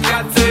 yeah,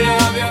 got to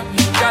love ya,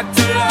 got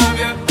to love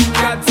ya,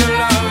 got to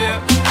love ya,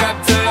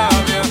 got to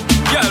love ya.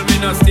 Girl, me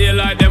no stay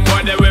like them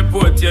boy, they will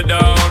put you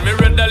down. Me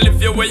rather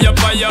lift you way up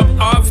high up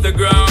off the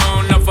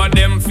ground. Enough of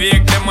them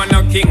fake, them are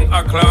no king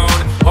or clown.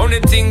 Only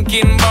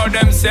thinking about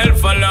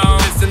themself alone.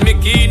 Listen me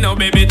key now,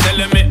 baby,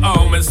 telling me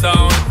how me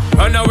sound.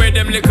 Run away,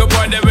 them little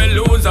boy, they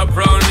will lose up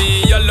round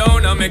me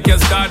alone. I make you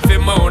start to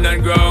moan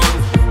and groan.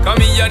 Come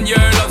here and your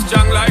love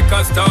strong like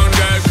a stone,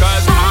 girl,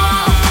 cause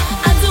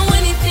I'd do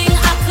anything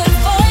I could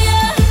for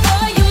you.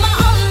 For you, my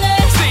only.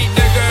 See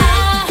the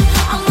girl.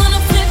 I'm gonna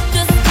flip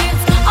the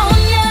script on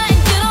ya, and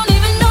you don't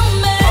even know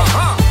me.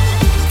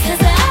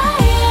 Cause I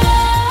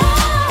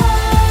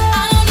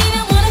don't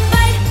even wanna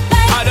fight.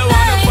 I don't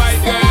wanna fight,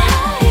 girl.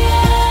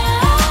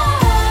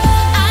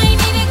 I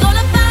ain't even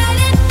gonna fight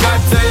it. Got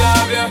to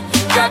love ya,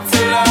 got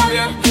to love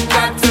ya,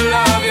 got to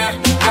love ya,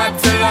 got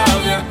to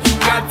love ya,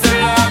 got to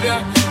love ya,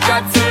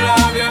 got to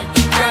love ya,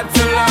 got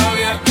to love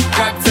ya,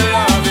 got to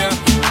love ya.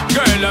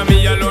 Girl, and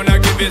me alone I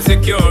give you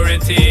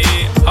security.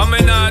 I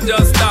may not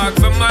just talk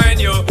for mine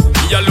you.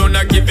 Me alone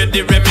I give you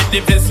the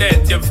remedy to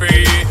set you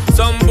free.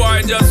 Some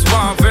boy just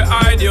want to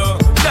hide you.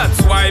 That's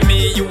why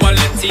me you are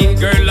letting.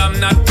 Girl, I'm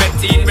not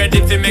betting.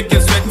 Ready to make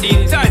you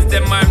sweating. Ties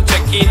them I'm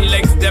checking.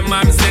 Legs them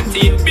I'm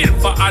setting.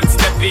 Built for hard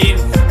stepping.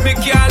 Me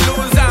can't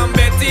lose, I'm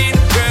betting.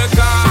 Girl,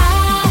 cause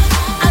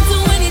I'd do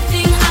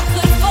anything I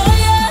could for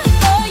you.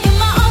 For you,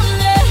 my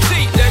only.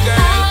 see the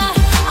girl.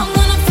 I'm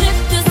gonna flip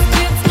the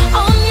script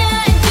on ya,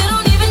 and you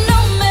don't even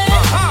know me.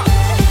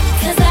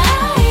 Cause I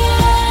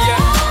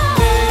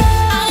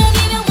don't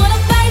even wanna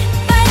fight.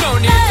 No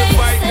need to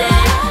fight,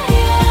 girl.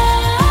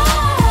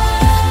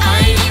 I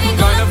ain't even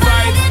gonna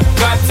fight.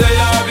 Got to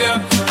love ya,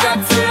 got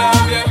to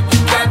love ya,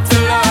 got to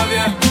love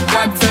ya,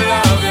 got to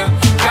love ya,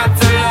 got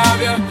to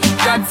love ya,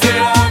 got to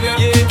love ya,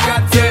 yeah,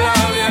 got to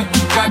love ya,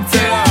 got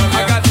to love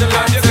ya,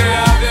 got to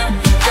love ya,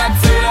 got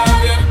to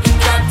love ya,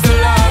 got to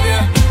love ya,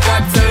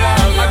 got to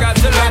love ya,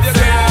 got to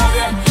love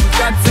ya,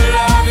 got to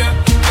love ya,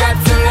 got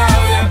to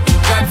love ya,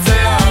 got to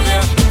love ya.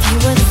 You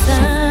were the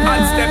sun.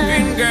 Hot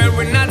stepping, girl,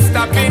 we're not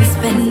stopping.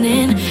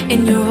 Spinning in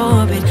your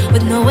orbit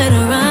with nowhere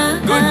to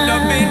run. Good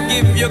loving,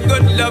 give you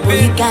good You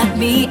loving. got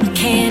me, I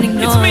can't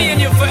ignore It's me and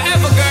you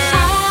forever, girl.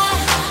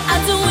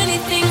 I'd do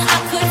anything I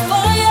could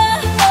for you.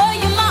 For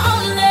you, my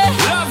only.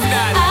 Love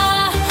that.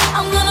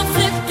 I'm gonna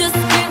flip the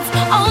script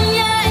on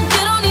ya, and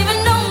you don't even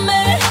know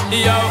me.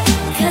 Yo,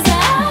 Cause I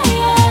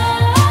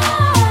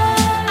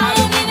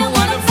don't even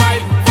wanna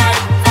fight.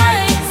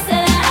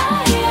 Said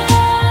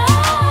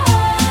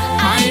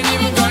I ain't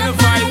even gonna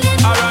fight.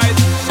 Alright,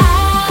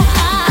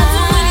 I'd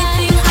do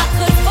anything I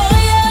could for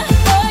you.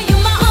 For you,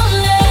 my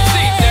only.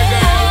 see the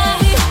girl.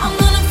 I'm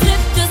gonna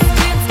flip the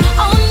script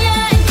on ya,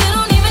 and you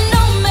don't even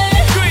know me.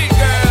 Sweet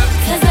girl.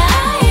 Cause I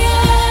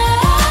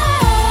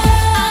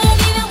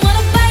don't even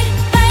wanna fight.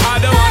 I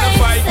don't wanna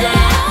fight,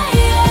 girl.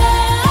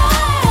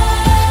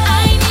 I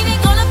ain't even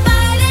gonna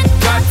fight it.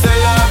 Got to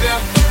love ya,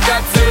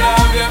 got to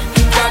love ya,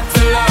 got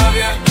to love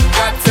ya,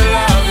 got to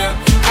love ya,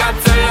 got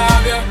to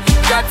love ya,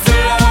 got to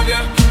love ya,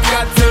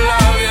 got to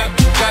love ya,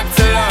 got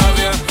to love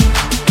ya.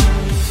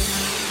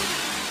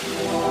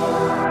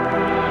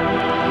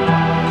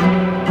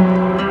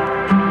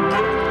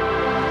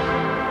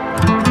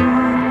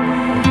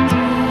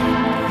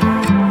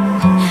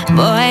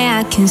 Boy,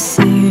 I can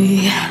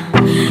see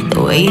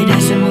the way you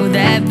dance and move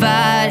that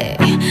body.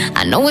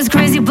 I know it's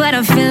crazy, but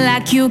I feel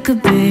like you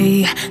could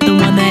be the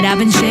one that I've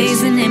been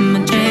chasing in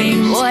my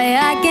dreams. Boy,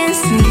 I can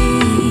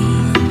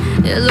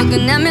see you're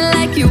looking at me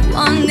like you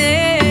want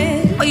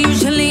it. But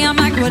usually I'm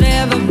like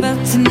whatever,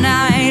 but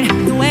tonight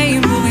the way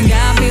you moving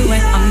got me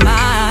where I'm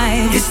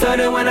at. It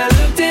started when I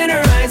looked in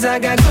her eyes. I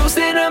got close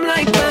and I'm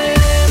like,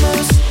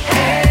 bailemos,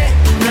 hey.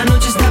 La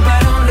noche está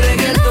para un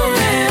reggaetón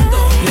lento.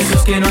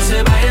 Esos que no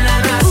se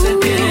bailan hace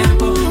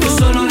tiempo. Yo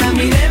solo la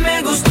miré,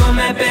 me gustó,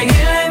 me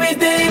pegué, la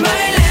invité y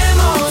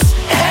bailemos,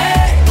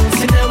 hey.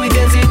 So now we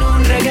dancing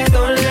un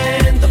reggaetón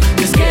lento.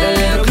 Just get a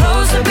little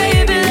closer,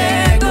 baby,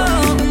 let go.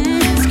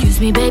 Excuse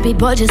me, baby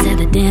boy, just had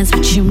to dance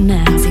with you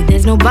now. See,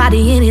 there's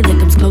nobody in it that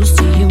comes close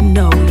to you,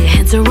 no. Your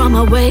hands are on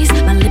my waist,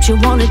 my lips you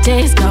wanna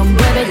taste. Come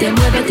muévete,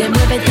 muévete,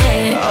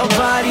 muévete. Our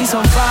bodies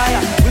on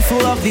fire, we're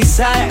full of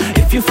desire.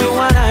 If you feel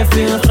what I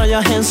feel, throw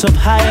your hands up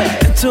higher.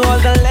 And to all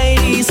the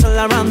ladies all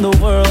around the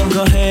world,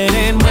 go ahead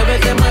and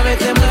muévete,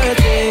 muévete,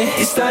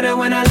 muévete. It started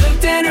when I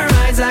looked in her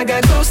eyes. I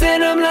got close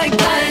and I'm like,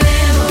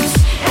 bailemos,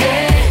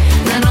 eh.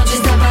 La noche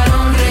está para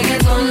un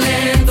reggaetón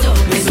lento.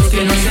 Esos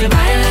que no se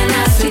bailan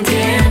hace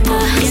tiempo.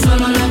 Y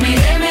solo lo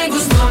miré, me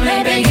gustó,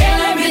 me pegué,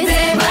 la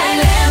invité,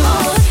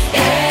 bailemos,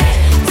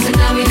 eh. So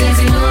now we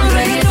dancing un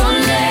reggaetón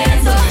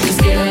lento.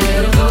 Just get a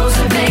little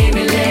closer,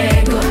 baby,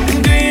 let go.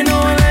 Do you know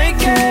I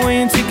like it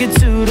when you take it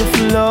to the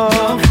floor?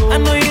 I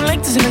know you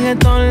like this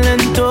reggaetón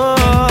lento.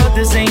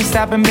 This ain't style.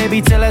 stopping, baby,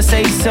 till I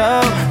say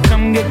so.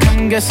 Come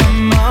get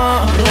some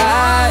more.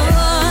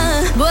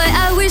 Boy,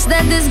 I wish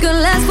that this could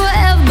last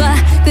forever,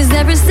 'cause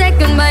every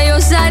second by your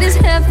side is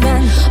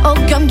heaven. Oh,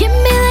 come give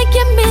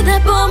me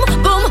that boom,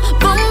 boom,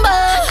 boom,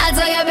 boom. I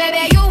tell you,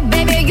 baby,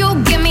 you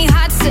give me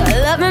hot stuff.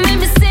 Love me, make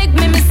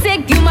me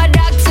sick, you my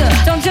doctor.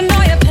 Don't you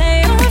know you're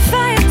playing with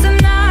fire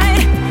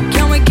tonight?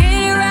 Can we get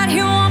it right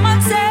here on my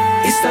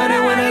tape? It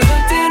started when I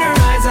looked in her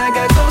eyes, I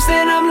got close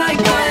and I'm like,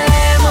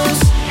 bailemos.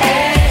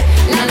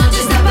 La noche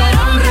está para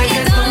un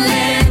reggaeton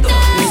lento,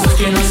 esos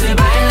que no se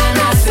bailan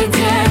hace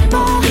tiempo.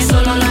 Y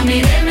solo la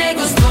miré, me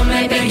gustó, me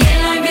pegué,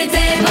 la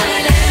invité,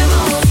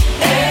 bailemos.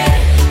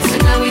 So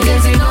now we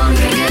dancing on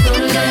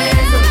reggaeton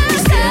lento,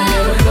 just get a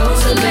little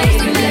closer,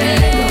 baby.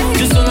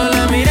 Yo solo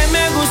la miré,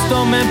 me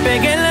gustó, me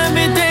pegué, la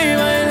invité y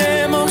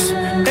bailemos.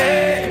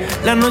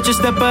 La noche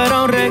está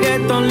para un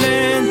reggaeton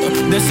lento,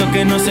 de esos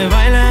que no se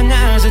bailan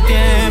hace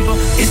tiempo.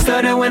 It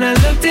started when I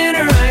looked in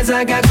her eyes,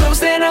 I got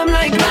close and I'm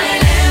like,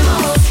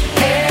 bailemos.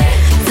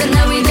 So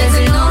now we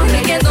dancing on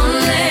reggaeton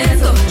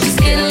lento, just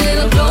get a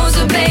little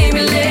closer,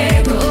 baby,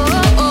 let go.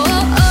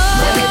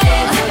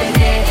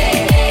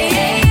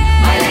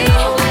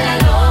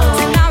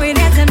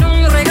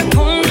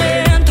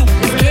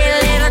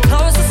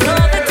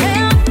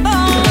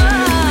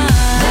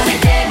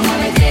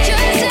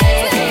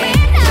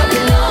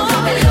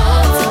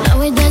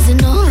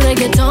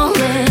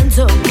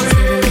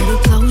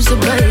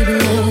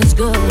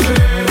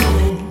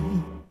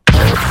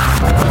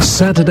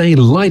 Saturday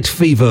Light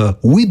Fever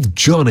with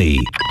Johnny.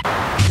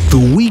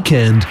 The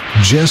weekend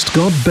just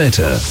got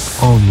better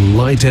on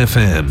Light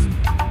FM.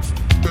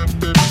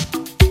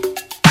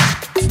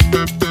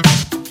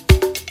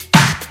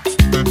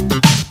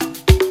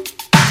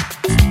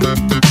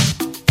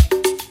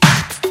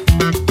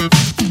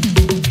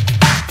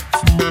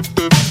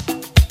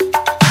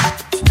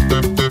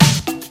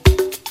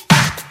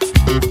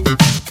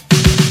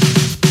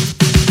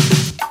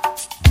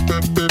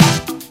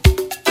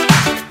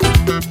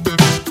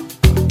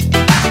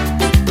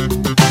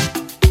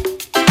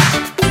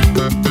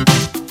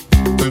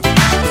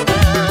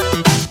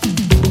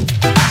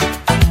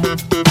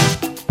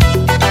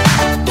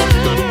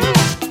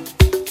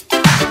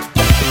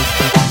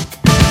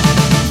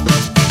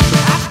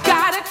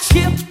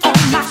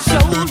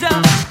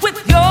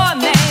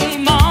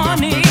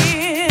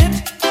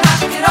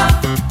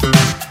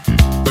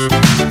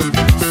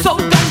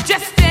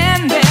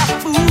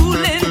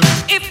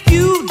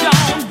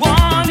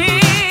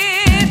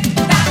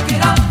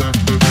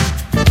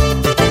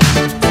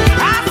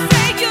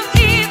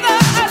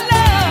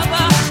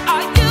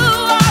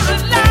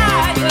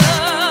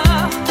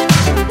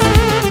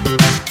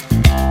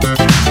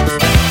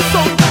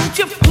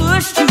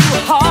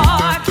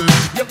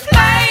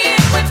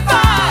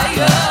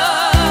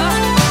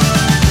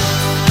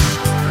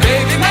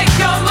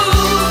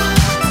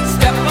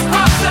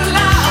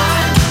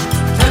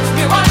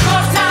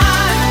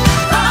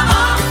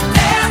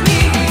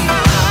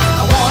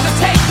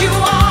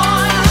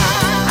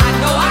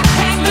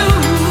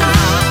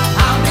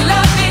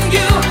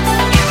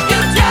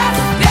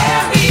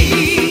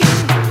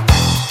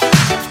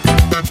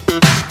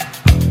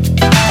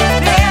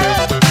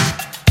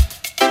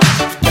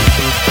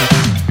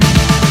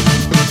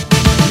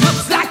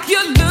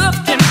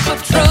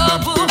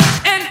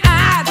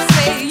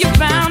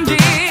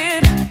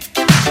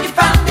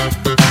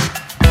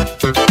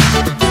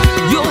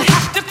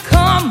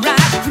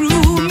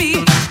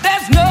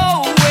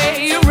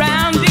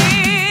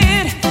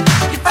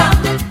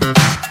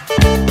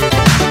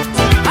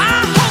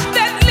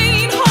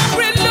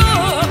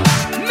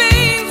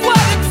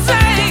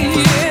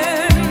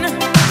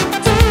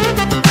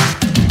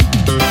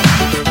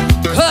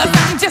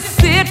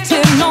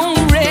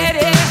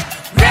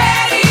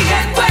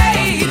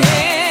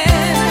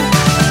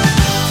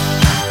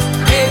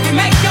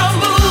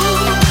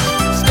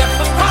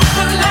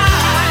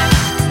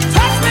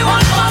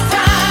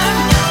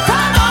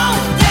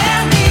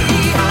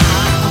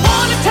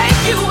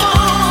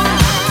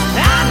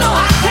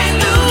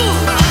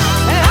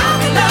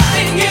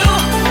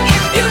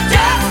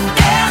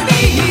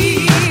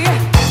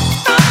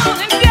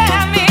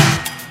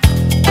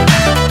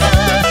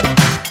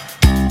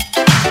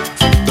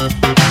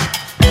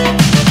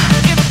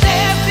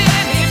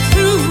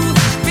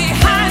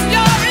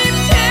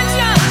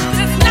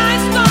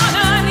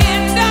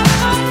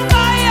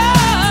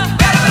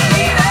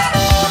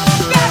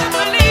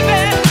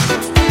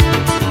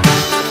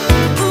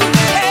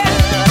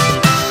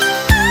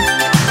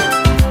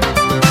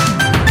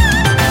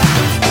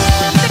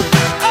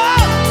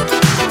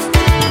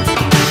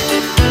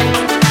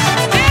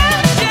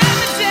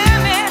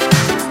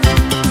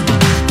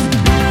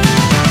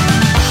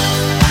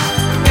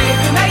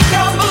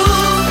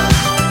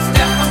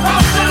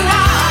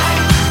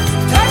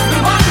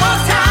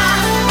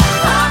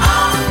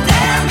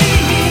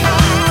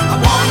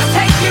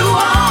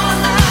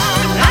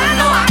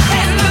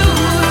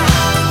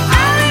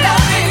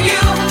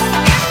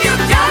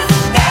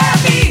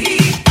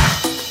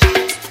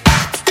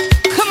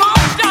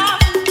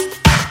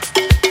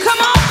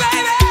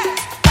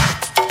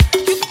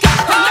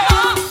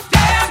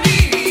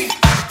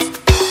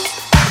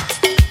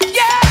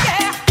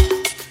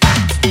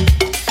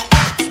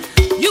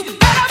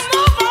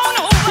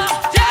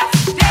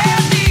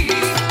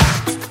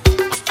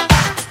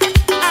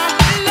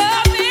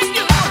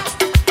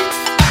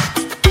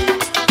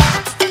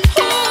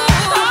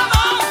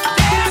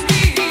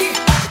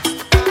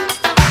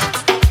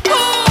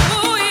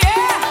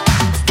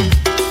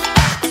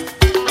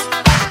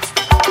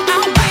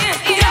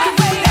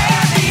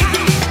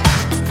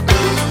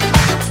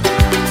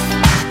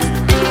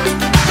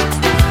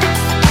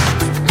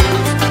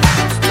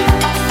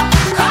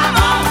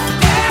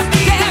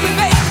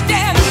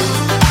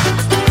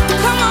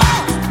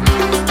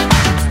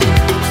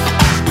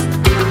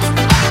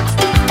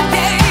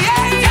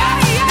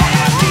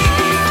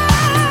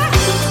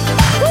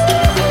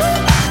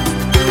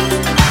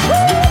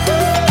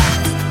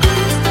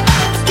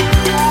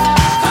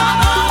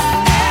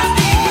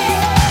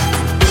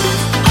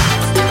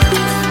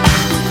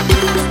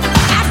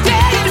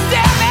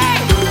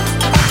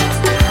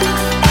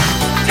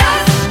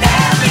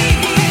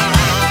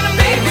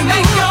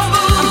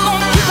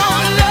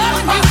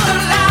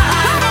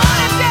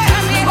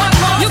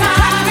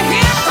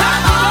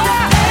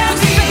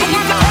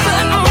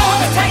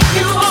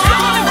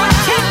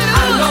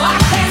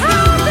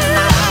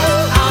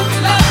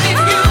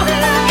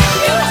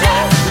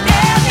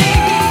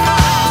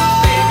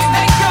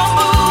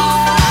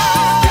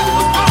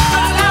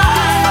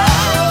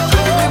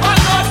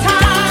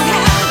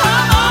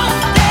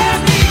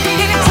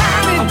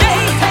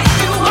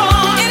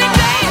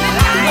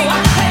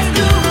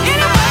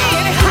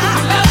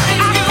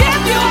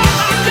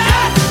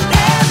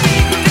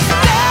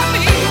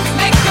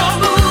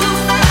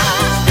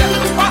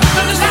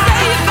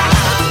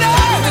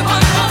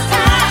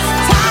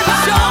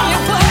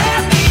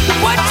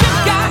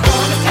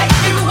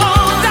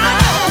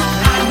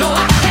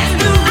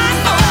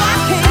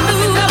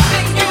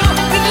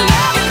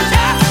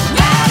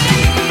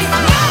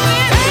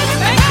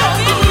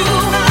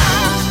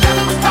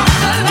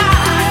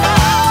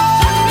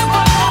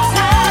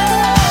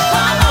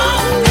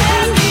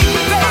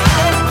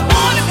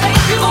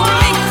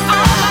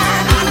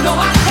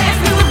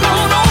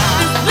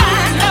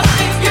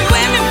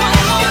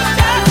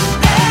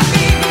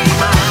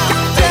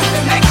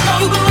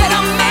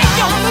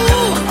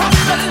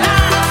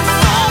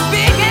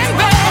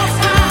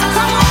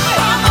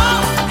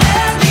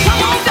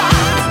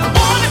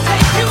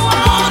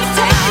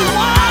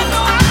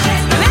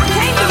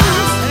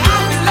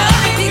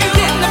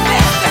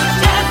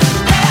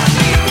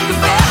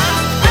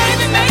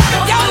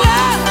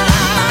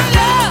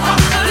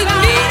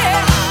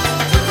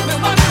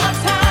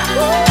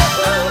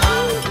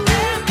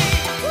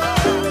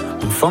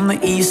 from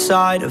the east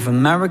side of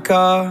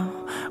America,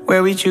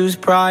 where we choose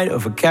pride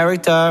over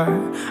character.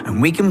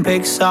 And we can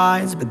pick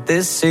sides, but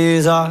this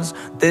is us,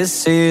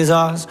 this is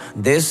us,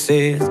 this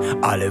is.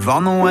 I live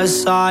on the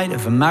west side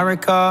of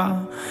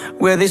America,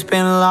 where they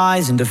spin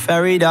lies into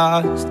fairy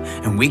dust.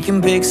 And we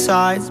can pick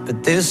sides,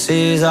 but this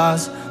is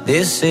us,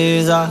 this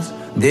is us,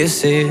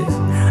 this is.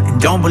 And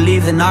don't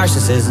believe the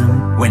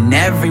narcissism, when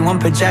everyone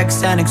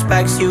projects and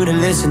expects you to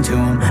listen to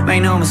them.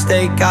 Make no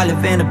mistake, I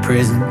live in a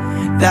prison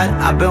that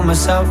I built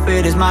myself,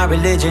 it is my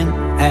religion.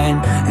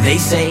 And they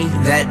say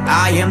that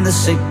I am the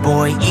sick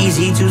boy,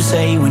 easy to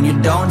say when you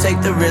don't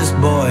take the risk,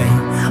 boy.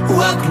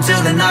 Welcome to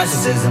the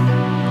narcissism,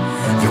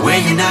 we're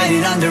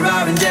united under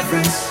our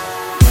indifference.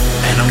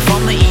 And I'm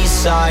from the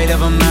east side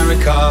of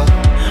America,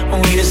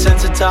 we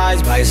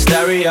desensitized by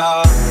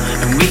hysteria.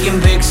 And we can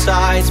pick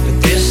sides,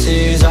 but this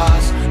is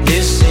us,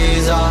 this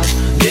is us,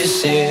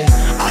 this is.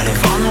 I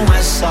live on the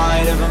west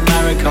side of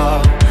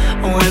America,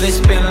 where they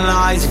spin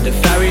lies into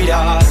fairy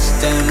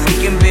dust. And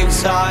we can pick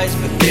sides,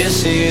 but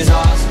this is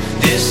us,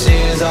 this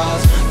is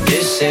us,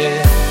 this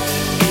is.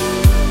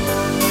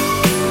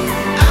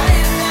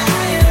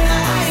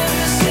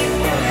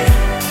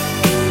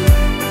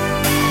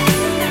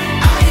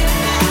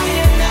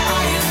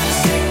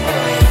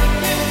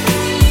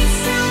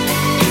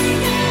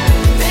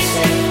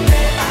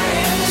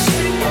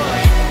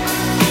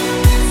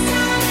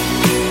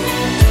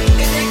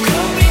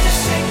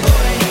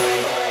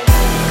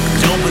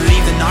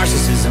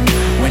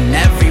 When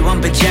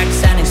everyone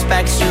projects and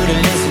expects you to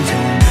listen to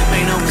them.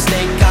 Make no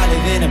mistake, I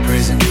live in a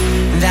prison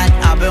that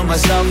I built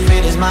myself,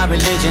 it is my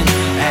religion.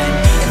 And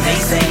they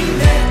say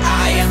that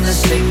I am the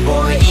sick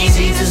boy,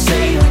 easy to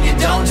say when you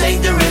don't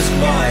take the risk,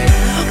 boy.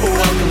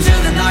 Welcome to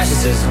the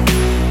narcissism,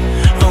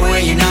 we're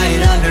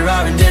united under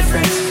our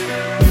indifference.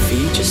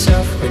 Feed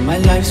yourself with my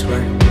life's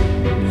work.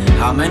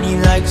 How many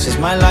likes is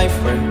my life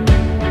worth?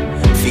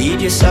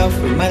 Feed yourself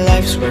with my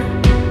life's work.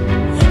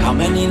 How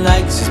many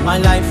likes is my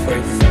life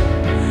worth?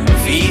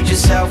 Feed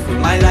yourself with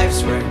my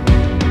life's work.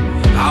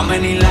 How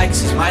many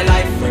likes is my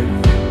life worth?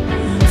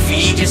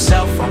 Feed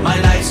yourself on my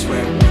life's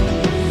work.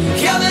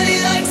 How many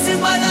likes is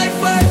my life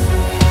worth?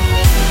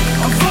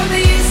 I'm from the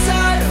east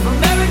side of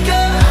America.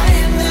 I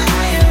am the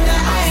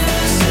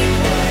sick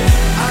boy.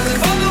 I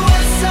live on the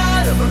west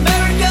side of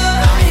America.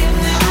 I am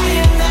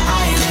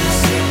the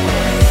sick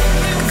boy.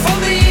 I'm from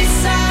the east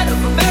side of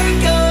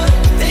America.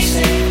 They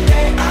say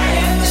that I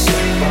am the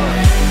sick boy.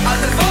 I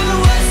live on the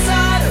west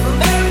side of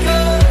America.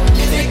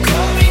 They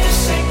call me the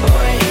sick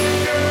boy.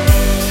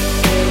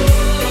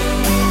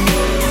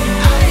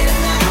 I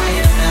am the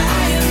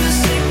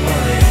sick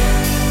boy.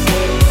 I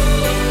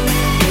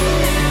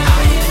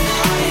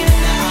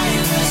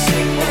am the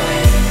sick boy.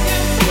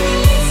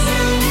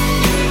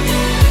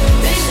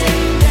 They say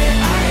that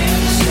I am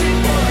the sick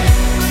boy.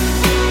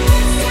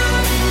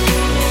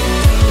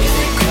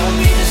 They call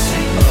me the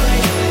sick boy.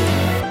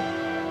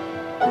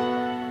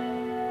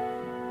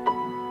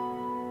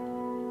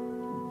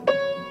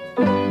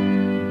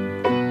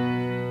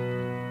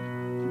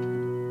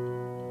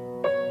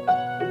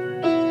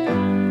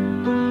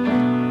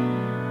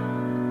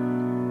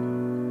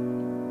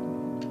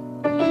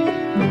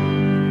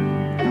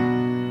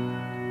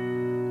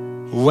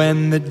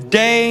 When the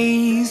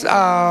days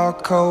are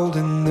cold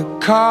and the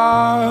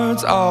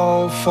cards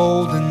all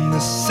fold and the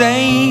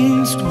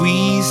saints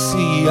we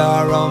see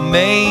are all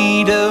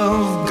made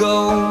of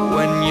gold,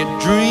 when your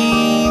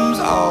dreams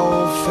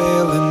all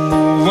fail and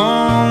the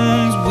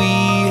ones we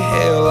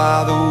hail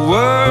are the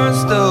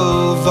worst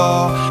of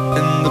all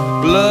and the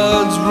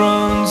bloods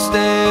run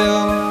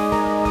stale,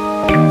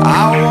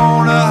 I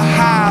wanna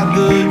hide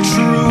the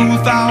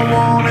truth, I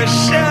wanna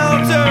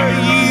shelter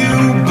you,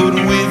 but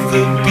with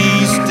the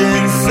beast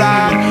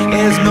inside,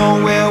 there's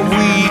nowhere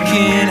we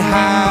can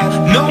hide.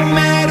 No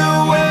matter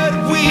what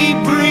we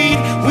breed,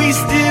 we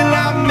still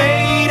are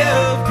made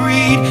of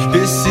greed.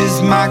 This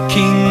is my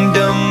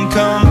kingdom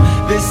come,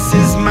 this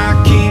is my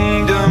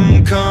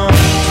kingdom come.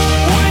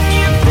 When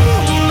you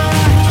feel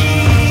my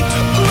heat,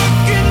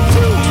 look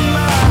into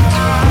my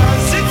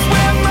eyes, it's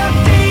where my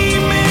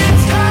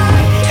demons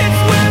hide,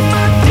 it's where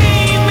my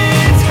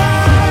demons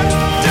hide.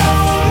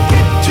 Don't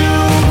get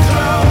too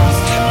close,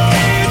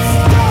 it's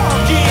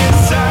dark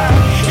inside,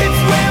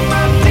 it's where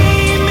my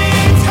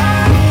demons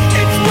hide,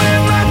 it's where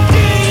my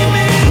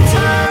demons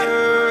hide.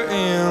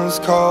 Curtains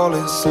call,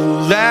 it's the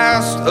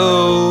last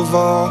of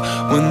all.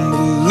 When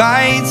the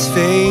lights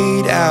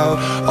fade out,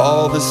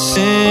 all the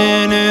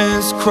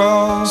sinners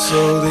crawl.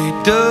 So they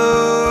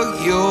dug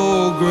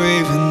your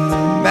grave and the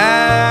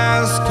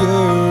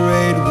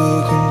masquerade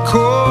will come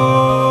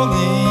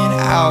calling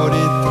out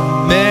at the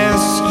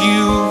mess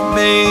you've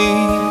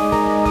made.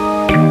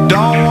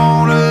 Don't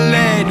wanna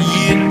let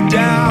you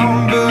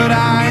down, but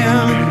I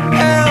am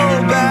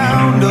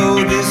hellbound. Oh,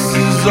 this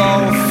is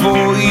all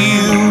for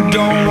you.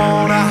 Don't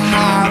wanna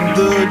hide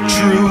the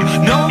truth.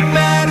 No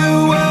matter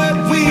what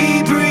we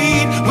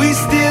breed, we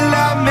still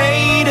are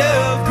made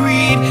of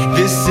greed.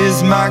 This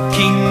is my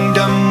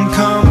kingdom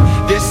come,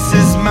 this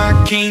is my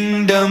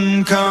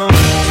kingdom come.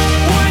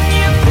 When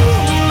you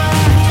feel my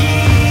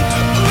heat,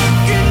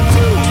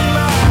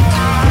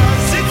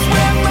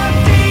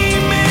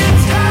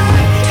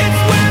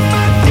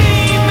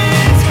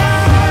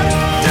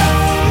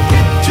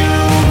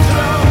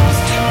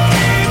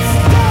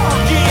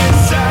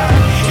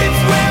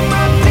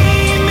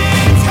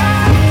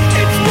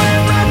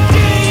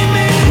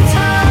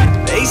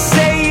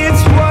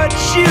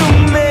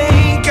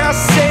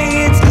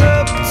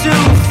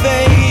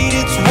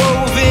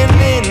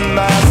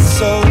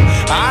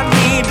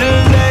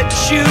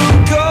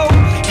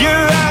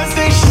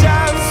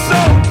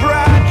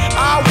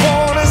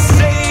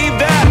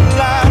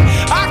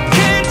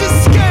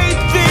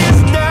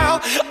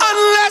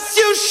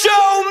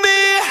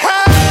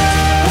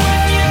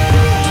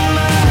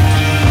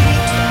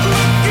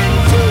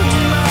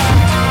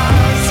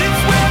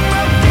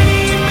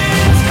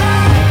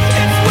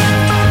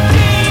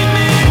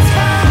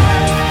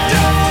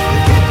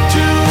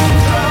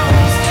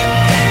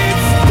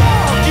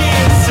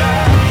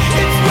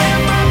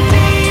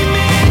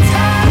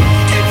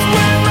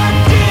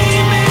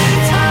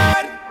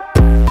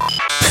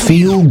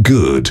 Feel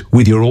good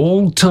with your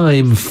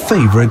all-time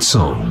favorite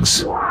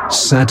songs.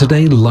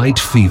 Saturday Light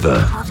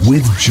Fever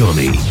with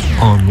Johnny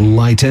on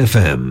Light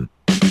FM.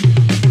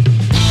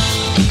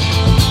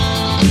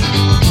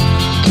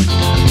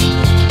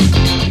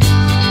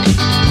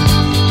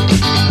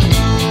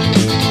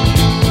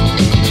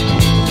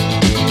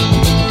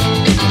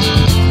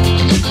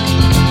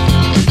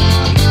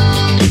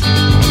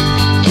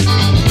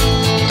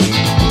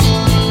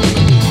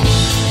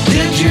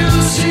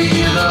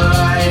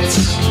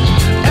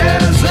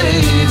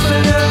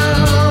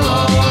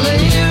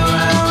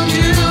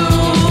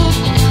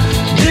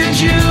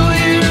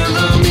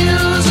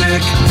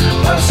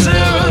 Say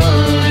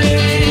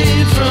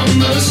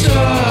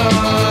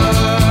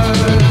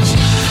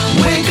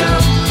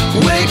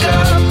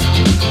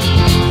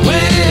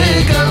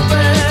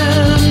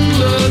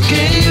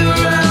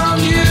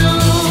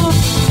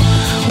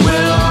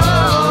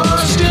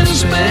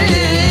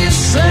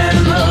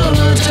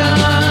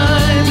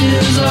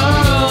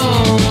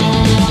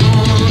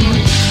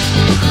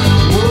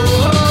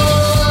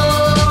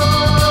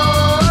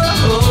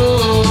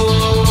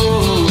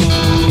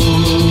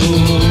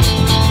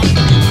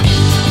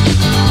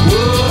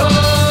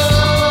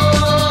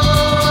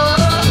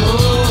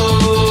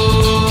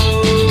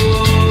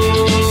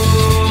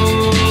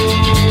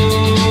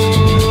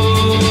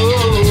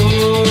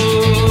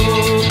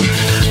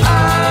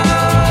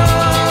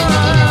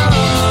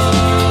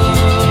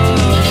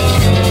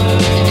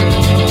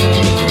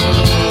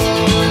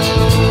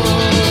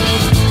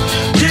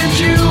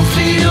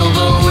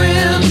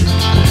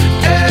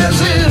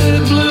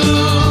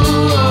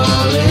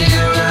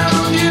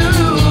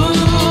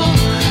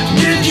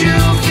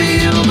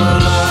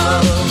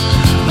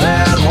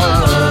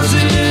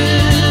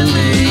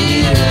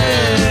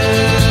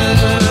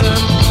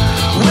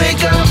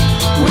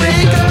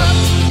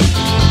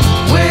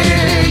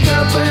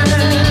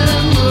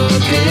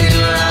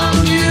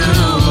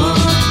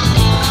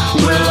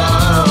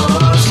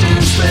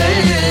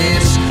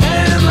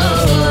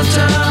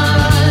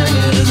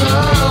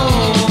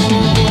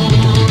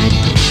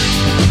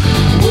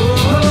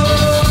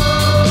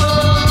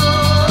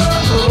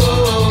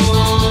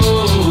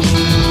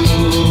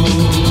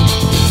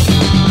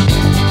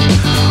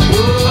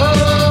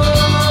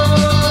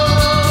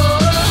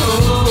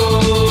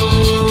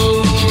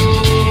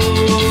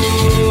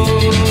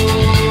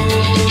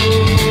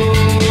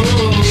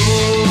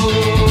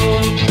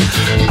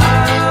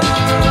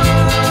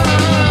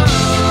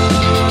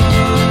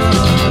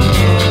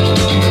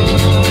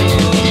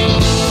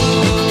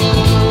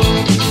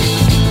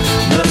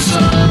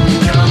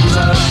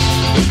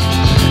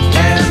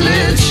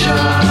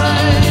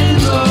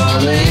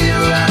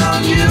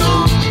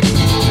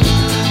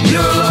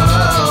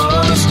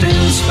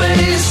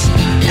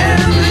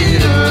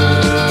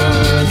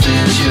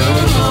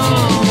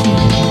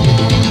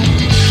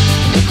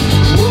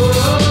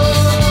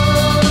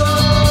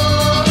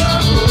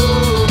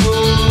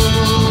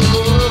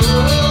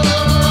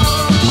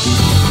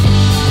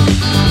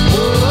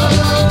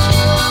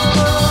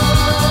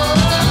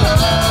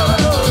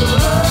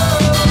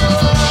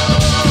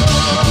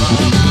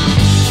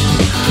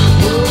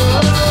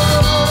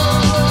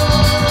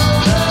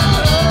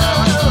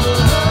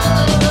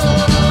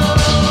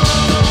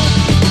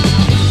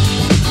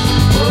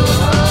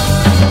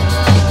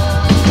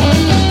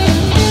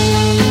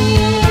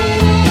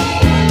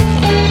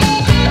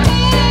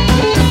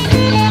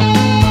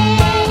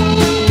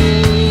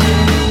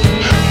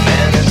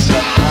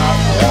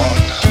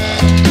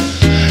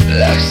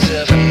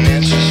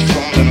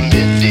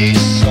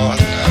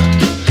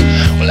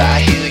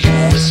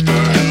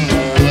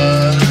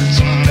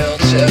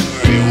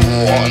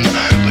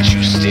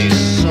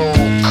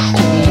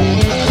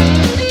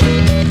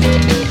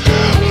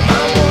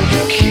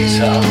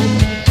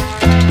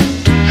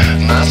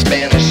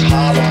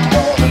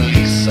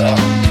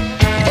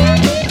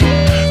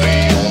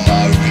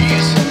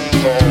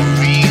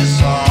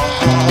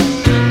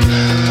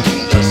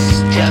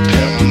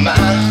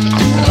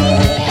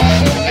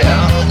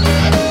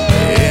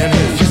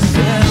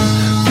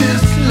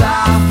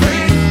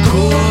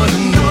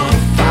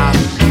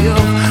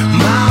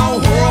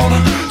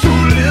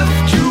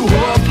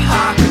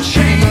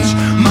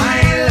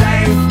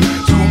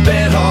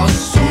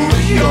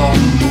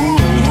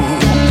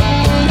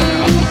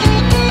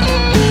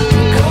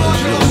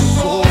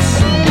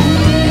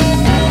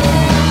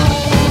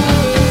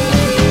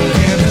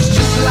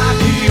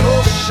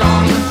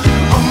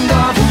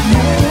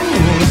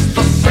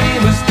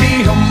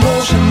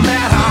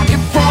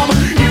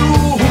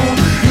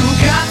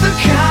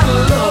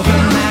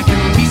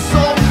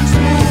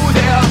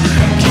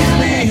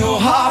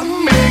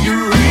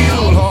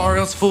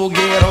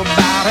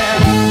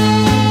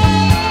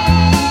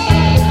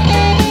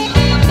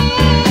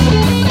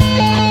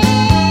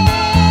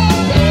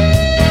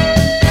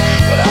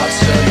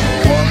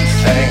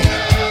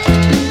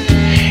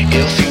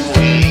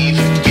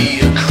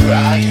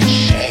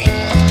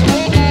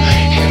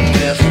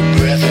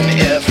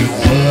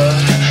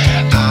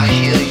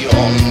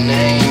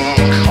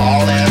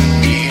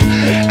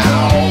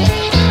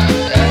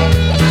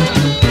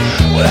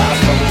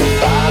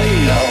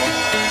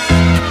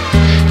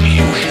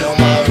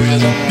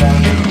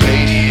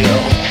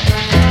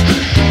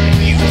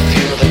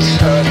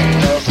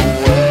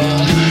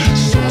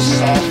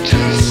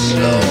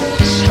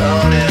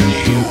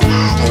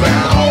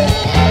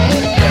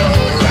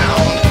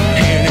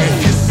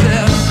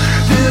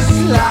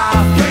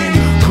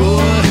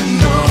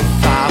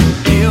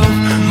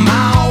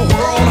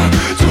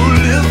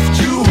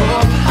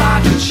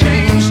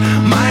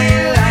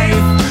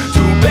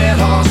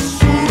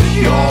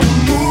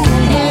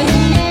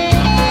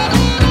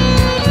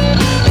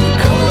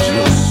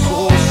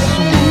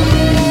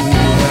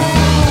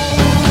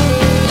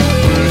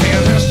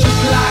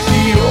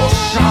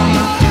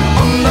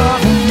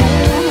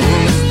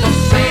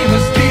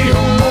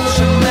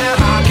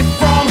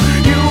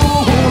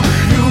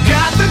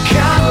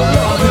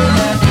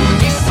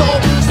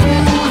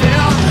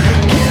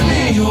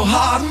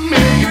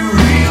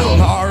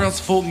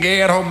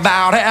forget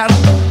about it.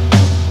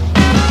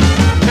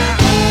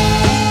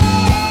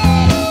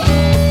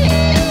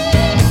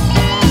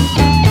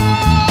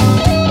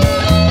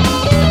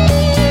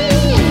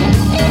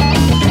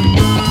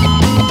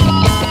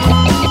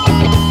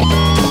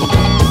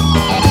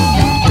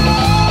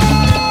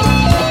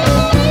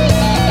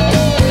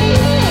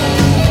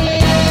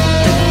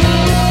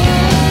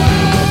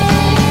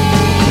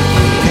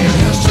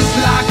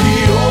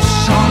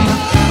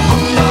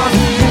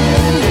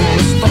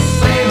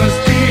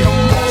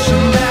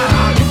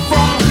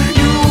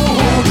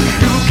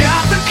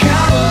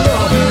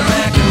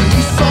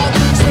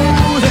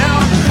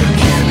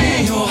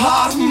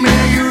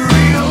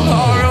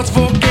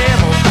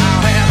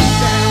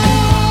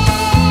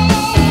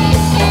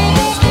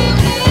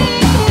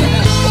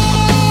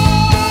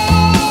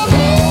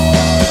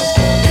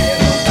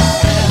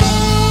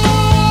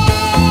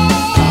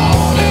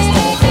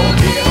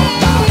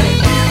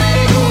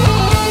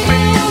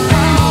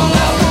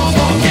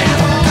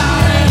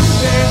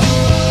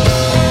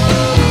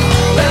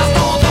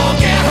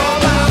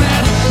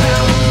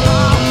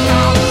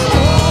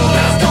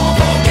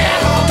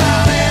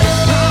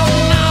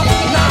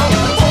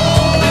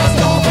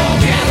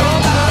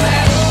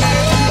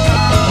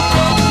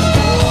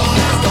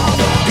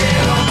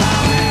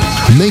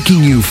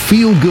 Making you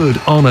feel good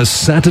on a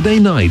Saturday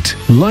night.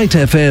 Light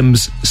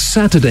FM's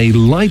Saturday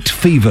Light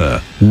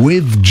Fever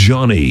with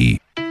Johnny.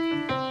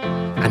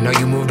 I know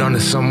you moved on to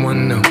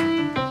someone new.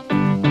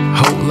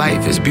 Whole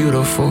life is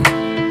beautiful.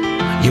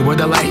 You were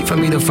the light for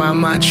me to find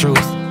my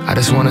truth. I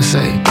just wanna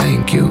say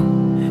thank you.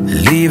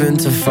 Leaving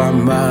to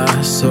find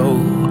my soul.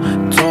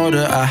 Told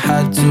her I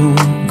had to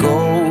go.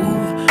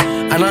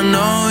 And I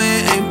know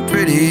it ain't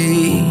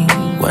pretty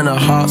when our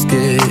hearts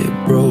get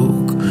broke.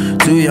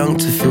 Too young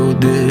to feel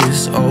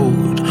this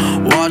old.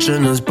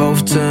 Watching us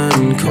both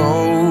turn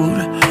cold.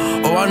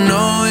 Oh, I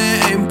know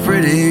it ain't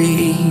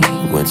pretty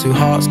when two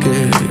hearts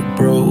get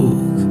broke.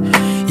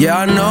 Yeah,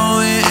 I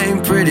know it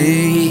ain't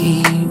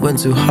pretty when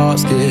two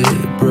hearts get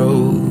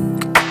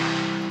broke.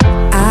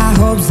 I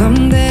hope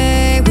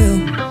someday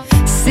we'll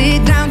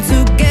sit down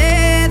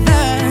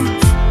together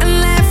and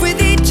laugh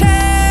with each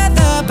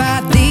other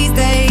about these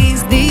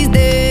days, these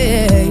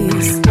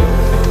days.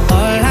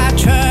 All our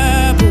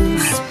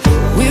troubles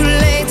we'll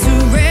lay to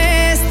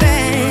rest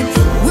and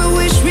we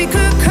wish we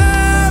could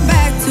come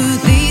back to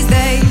these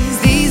days,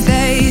 these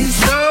days.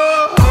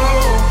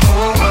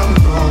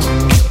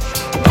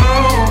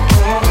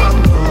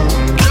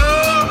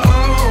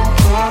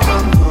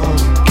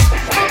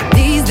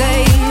 These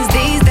days,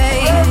 these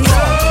days.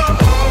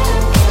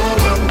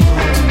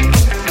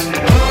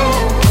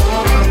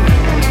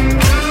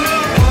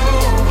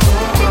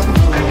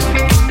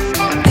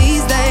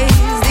 These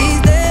days,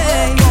 these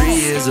days. 3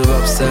 years of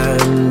ups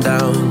and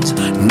downs,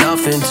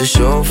 nothing to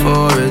show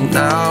for it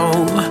now.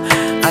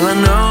 And I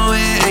know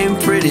it ain't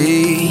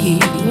pretty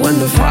when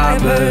the fire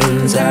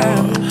burns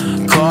out.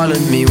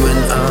 Calling me when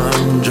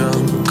I'm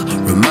drunk,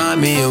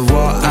 remind me of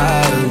what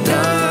I've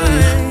done.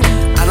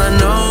 And I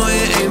know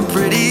it ain't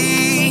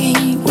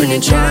pretty when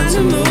you're trying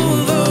to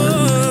move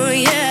on.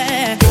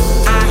 Yeah,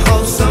 I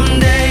hope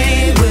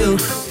someday we'll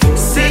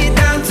sit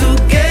down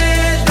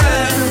together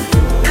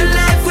and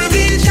laugh with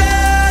each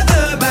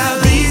other about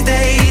these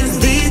days,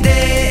 these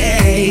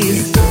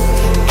days.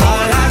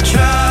 All our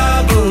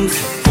troubles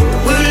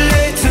we'll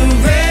lay to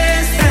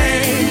rest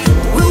and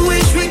we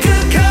wish we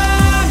could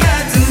come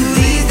back to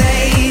these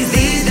days,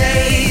 these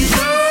days.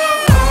 Oh,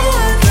 I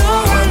know,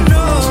 I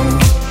know.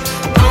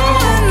 Oh,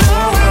 I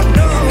know, I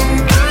know.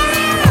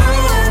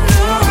 Oh, I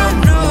know, I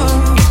know.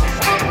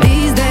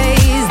 These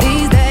days,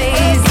 these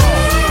days.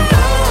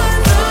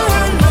 Oh,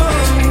 I know, I know.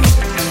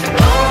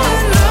 Oh,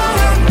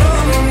 I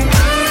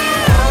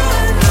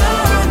know,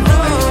 I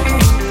know.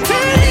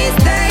 These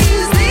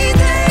days, these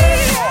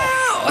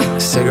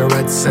days.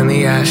 Cigarettes in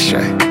the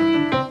ashtray,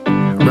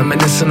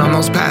 reminiscing on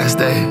those past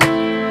days.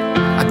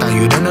 I thought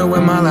you didn't know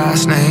my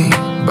last name,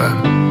 but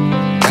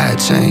that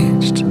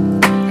changed.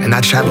 And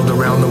I traveled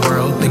around the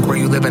world, think where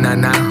you living at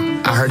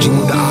now. I heard you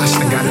moved to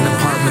Austin, got an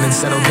apartment and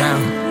settled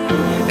down.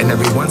 And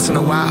every once in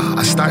a while,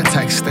 I start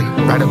texting,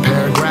 write a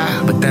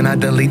paragraph, but then I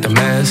delete the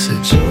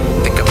message.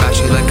 Think about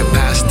you like a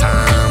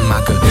pastime.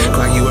 I could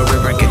cry you a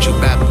river, get you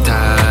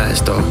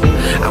baptized. Or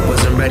I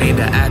wasn't ready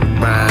to act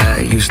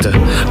right. Used to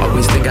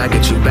always think I'd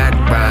get you back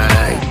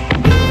right.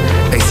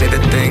 They say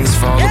that things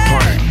fall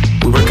apart.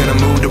 We were gonna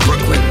move to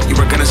Brooklyn, you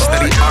were gonna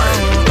study art.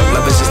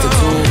 Love is just a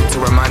tool to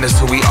remind us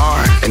who we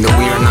are, and that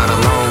we are not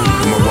alone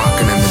when we're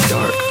walking in the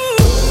dark.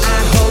 I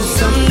hope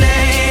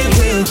someday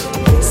we'll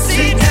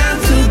sit down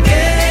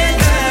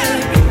together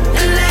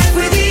and laugh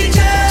with each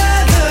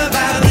other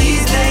about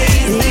these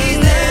days, these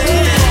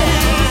days.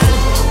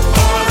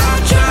 All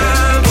our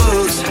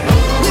troubles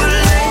we'll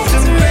lay to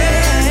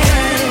rest.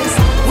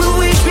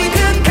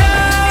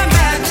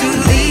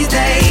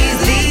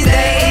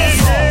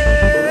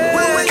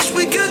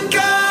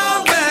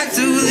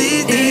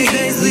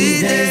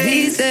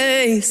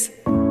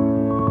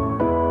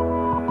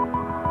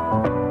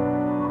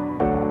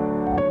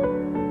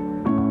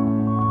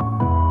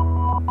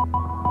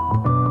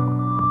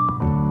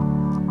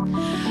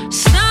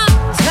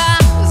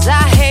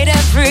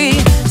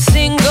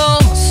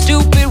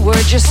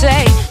 you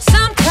say?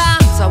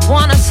 Sometimes I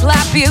wanna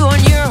slap you on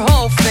your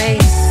whole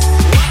face.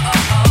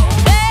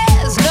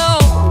 There's no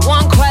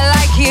one quite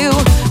like you.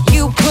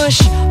 You push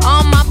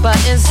all my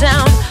buttons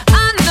down.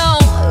 I know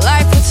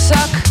life would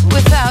suck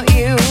without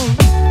you.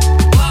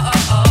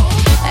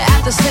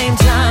 At the same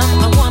time,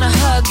 I wanna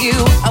hug you.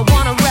 I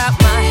wanna wrap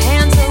my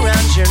hands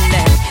around your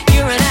neck.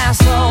 You're an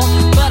asshole,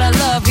 but I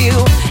love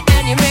you.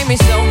 And you made me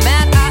so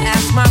mad, I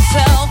ask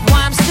myself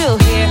why I'm still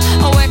here,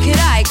 or where could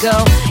I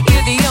go?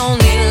 You're the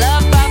only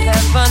love I've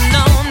ever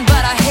known,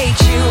 but I hate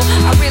you,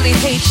 I really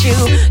hate you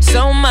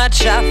so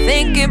much, I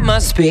think it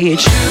must be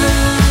true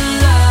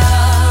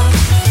love,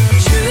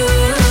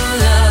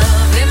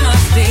 it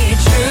must be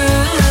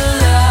true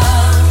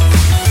love.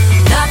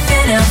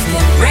 Nothing else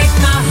can break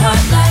my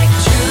heart like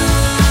true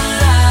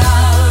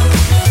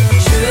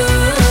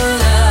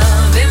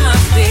love, it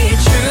must be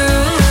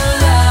true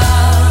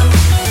love.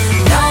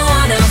 No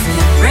one else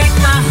can break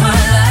my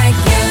heart like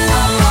you.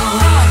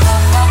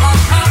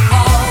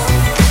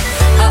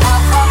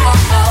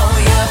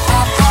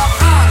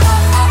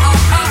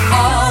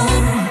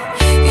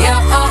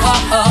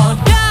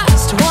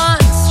 Just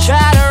once,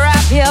 try to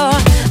wrap your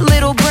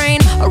little brain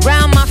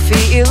around my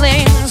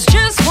feelings.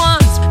 Just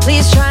once,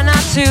 please try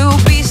not to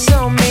be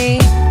so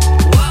mean.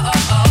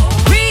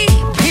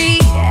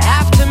 Repeat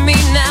after me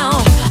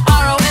now.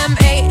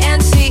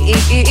 ROMANCE.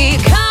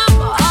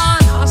 Come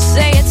on, I'll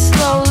say it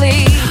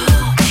slowly.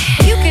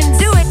 You can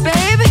do it,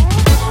 babe.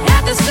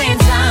 At the same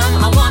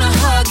time, I wanna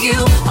hug you.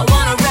 I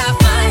wanna wrap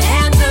my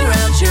hands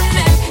around your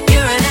neck.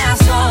 You're an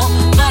asshole,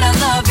 but I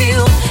love you.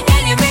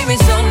 And you made me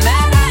so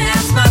mad, I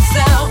ask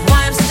myself why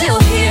I'm still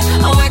here,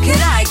 or where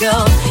could I go?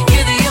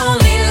 You're the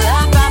only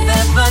love I've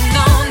ever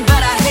known,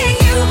 but I hate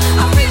you,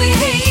 I really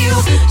hate you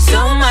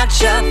so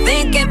much, I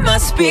think it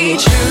must be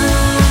true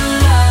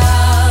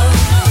love,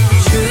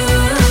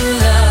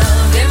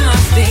 it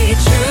must be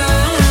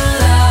true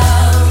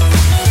love.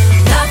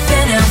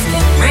 Nothing else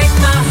can break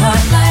my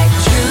heart like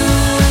true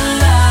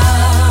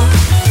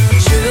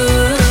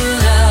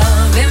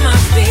love, it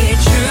must be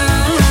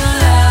true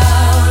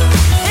love.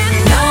 And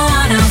no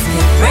one else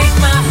can break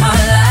my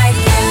heart like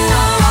you.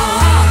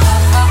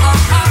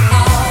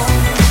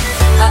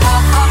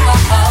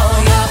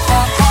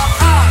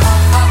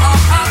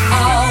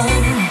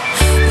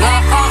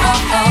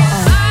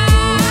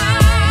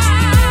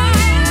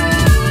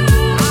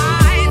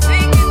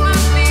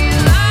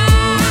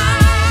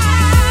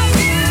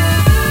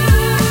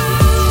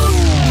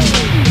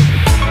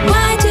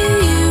 Why do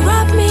you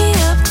rub me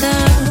up the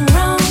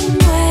wrong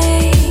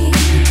way?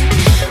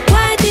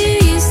 Why do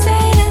you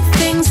say the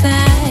things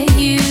that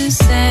you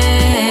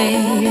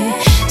say?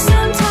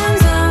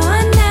 Sometimes I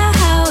wonder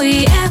how we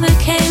ever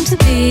came to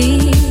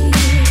be.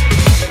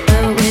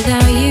 But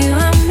without you,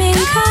 I'm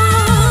incomplete.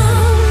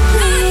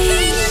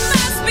 It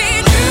must be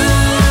true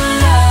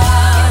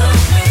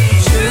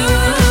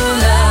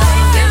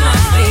love, it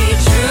must be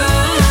true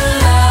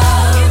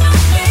love.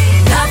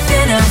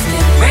 Nothing else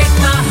can break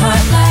my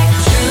heart like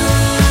true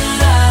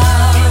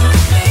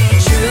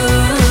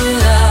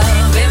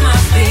love, it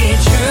must be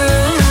true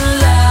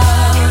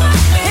love.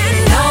 And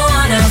no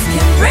one else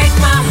can break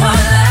my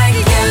heart like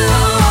you.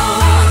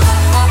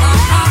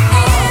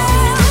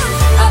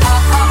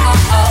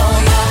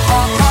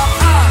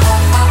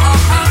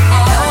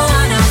 No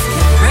one else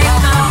can break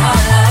my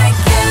heart like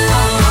you.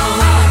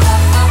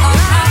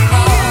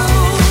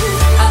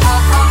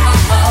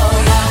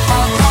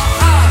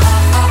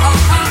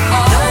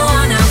 No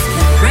one else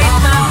can break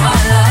my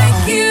heart like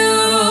you.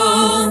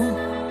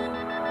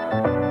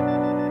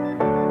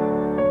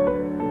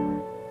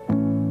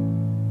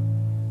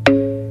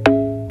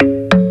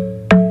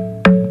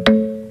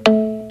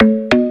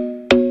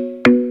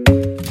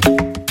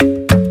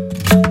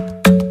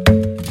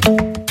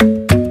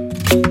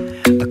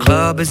 The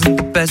club isn't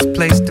the best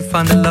place to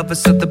find the lovers,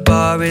 so the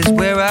bar is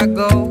where I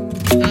go.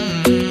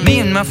 Me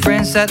and my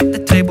friends at the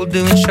table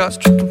doing shots,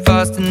 tripping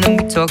fast, and then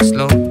we talk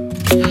slow.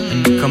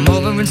 And you come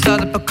over and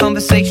start up a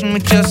conversation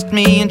with just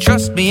me, and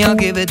trust me, I'll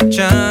give it a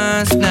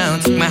chance. Now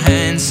take my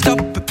hand, stop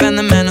it, and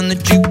the man on the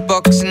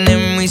jukebox, and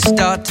then we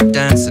start to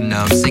dance. And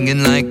now I'm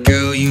singing like,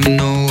 girl, you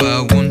know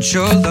I want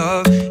your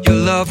love. Your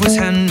love was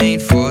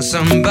handmade for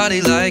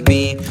somebody like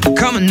me.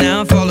 Come on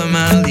now, follow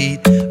my lead.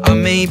 I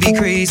may be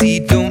crazy,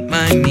 don't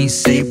mind me.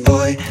 Say,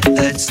 boy,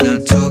 let's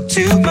not talk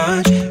too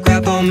much.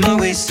 Grab on my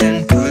waist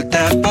and put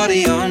that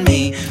body on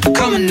me.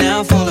 Come on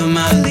now, follow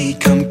my lead.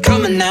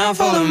 Come on now,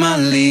 follow my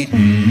lead.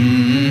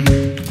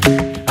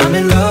 I'm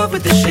in love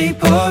with the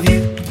shape of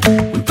you.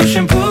 We push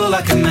and pull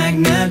like a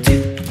magnet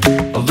do.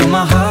 Although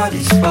my heart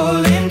is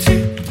falling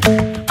too.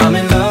 I'm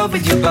in love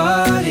with your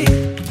body.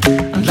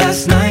 And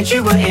last night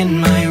you were in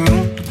my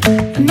room,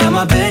 and now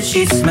my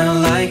bedsheets smell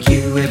like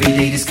you. Every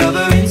day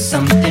discovering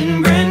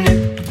something brand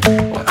new.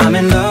 I'm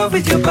in love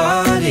with your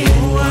body.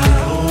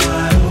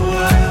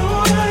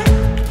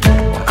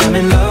 I'm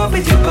in love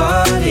with your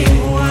body.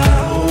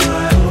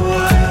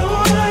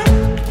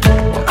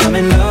 I'm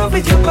in love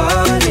with your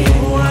body.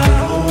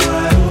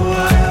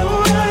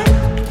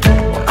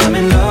 I'm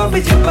in love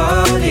with your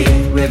body.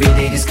 Every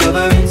day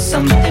discovering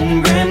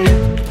something brand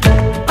new.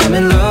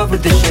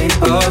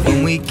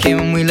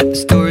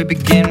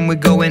 begin, we're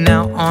going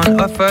out on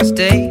our first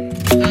date.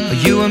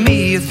 You and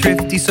me are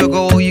thrifty, so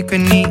go all you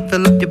can eat.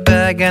 Fill up your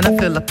bag and I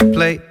fill up the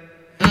plate.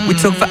 We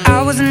talk for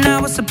hours and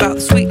hours about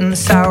the sweet and the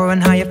sour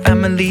and how your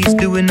family's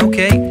doing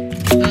okay.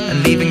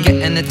 And leaving,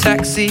 getting a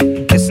taxi,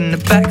 kissing the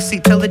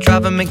backseat, tell the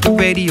driver make the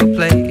radio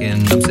play.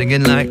 And I'm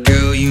singing like,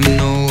 girl, you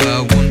know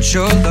I want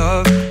your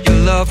love. Your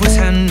love was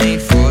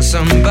handmade for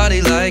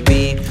somebody like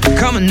me.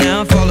 Come on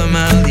now, follow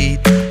my lead.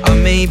 I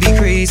may be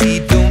crazy,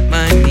 don't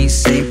mind me.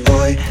 Say,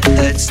 boy,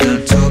 let's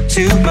not talk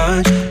too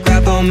much.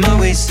 Grab on my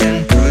waist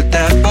and put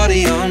that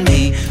body on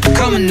me.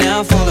 Come on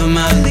now, follow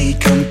my lead.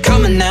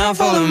 Come on now,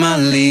 follow my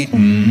lead.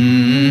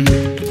 I'm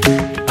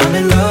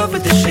in love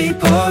with the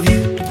shape of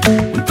you.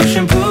 We push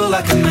and pull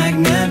like a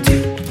magnet do.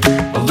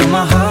 Although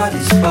my heart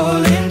is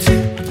falling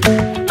too.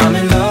 I'm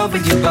in love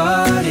with your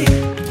body.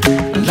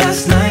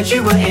 Last night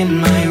you were in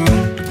my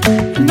room,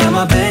 and now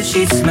my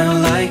bedsheets smell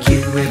like you.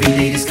 Every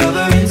day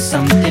discovering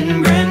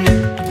something brand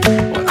new.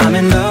 Well, I'm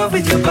in love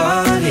with your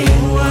body.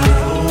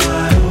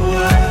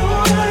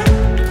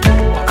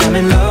 I'm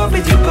in love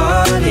with your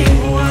body.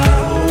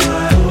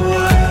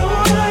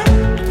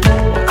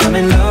 I'm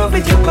in love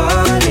with your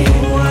body.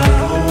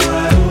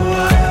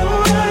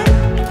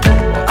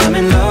 I'm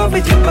in love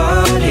with your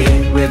body.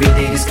 Every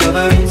day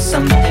discovering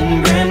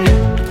something brand new.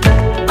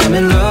 I'm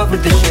in love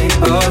with the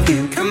shape of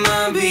you. Come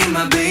on, be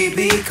my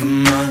baby,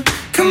 come on.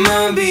 Come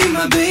on, be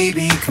my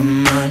baby,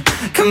 come on.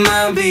 Come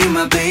on, be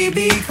my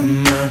baby,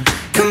 come on.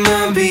 Come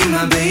on, be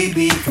my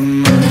baby,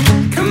 come on.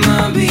 Come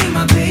on, be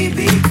my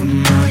baby,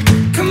 come on.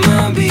 Come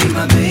on, be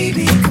my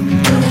baby,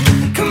 come on.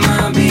 Come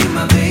on, be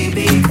my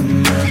baby,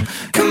 come on.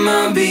 Come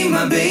on, be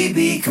my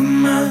baby,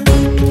 come on.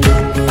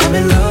 I'm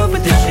in love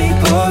with the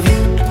shape of you.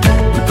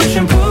 We push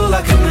and pull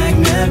like a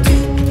magnet do.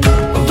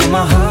 Although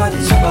my heart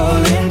is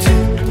falling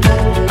too.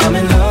 I'm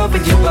in love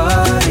with your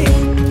body.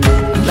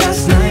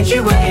 Last night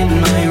you were in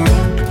my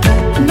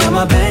room. Now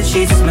my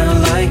bedsheets smell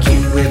like you.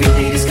 Every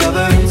day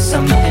discovering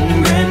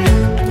something brand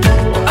new.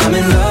 I'm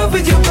in love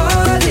with your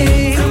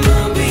body. Come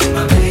on, be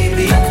my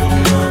baby.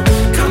 Come on,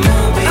 come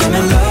on, be I'm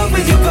in love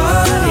with your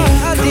body.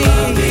 Come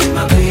on, be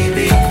my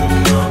baby. Come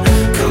on,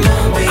 come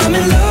on, be I'm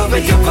in love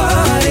with your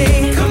body.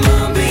 Come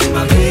on, be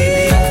my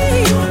baby.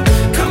 Come on,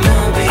 come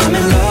on, be I'm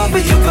in love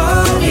with your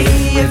body.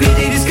 Every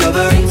day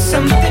discovering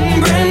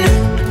something brand new.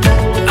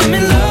 I'm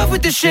in love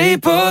with the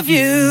shape of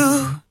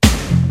you.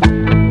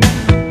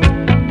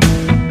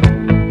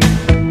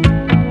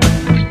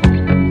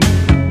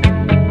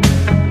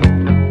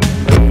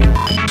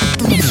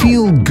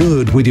 Feel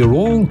good with your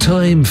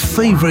all-time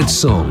favourite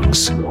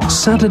songs.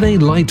 Saturday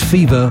Light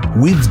Fever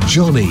with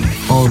Johnny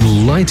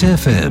on Light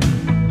FM.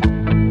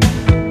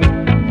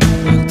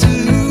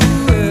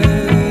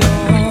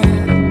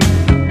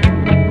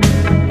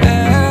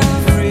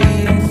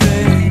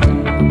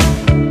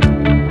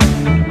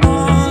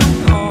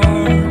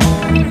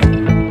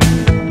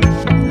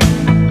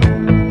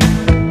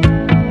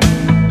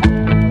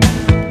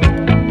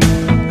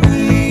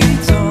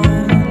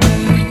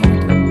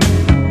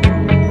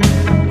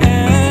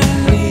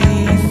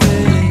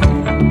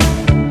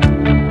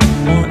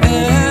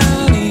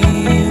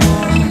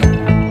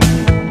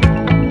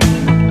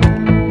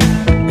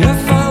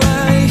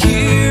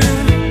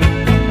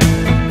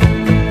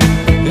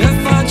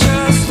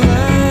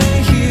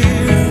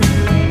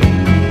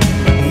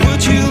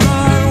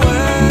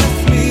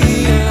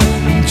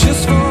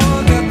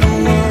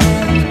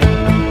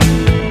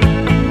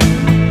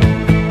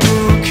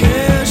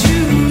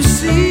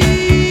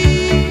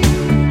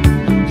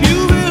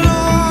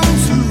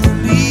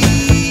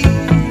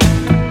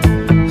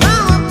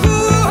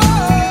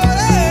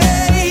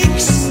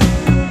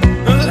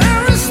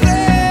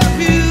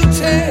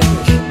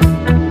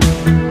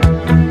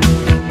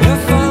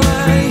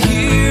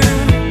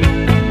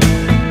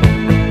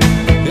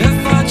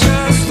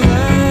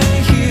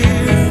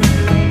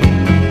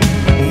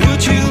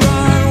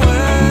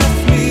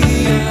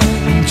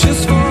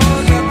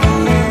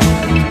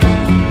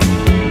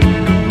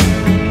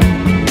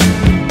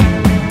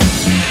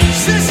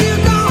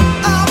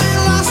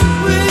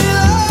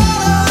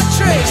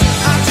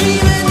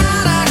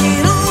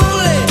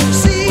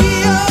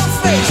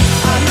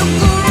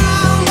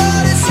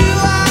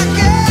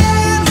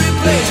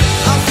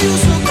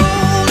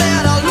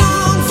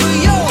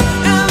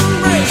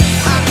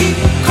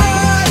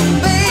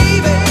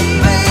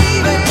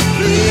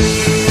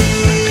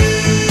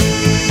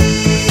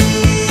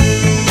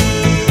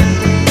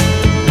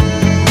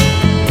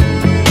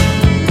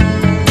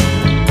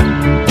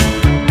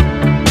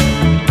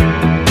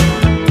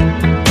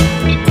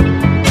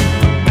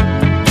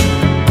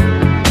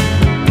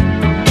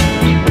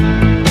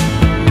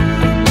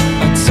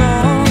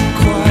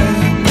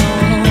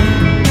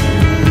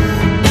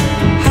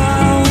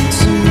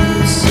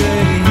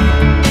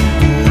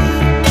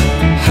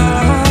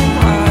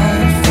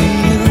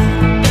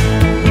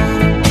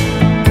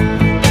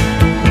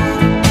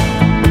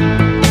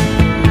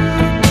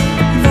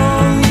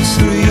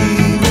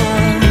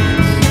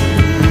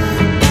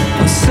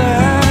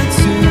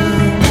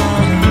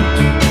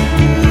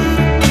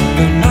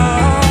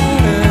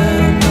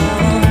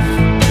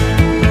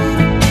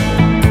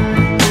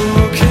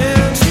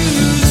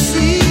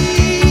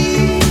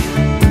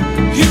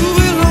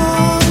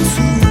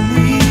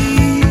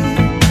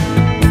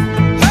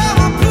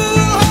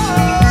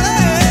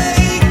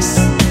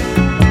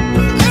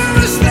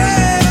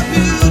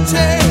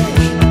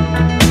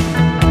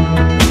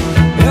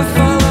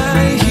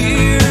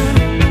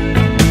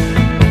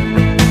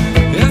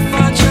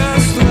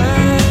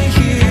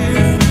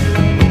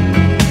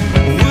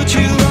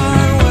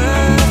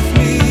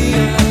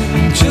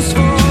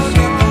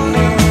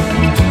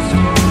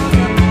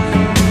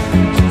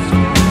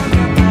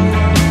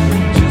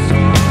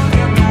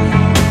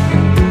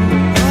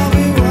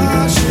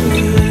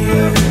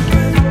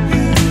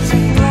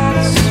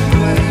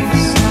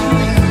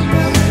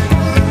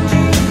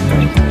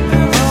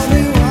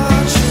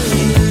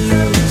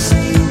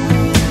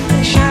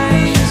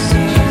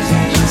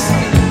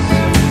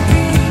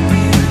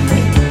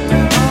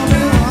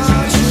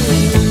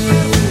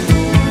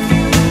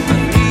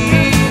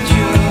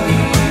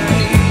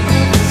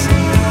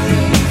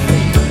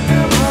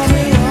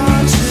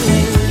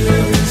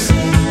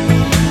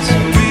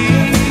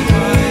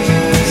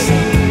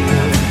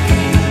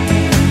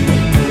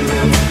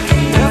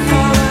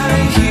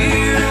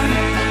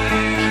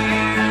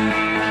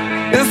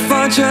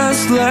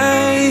 just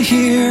lay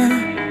here?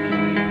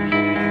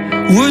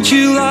 Would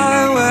you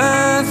lie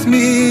with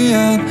me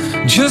and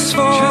just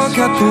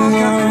forget the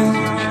world?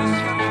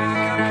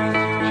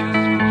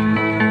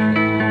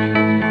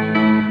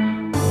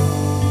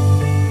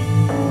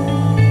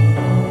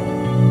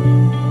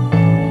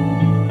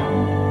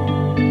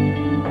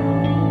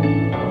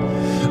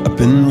 I've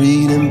been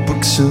reading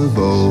books of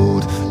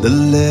old, the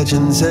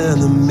legends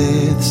and the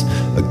myths,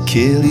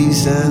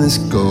 Achilles and his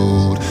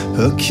gold,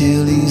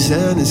 Hercules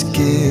and his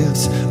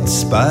gifts, and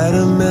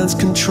Spider-Man's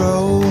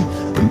control,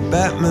 and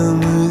Batman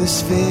with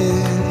his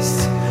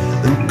fists.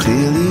 And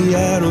clearly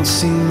I don't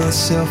see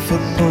myself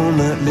upon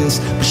that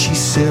list. But she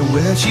said,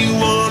 where'd you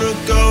wanna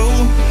go?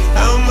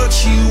 How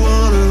much you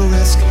wanna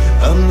risk?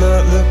 I'm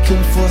not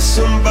looking for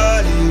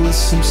somebody with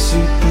some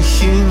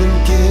superhuman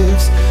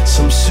gifts,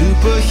 some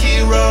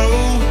superhero,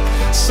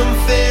 some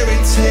fairy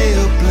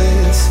tale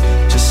bliss.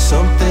 Just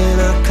something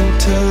I can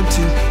turn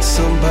to,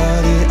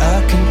 somebody I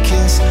can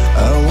kiss.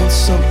 I want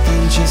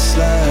something just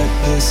like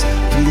this.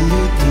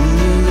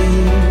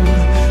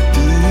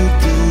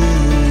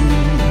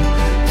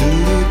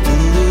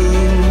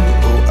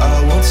 Oh, I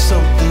want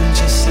something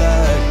just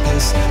like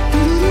this.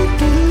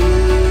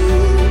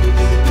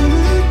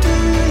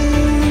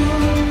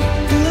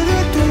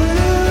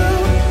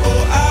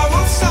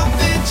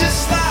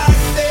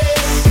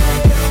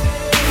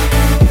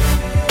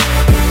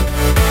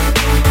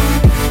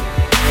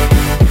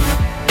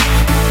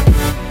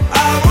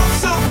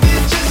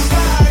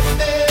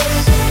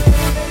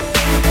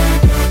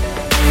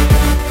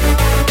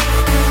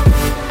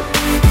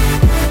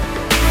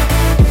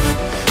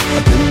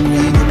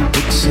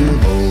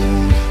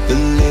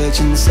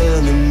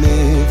 And the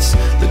myths,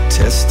 the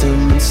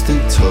testaments they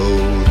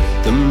told,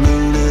 the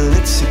moon and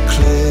its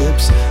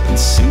eclipse, and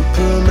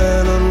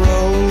Superman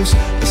unrolls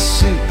a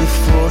suit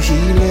before he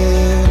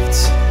lived.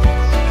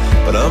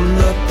 But I'm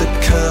not the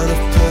kind of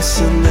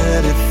person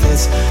that it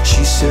fits.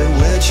 She said,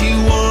 where'd you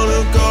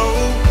wanna go?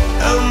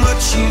 How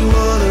much you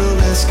wanna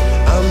risk?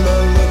 I'm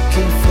not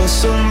looking for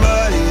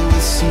somebody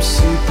with some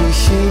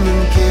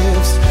superhuman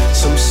gifts,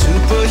 some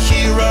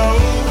superhero,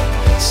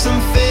 some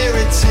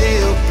fairy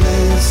tale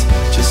bliss.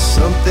 Just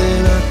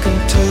something I can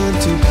turn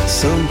to,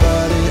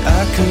 somebody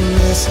I can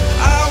miss.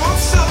 I want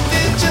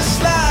something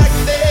just like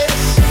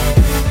this.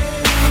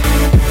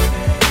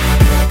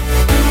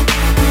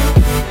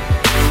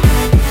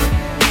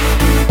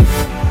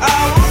 I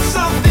want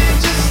something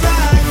just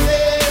like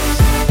this.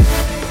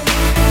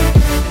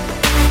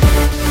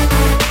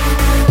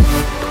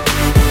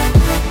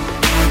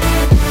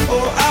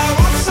 Oh, I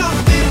want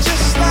something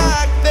just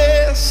like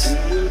this.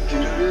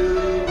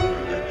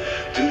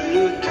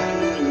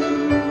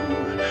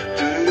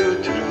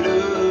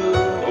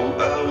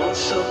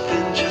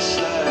 Something just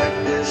like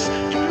this.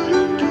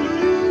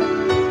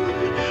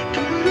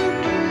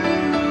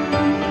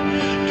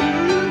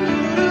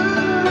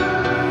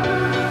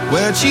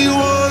 Where'd you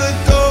wanna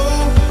go?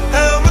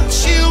 How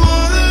much you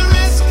wanna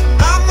risk?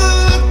 I'm not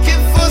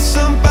looking for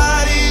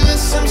somebody with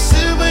some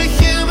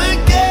superhuman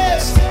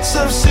gifts,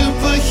 some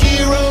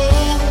superhero,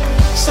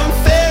 some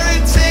fairy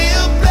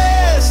tale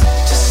bliss.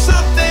 Just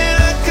something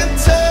I can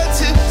turn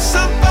to,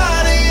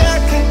 somebody I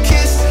can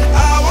kiss.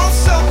 I want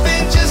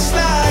something just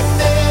like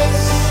this.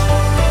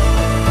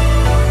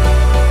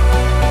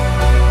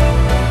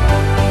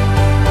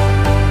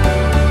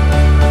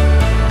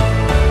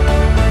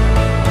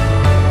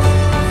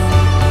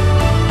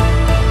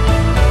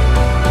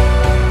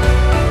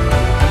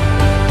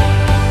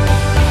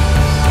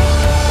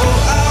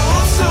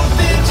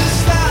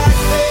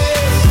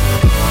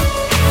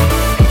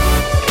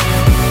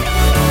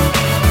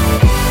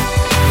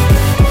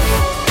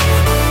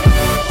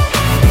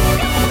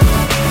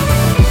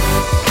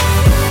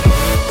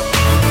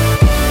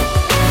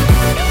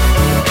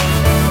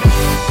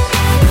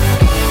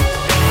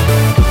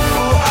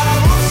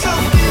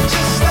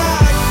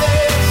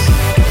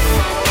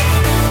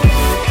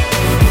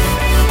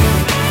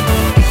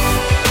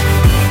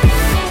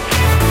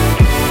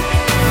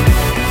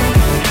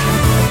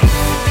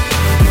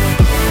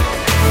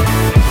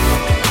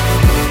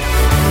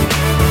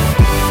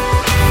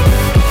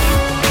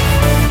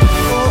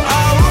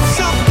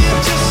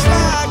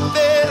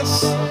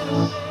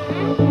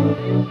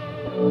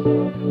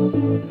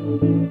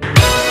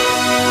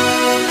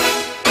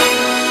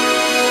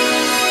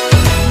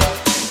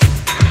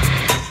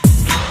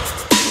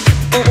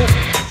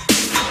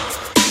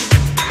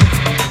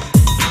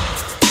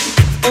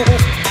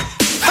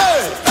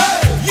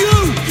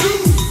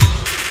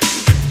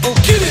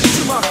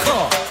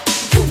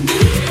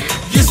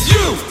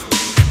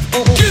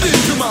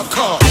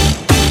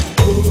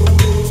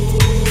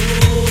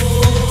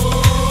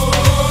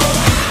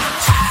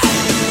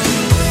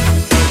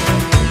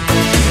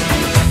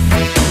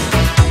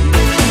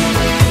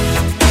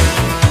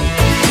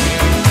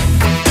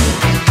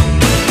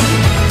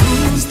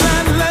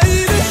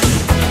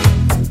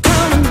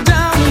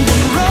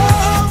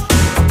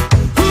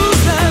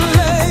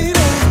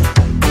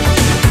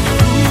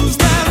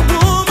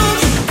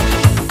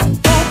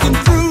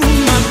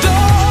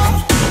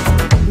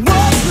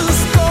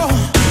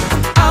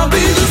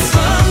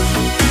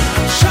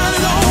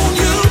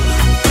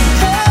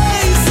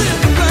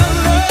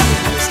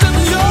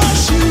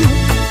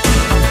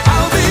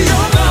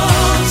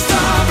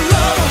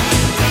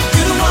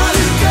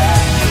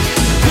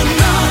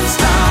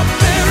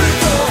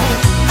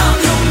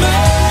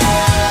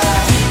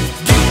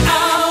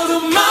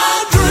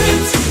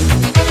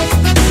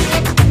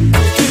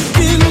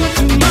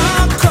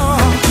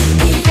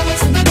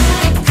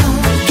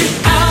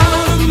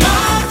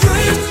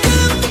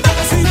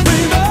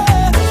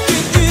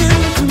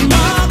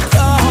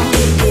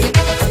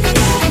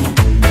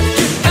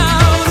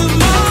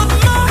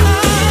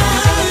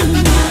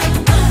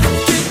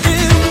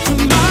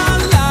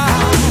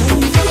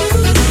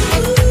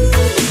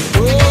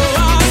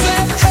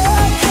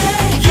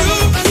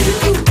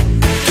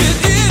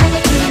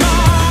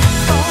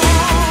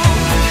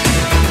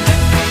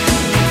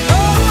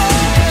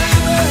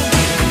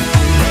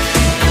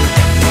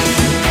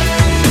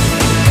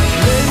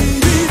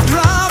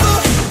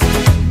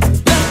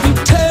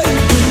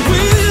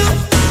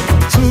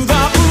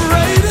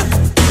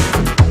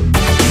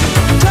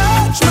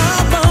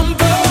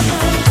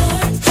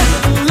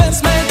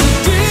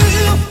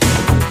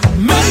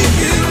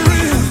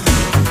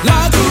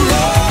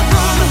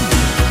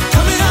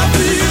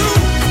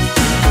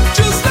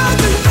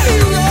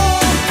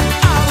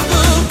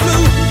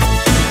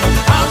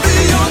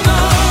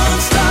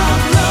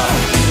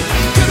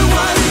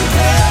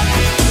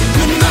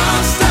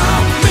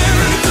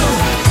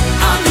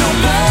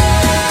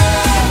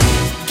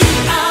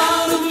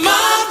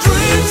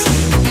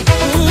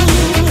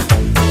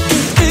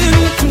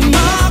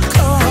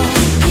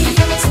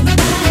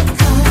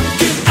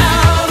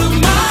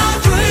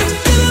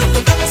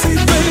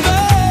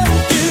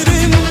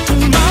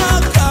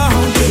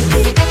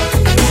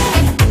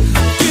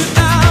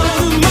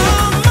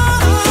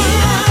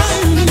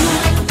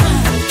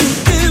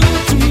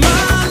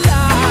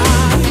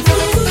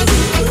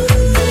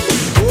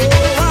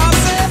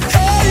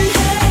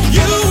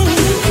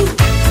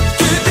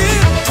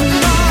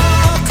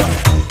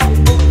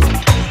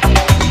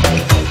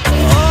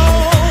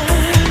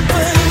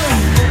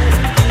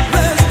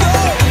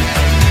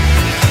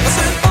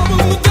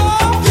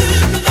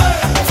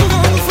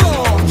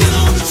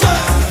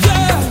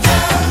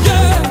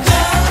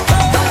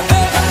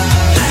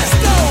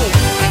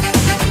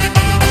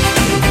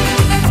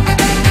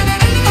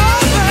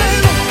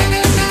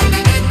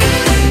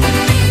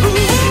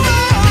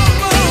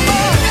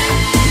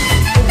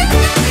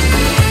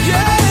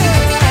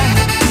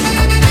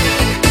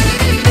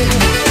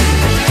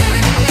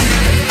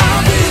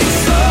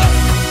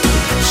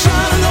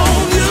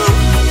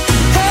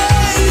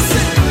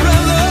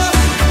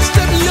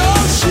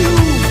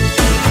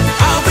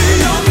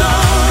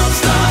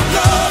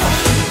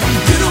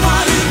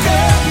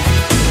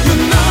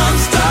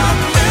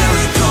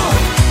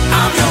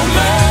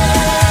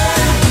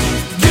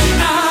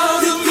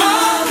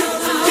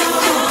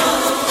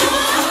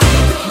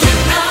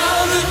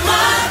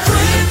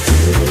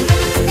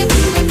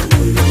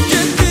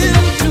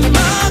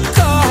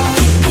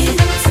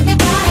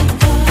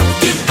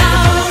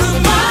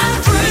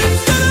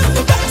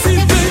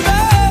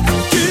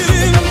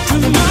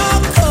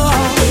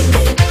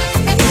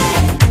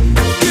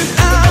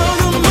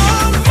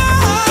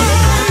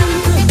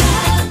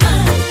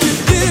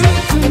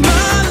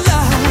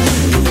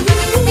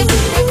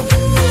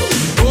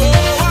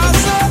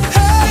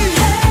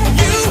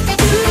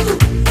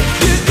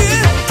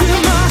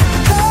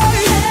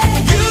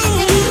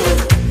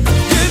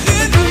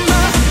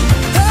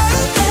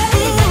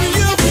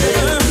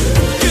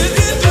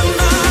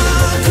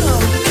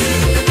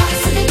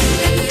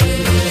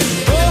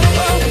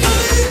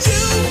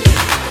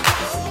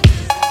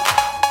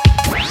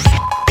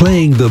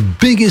 playing the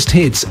biggest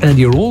hits and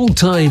your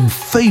all-time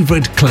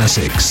favorite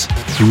classics.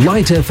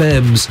 Light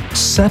FM's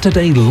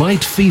Saturday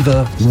Light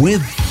Fever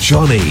with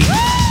Johnny.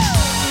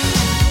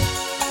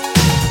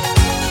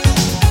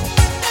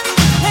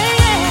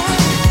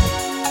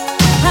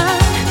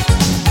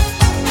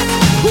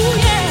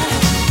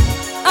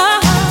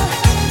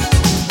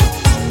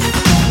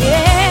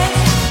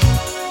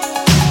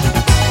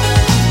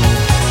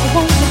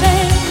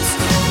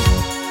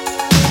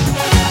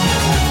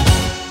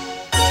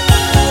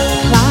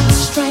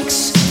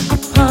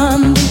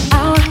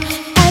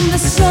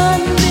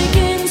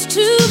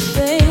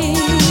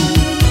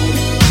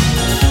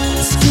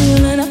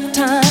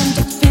 Time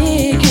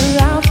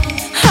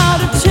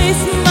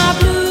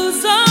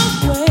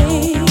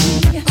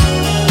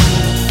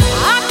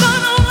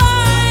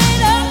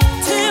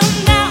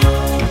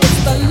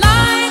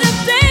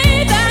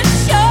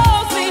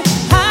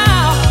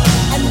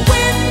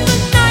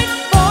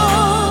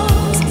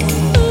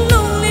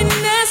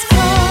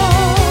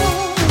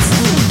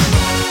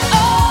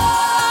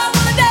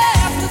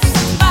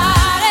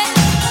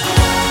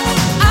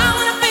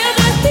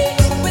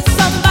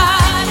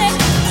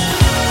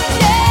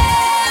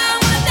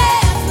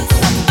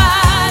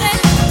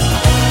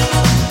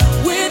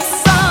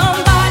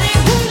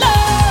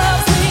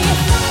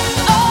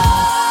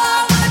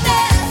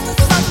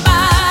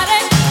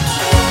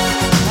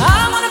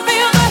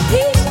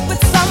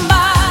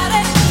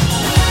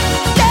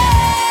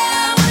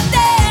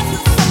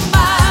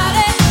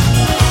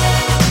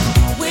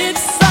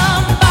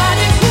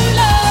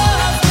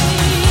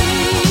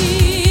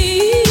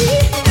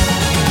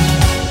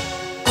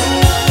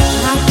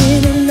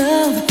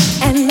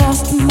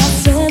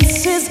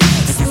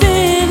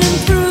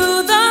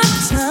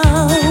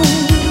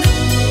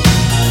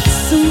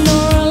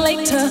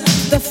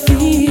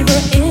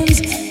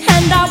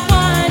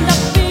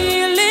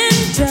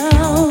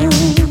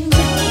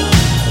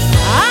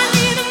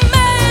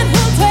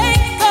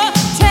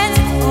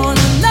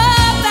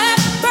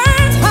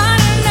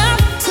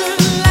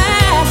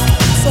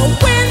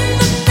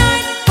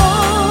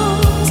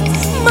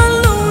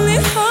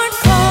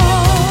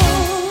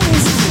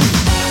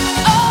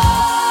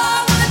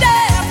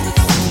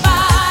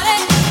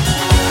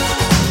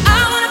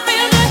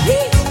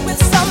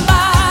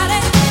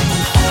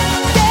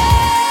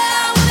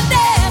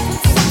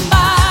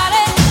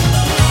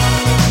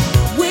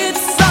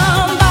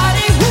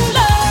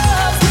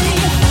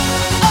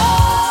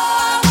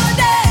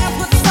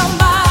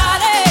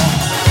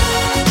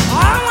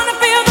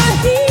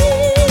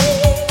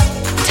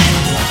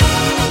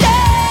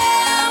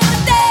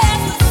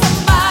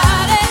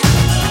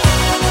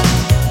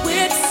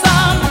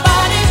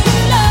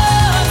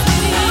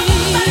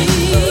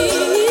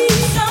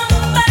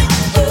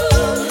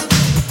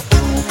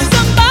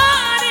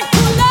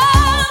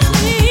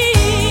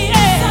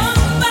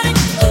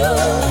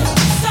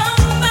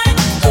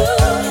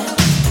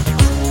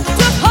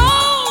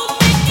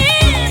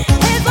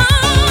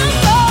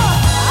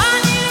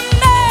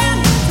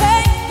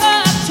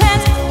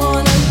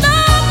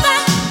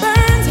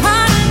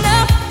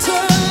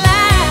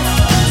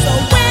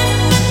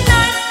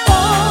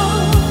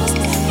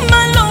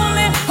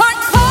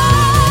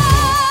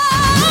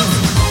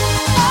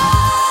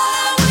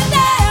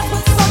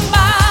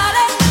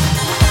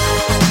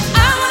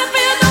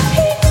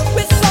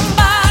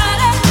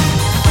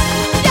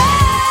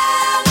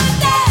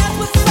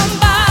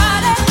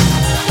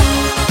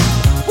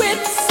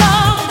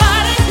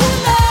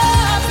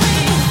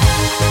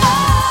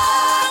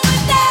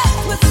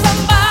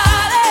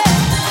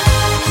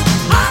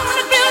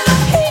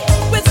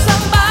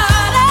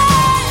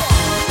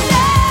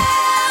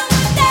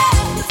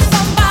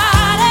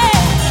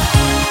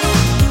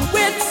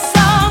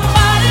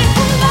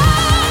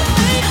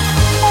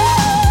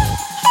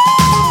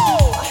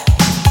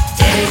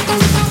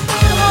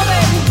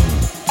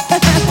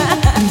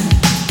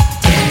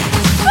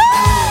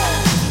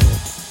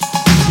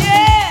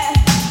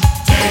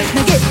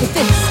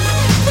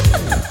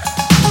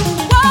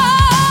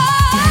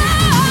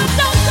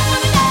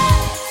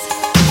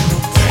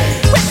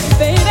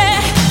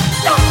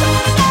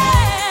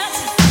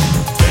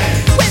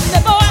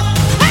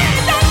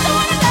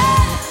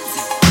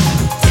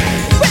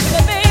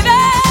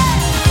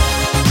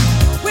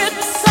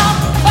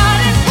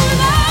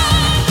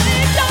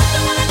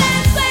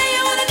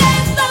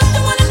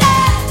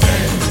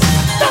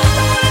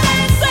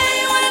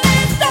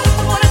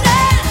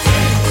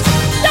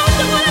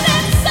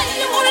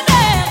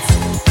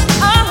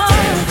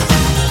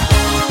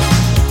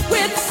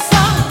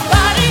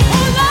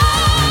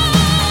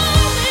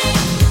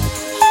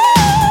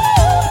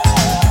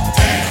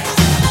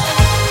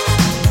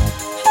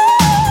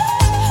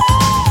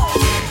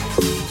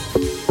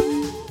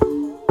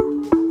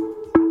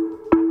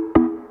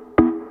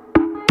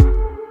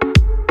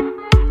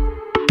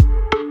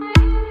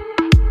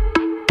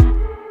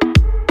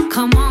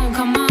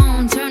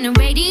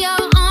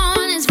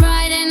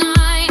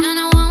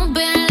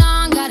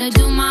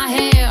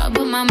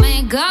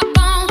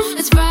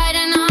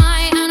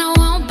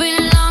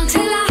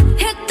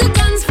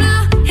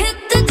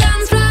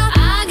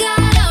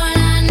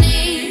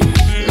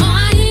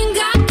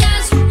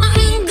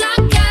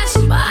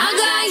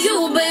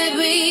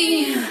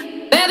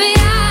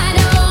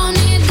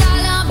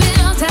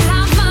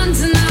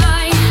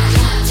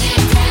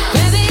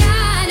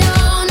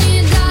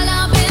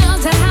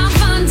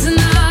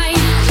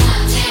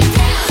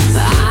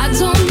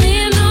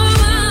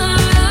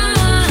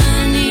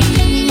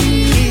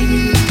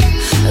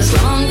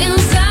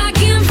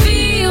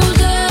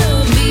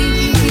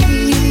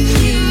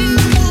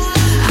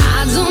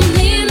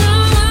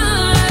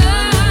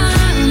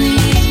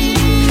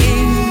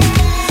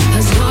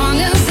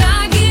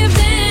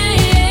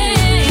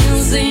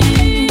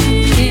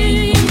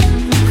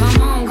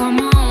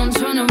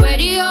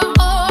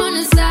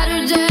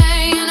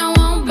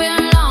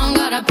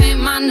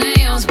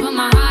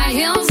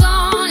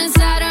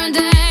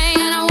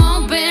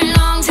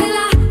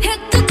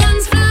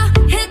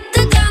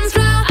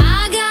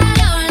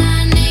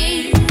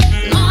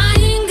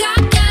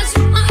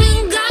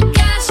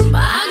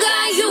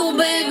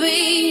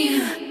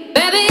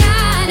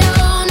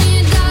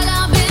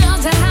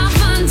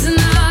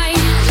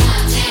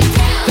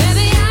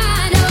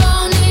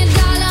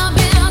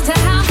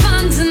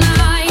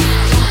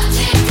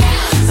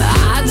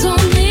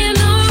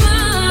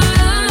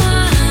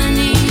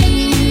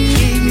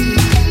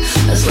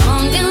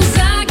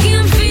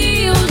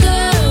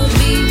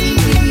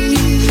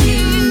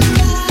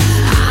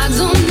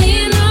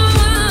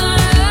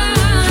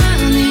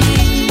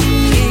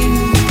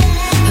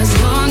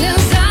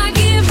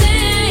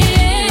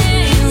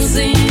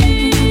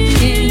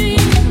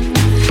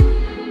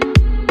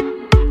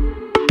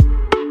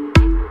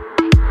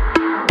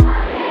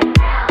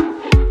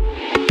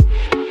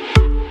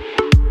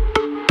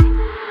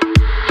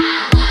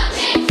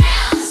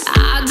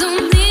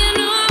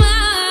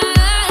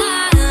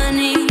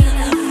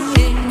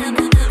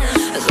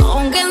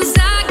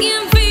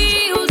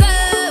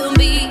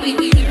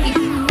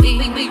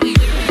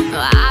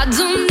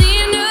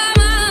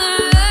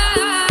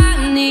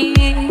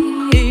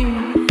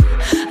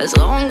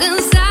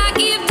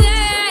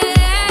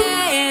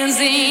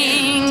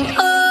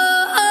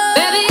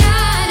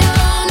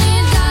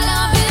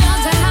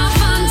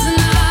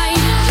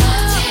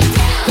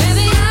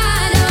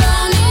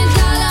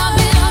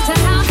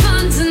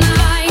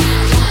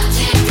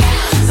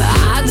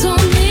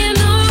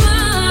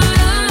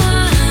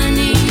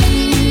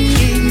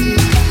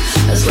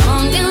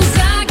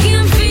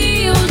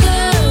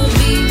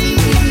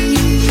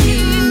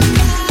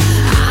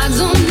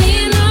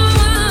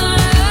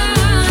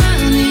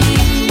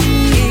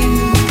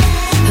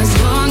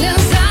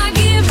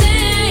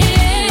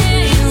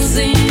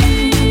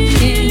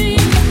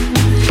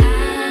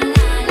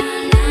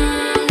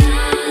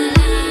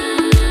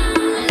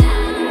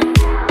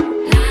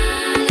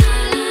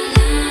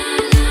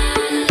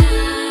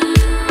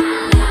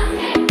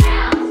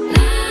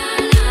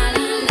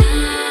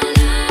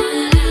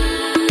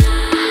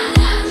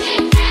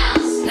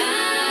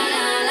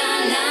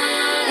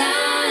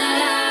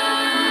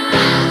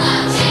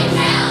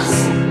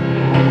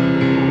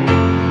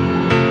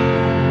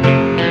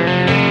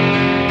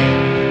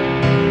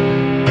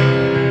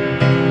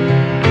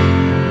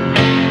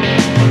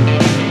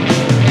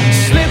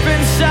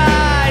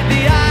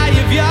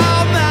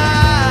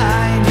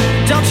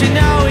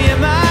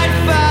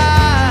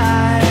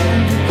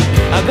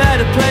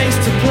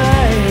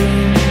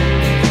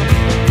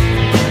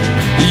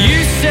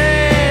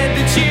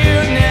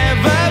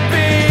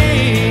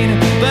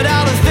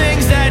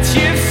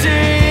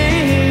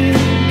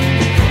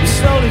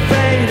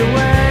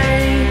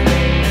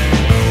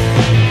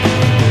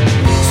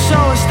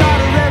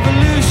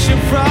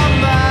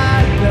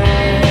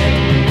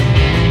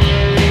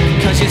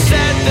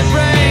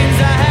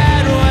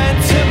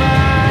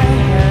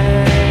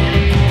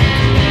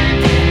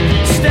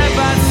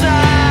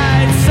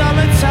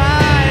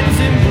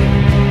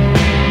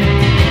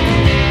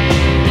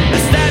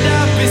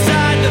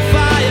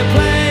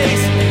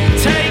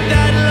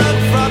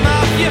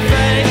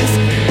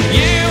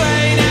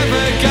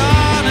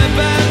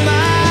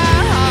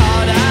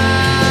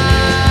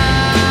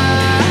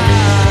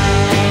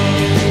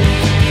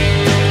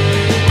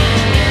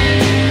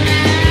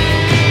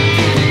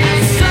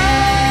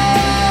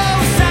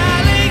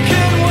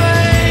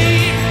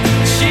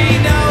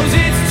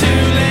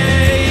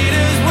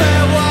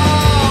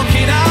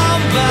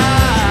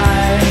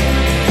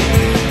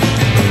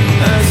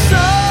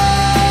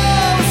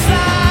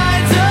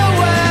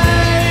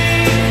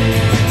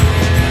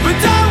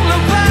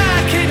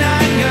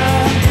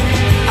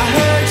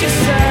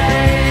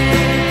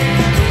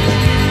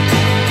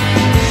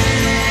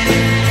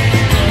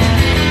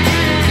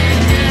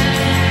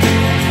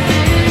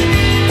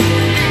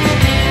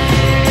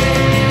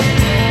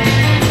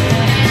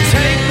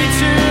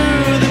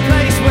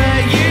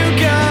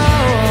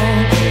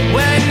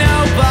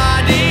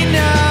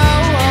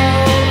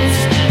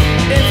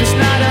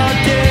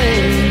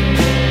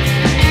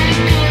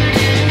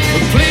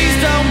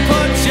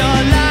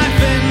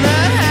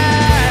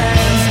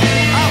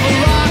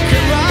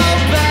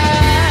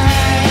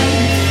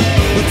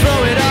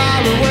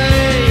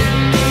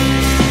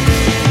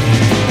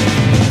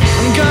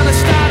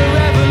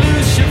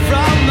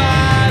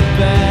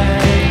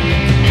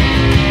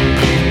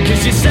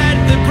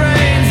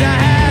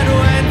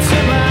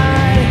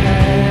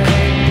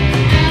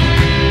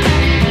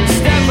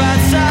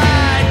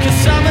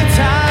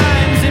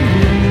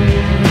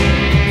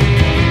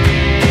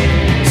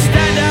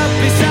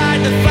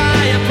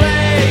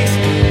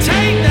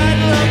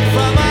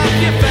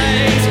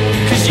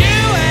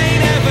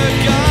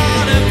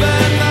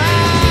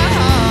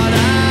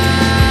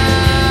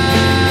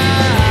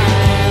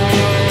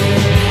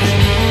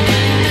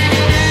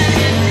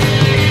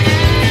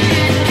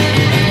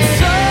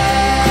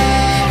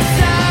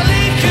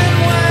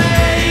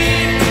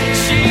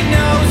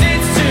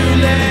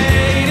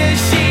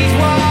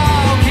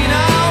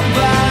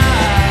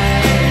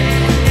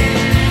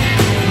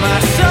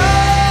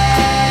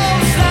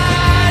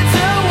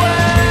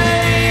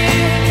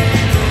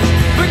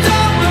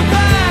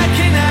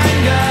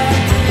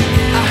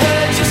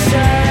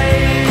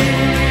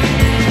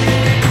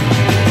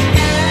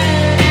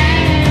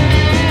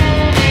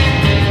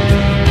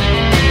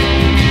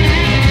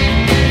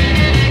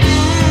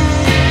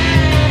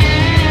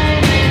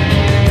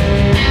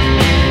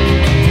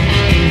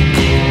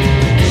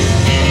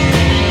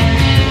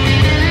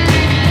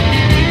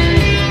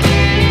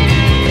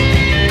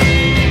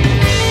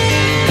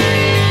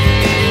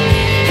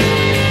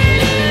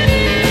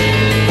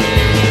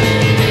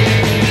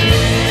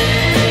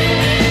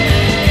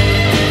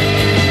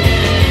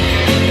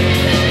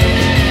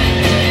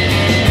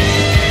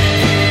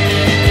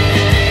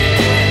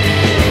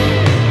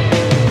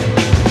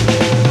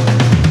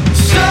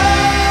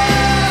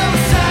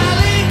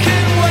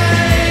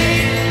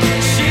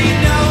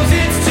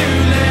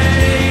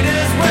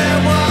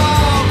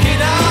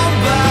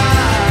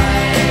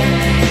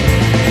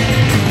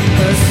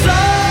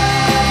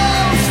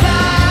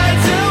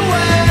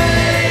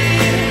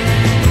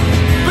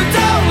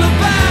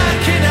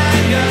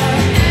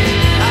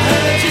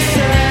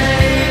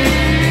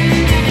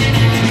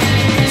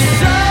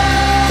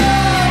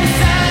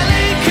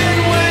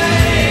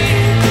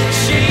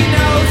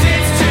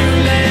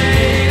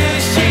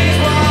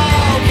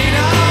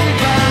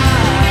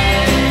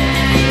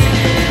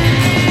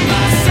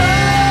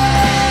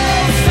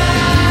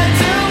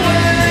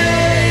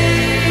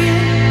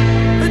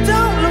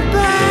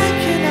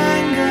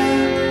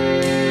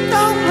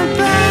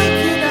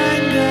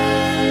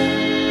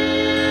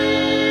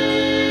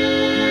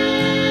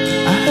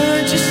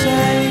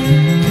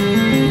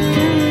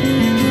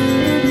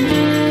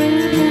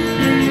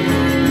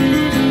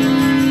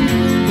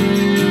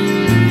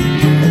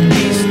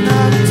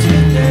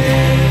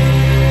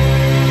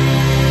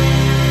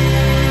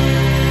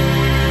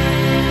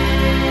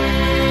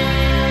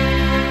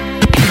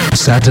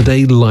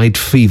Saturday Light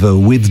Fever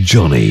with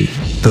Johnny.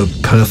 The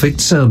perfect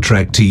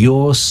soundtrack to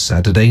your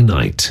Saturday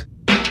night.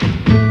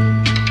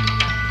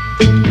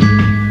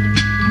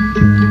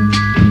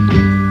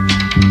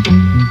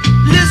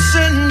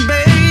 Listen,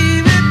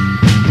 baby,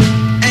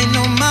 ain't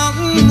no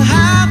mountain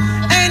high,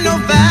 ain't no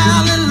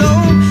valley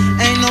low,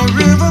 ain't no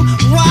river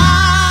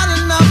wide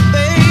enough,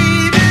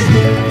 baby.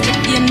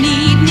 If you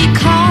need me,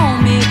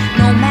 call me.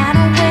 No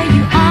matter where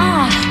you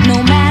are,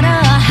 no matter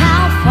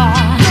how far.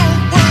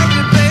 Don't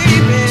worry,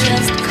 baby.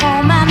 Just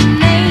call my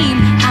name.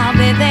 I'll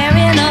be there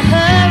in a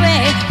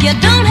hurry. You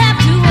don't have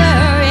to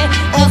worry.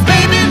 'Cause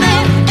baby,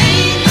 there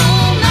ain't no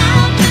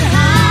mountain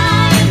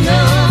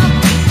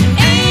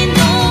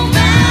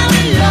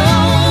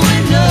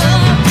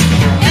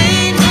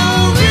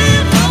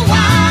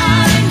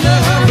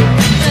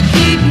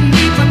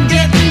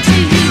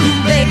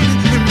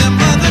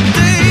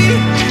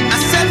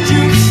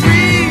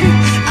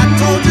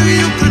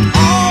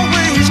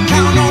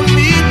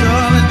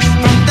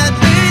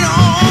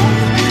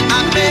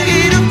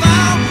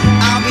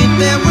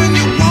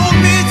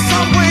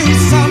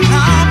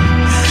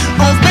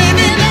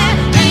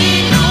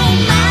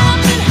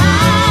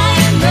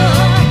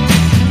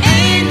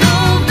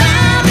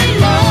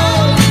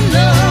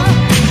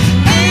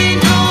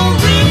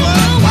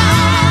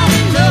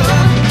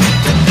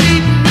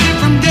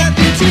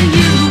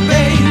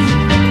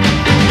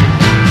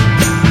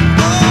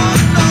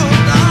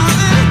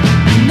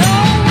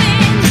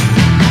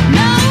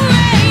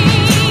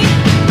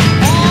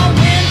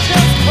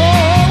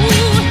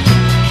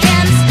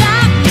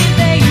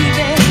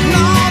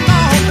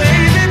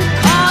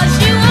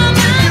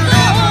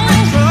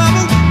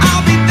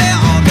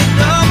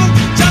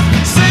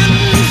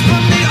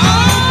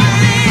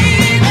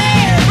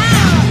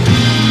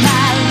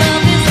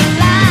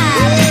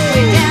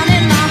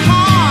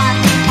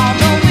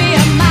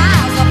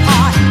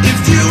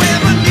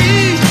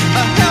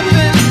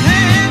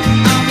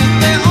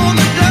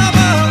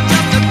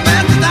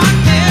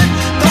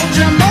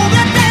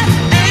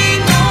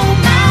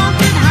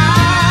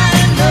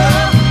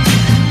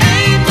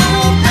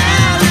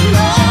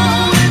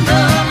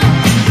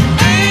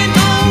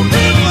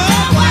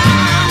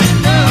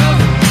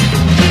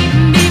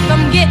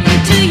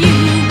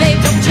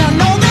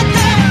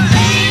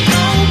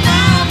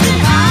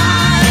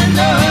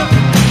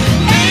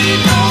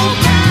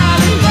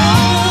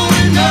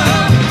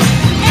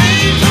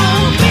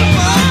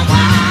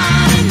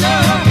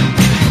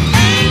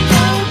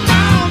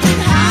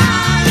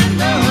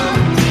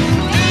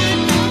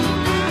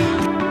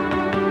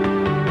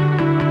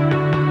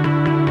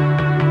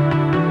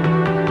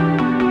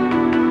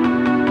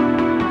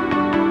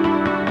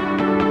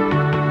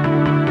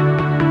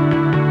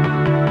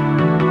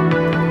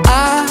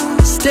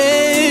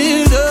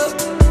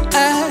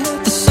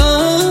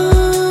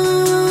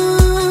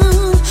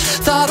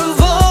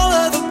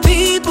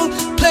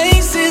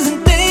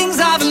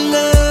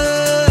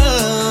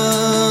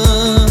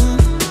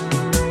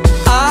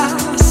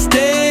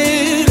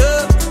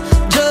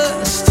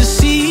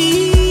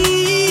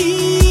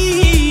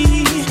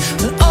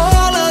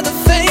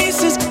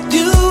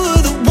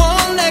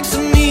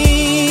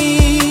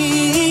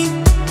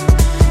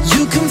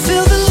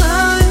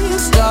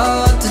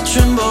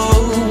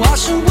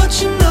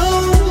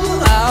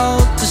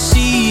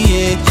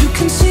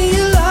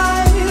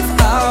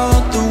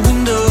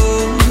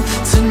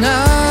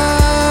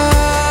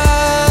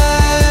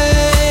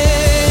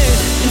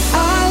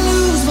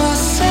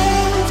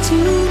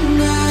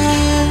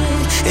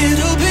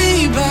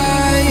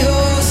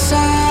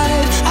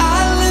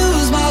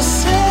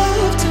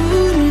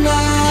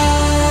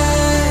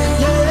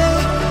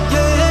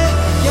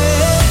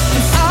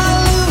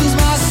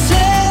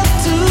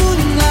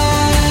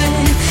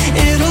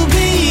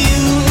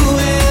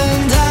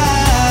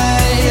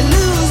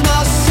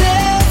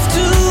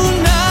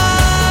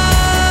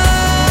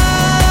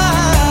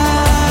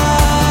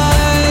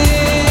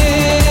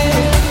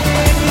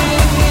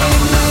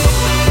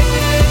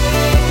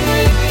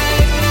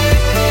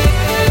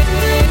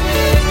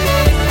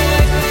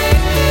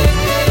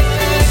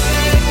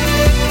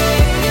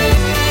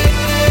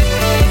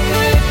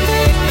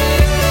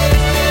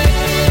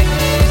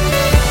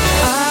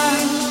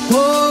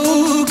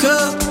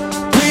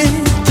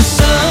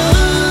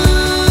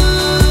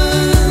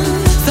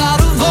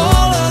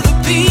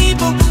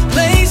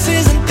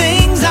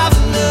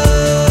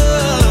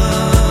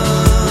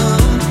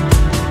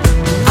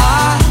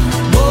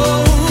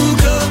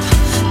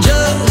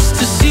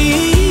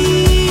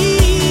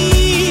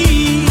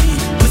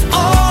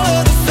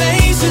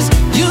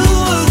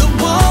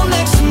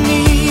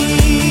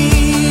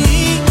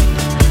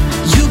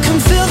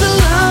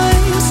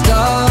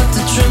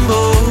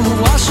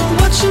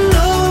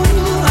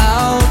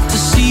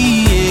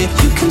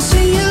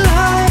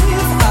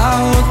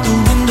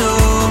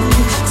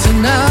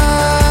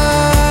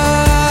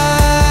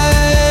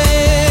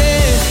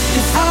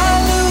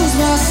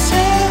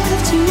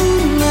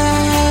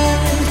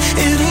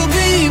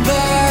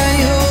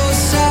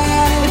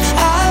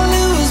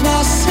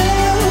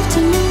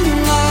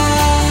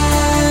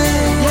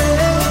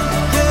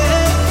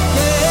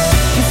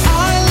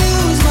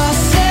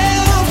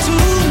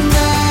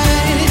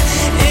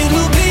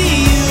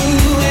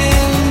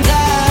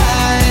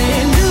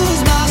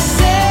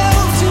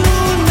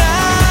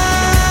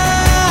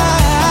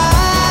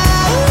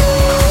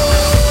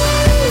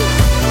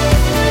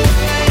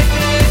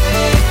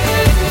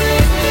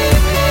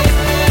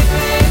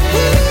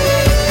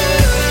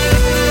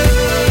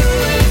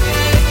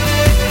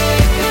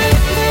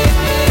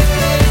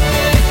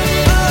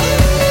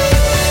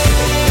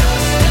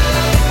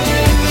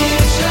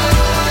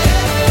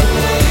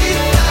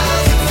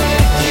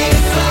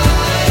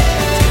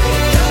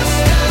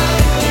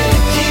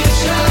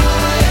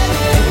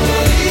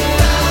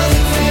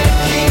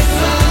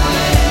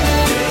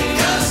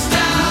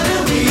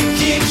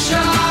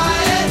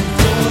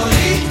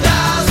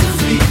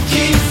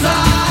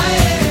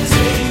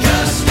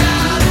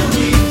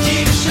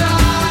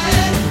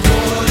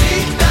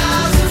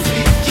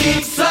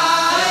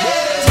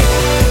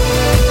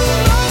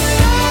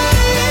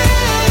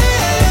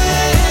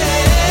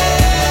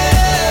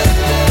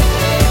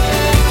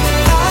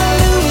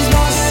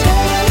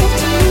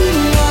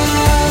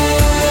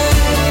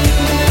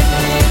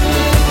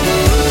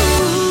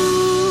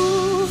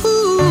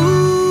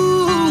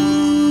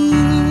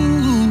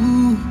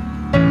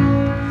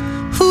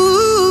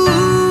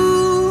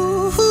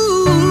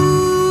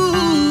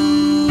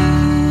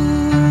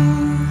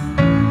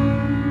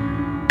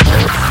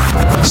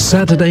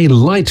Saturday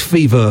Light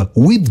Fever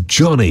with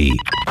Johnny.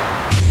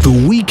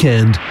 The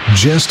weekend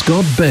just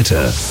got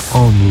better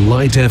on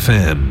Light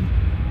FM.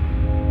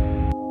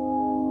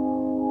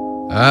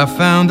 I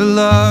found a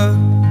love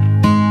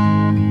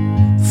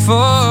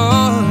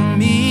for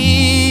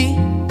me.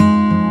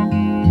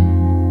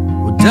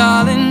 Well,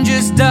 darling,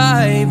 just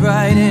dive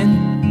right in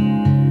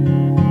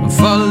and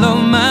follow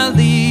my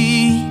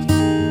lead.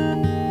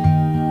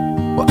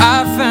 Well,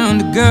 I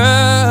found a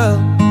girl,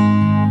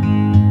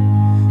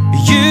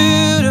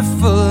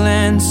 beautiful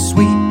and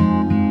sweet.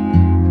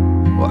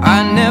 Well,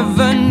 I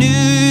never knew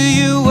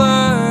you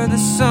were the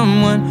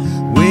someone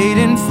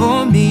waiting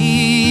for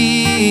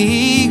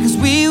me. 'Cause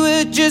we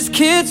were just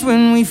kids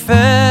when we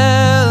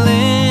fell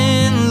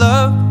in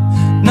love,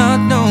 not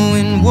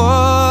knowing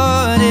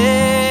what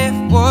it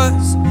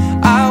was.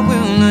 I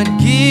will not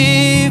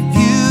give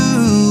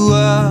you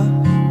up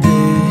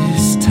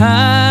this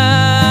time.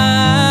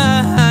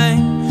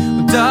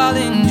 Well,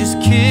 darling, just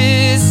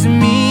kiss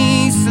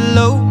me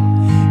slow.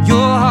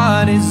 Your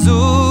heart is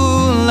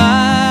all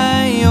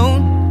I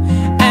own,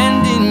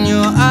 and in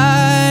your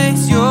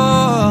eyes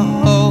you're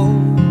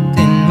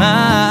holding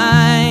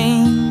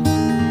mine.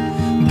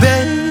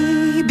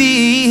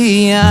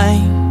 Baby,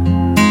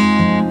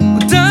 I'm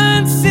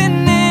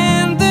dancing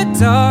in the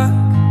dark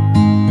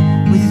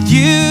with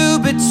you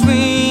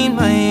between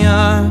my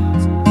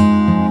arms,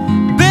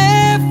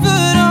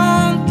 barefoot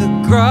on the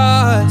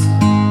grass.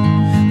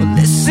 We're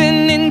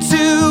listening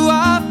to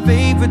our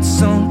favorite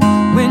song.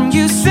 When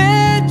you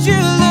said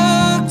you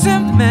looked a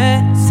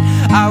mess,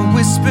 I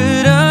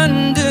whispered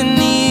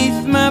underneath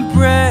my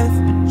breath,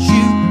 but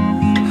you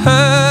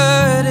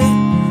heard it.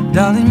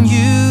 Darling,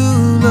 you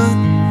look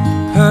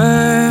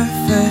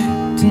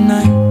perfect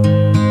tonight.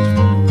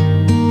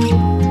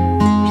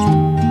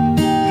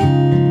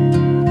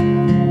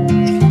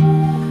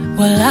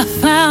 Well, I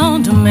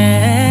found a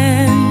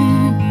man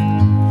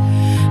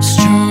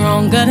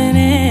stronger than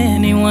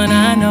anyone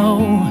I know.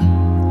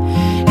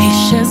 He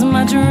shares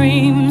my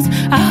dreams.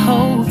 I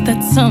hope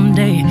that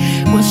someday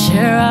we'll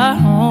share our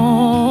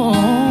home.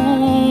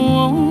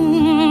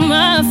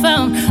 I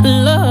found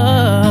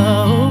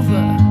love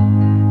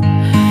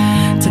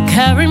to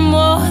carry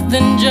more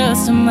than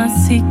just my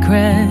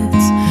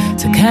secrets,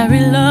 to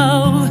carry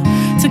love,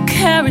 to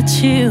carry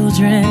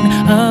children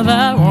of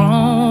our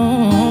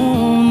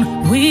own.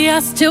 We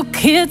are still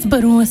kids,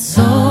 but we're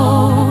so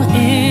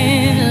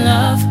in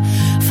love,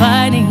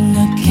 fighting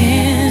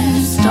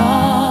against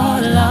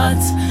all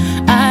odds.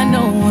 I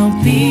know we'll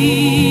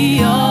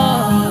be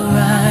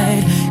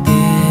alright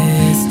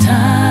this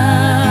time.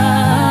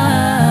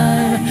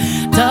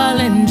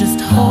 Darling, just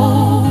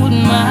hold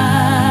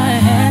my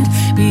hand.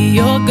 Be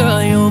your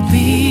girl, you'll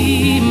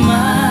be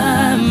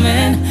my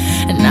man.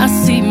 And I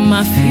see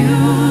my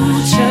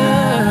future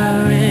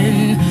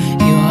in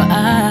your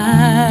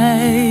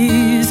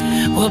eyes.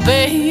 Well,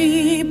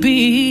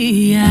 baby,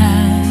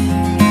 I'm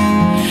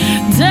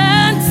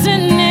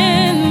dancing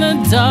in the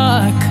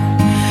dark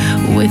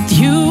with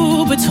you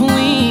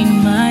between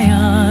my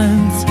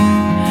arms,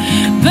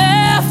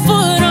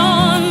 barefoot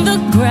on the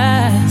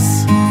grass,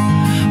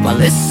 while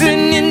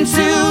listening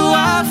to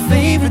our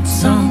favorite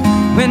song.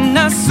 When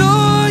I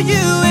saw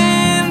you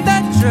in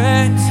that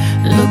dress,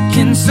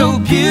 looking so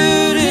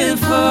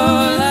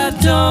beautiful, I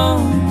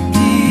don't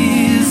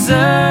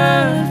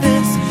deserve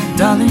this.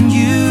 Darling,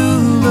 you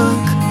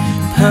look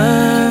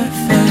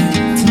perfect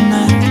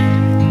tonight.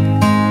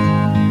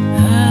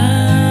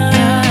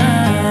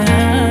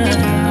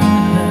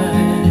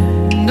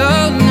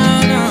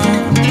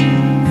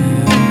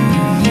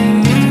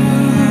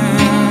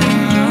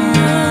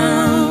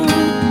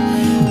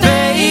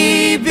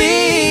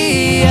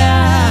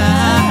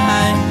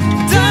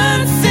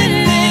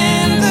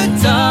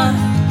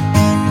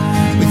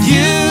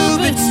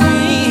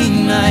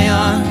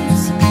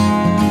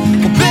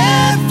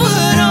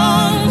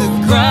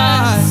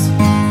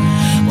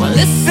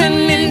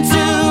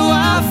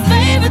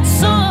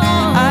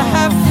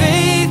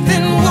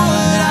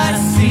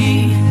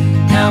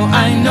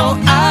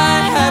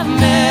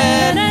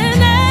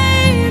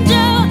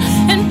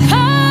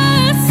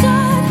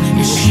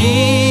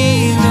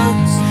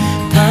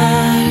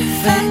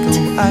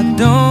 I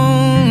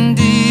don't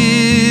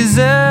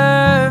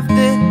deserve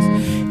this.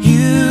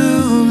 You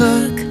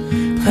look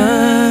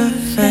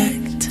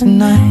perfect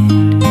tonight.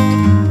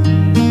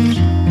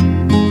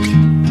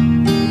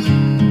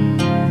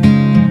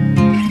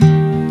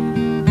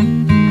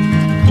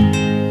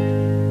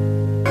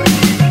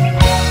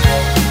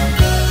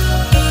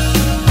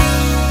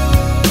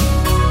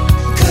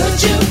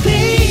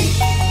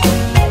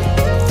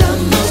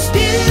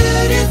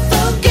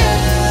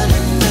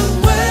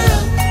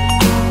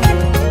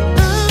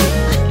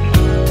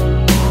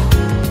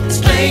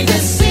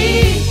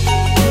 See,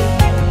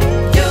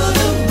 you're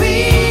the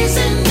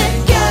reason that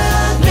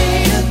God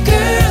made a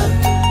girl.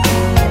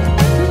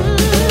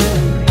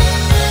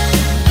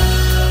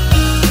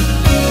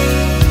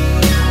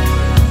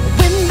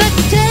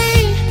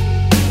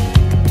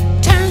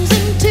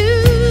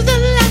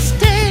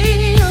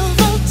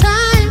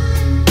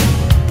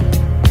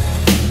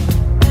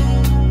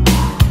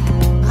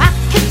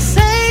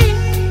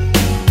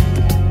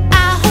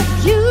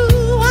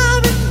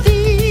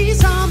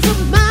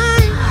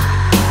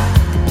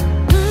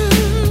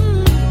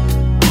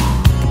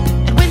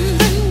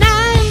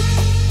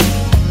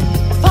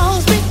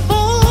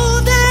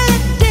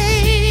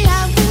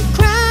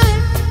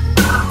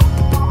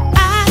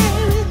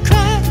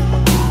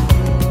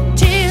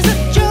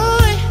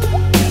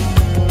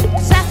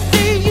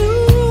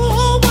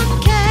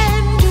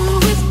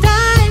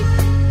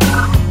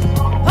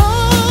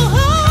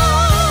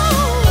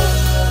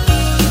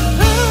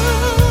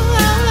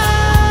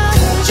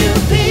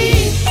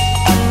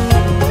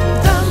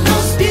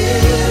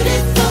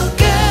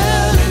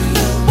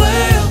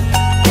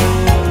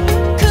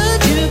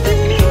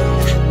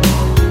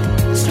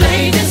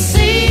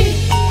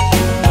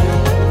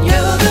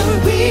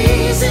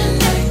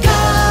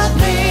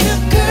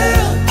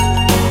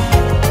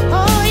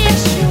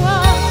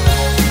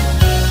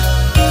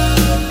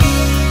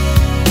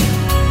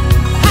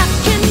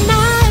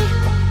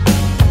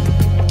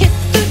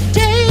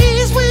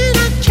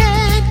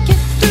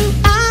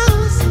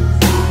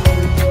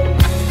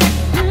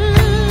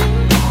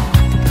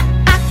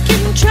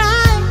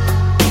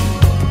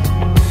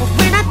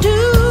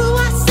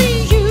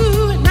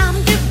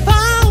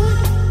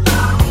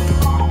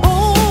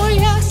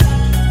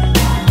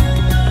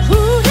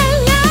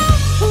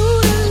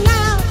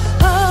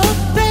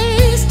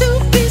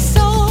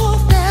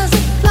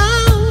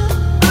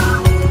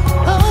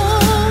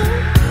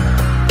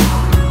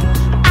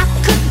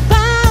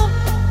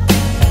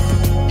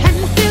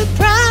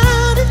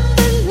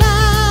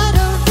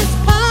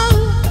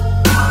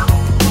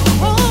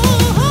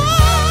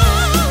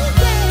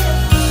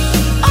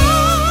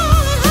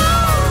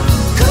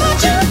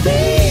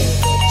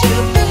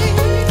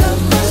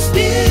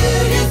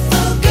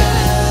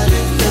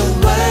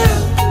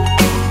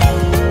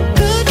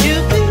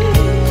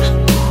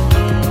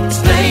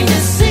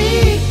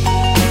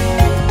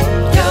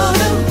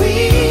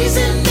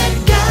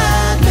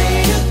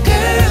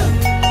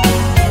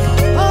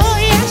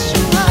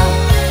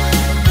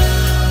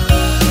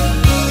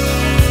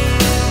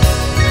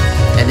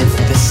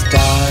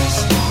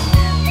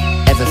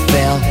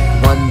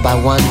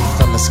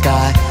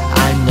 sky.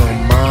 I know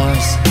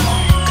Mars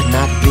could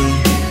not be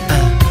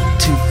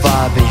too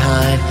far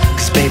behind.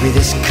 Cause baby,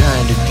 this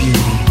kind of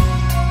beauty,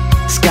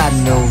 it's got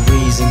no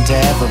reason to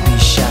ever be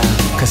shy.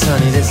 Cause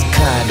honey, this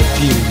kind of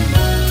beauty,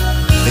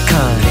 the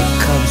kind that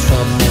comes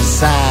from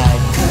inside.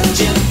 Could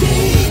you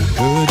be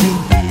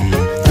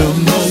the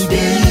most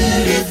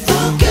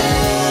beautiful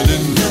girl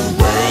in the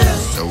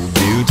world? So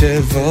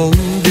beautiful,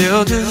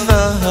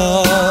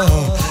 beautiful.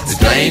 It's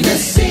plain to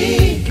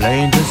see,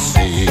 plain to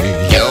see.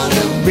 You're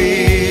the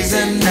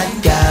reason that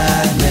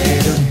God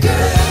made a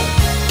girl.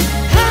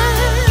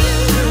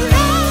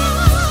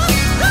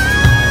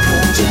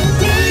 Could you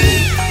be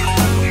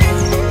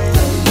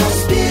the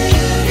most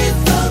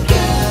beautiful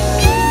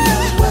girl in the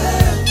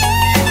world?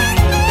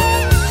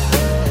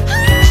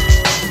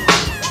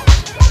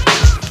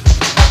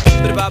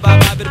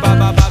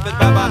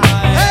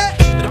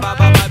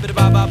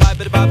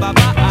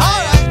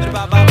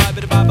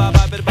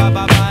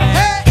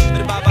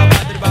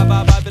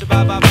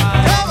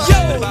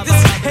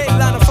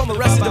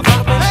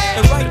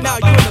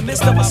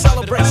 Of a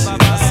celebration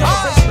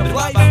of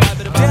life, death,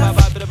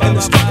 and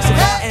the struggles of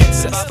our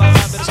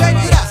ancestors. Check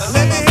it out.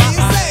 Let me hear you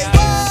say,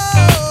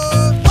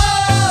 whoa, whoa,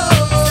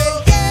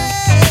 yeah,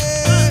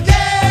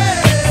 yeah,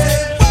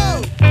 whoa,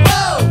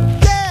 whoa,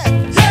 yeah,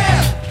 yeah,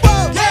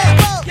 whoa, yeah,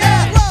 whoa,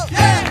 yeah, whoa,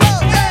 yeah,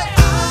 whoa, yeah.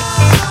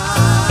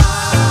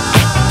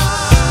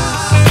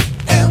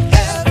 I am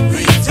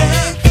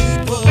everyday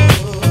people.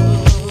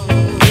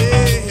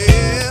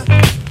 Yeah,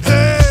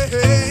 hey,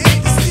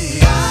 hey,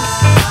 see,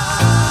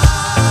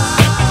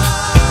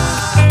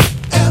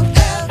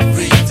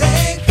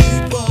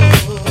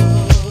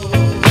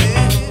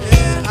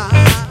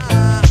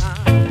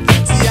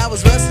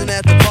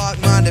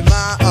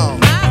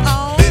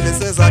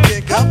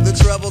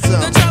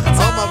 troublesome.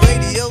 On my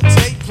radio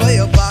tape, play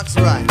a box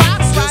right.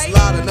 Just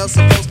loud enough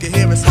so folks can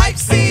hear us hype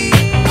scene.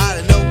 Out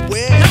of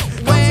nowhere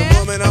comes a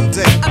woman I'm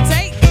dating.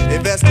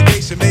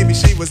 Investigation, maybe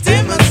she was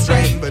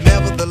demonstrating, but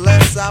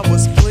nevertheless I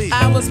was pleased.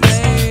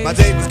 My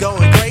day was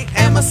going great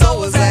and my soul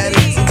was at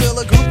ease until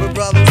a group of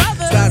brothers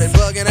started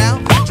bugging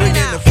out,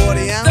 drinking the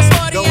 40 ounce,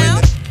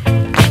 going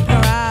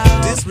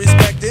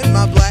disrespecting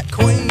my black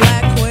queen,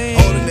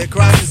 holding their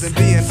crotches and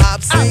being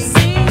obscene.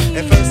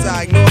 At first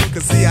I ignored them,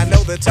 cause see I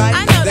know the type.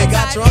 They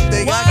got drunk,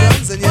 they got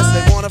guns, and yes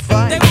they wanna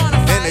fight.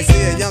 And they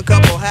see a young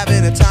couple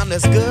having a time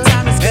that's good,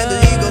 and the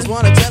Eagles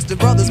wanna test the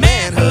brother's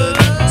manhood.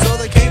 So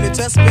they came to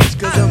test speech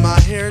cause of my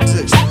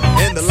heritage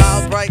and the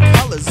loud bright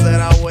colors that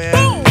I wear.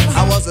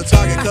 I was a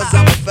target cause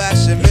I'm a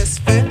fashion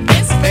misfit,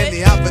 and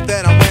the outfit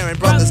that I'm wearing,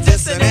 brothers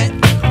dissing it.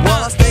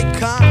 While I stay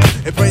calm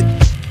and pray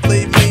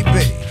leave me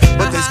be,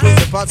 but they squeeze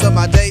the parts of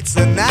my date's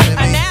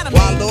anatomy.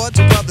 While Lord,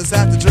 you brothers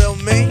have to drill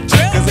me,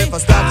 cause if I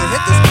stop to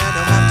hit this man,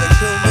 they'll have to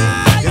kill me.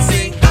 You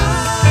see, I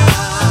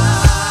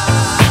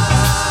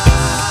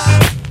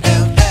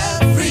am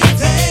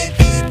everyday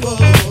people.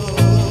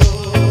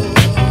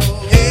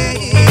 Yeah,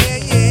 yeah,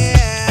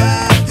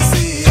 yeah. You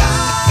see, I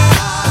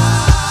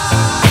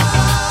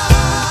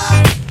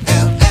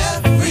am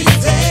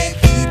everyday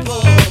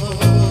people.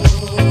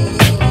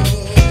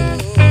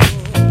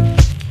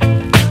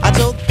 I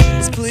told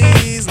us,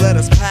 please let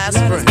us pass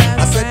friends.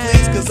 I said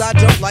please cause I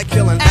don't like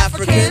killing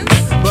Africans.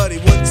 But he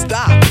wouldn't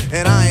stop,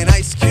 and I ain't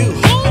Ice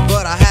Cube.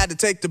 But I had to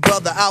take the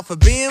brother out for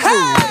being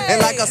rude.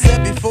 And like I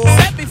said before,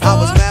 I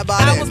was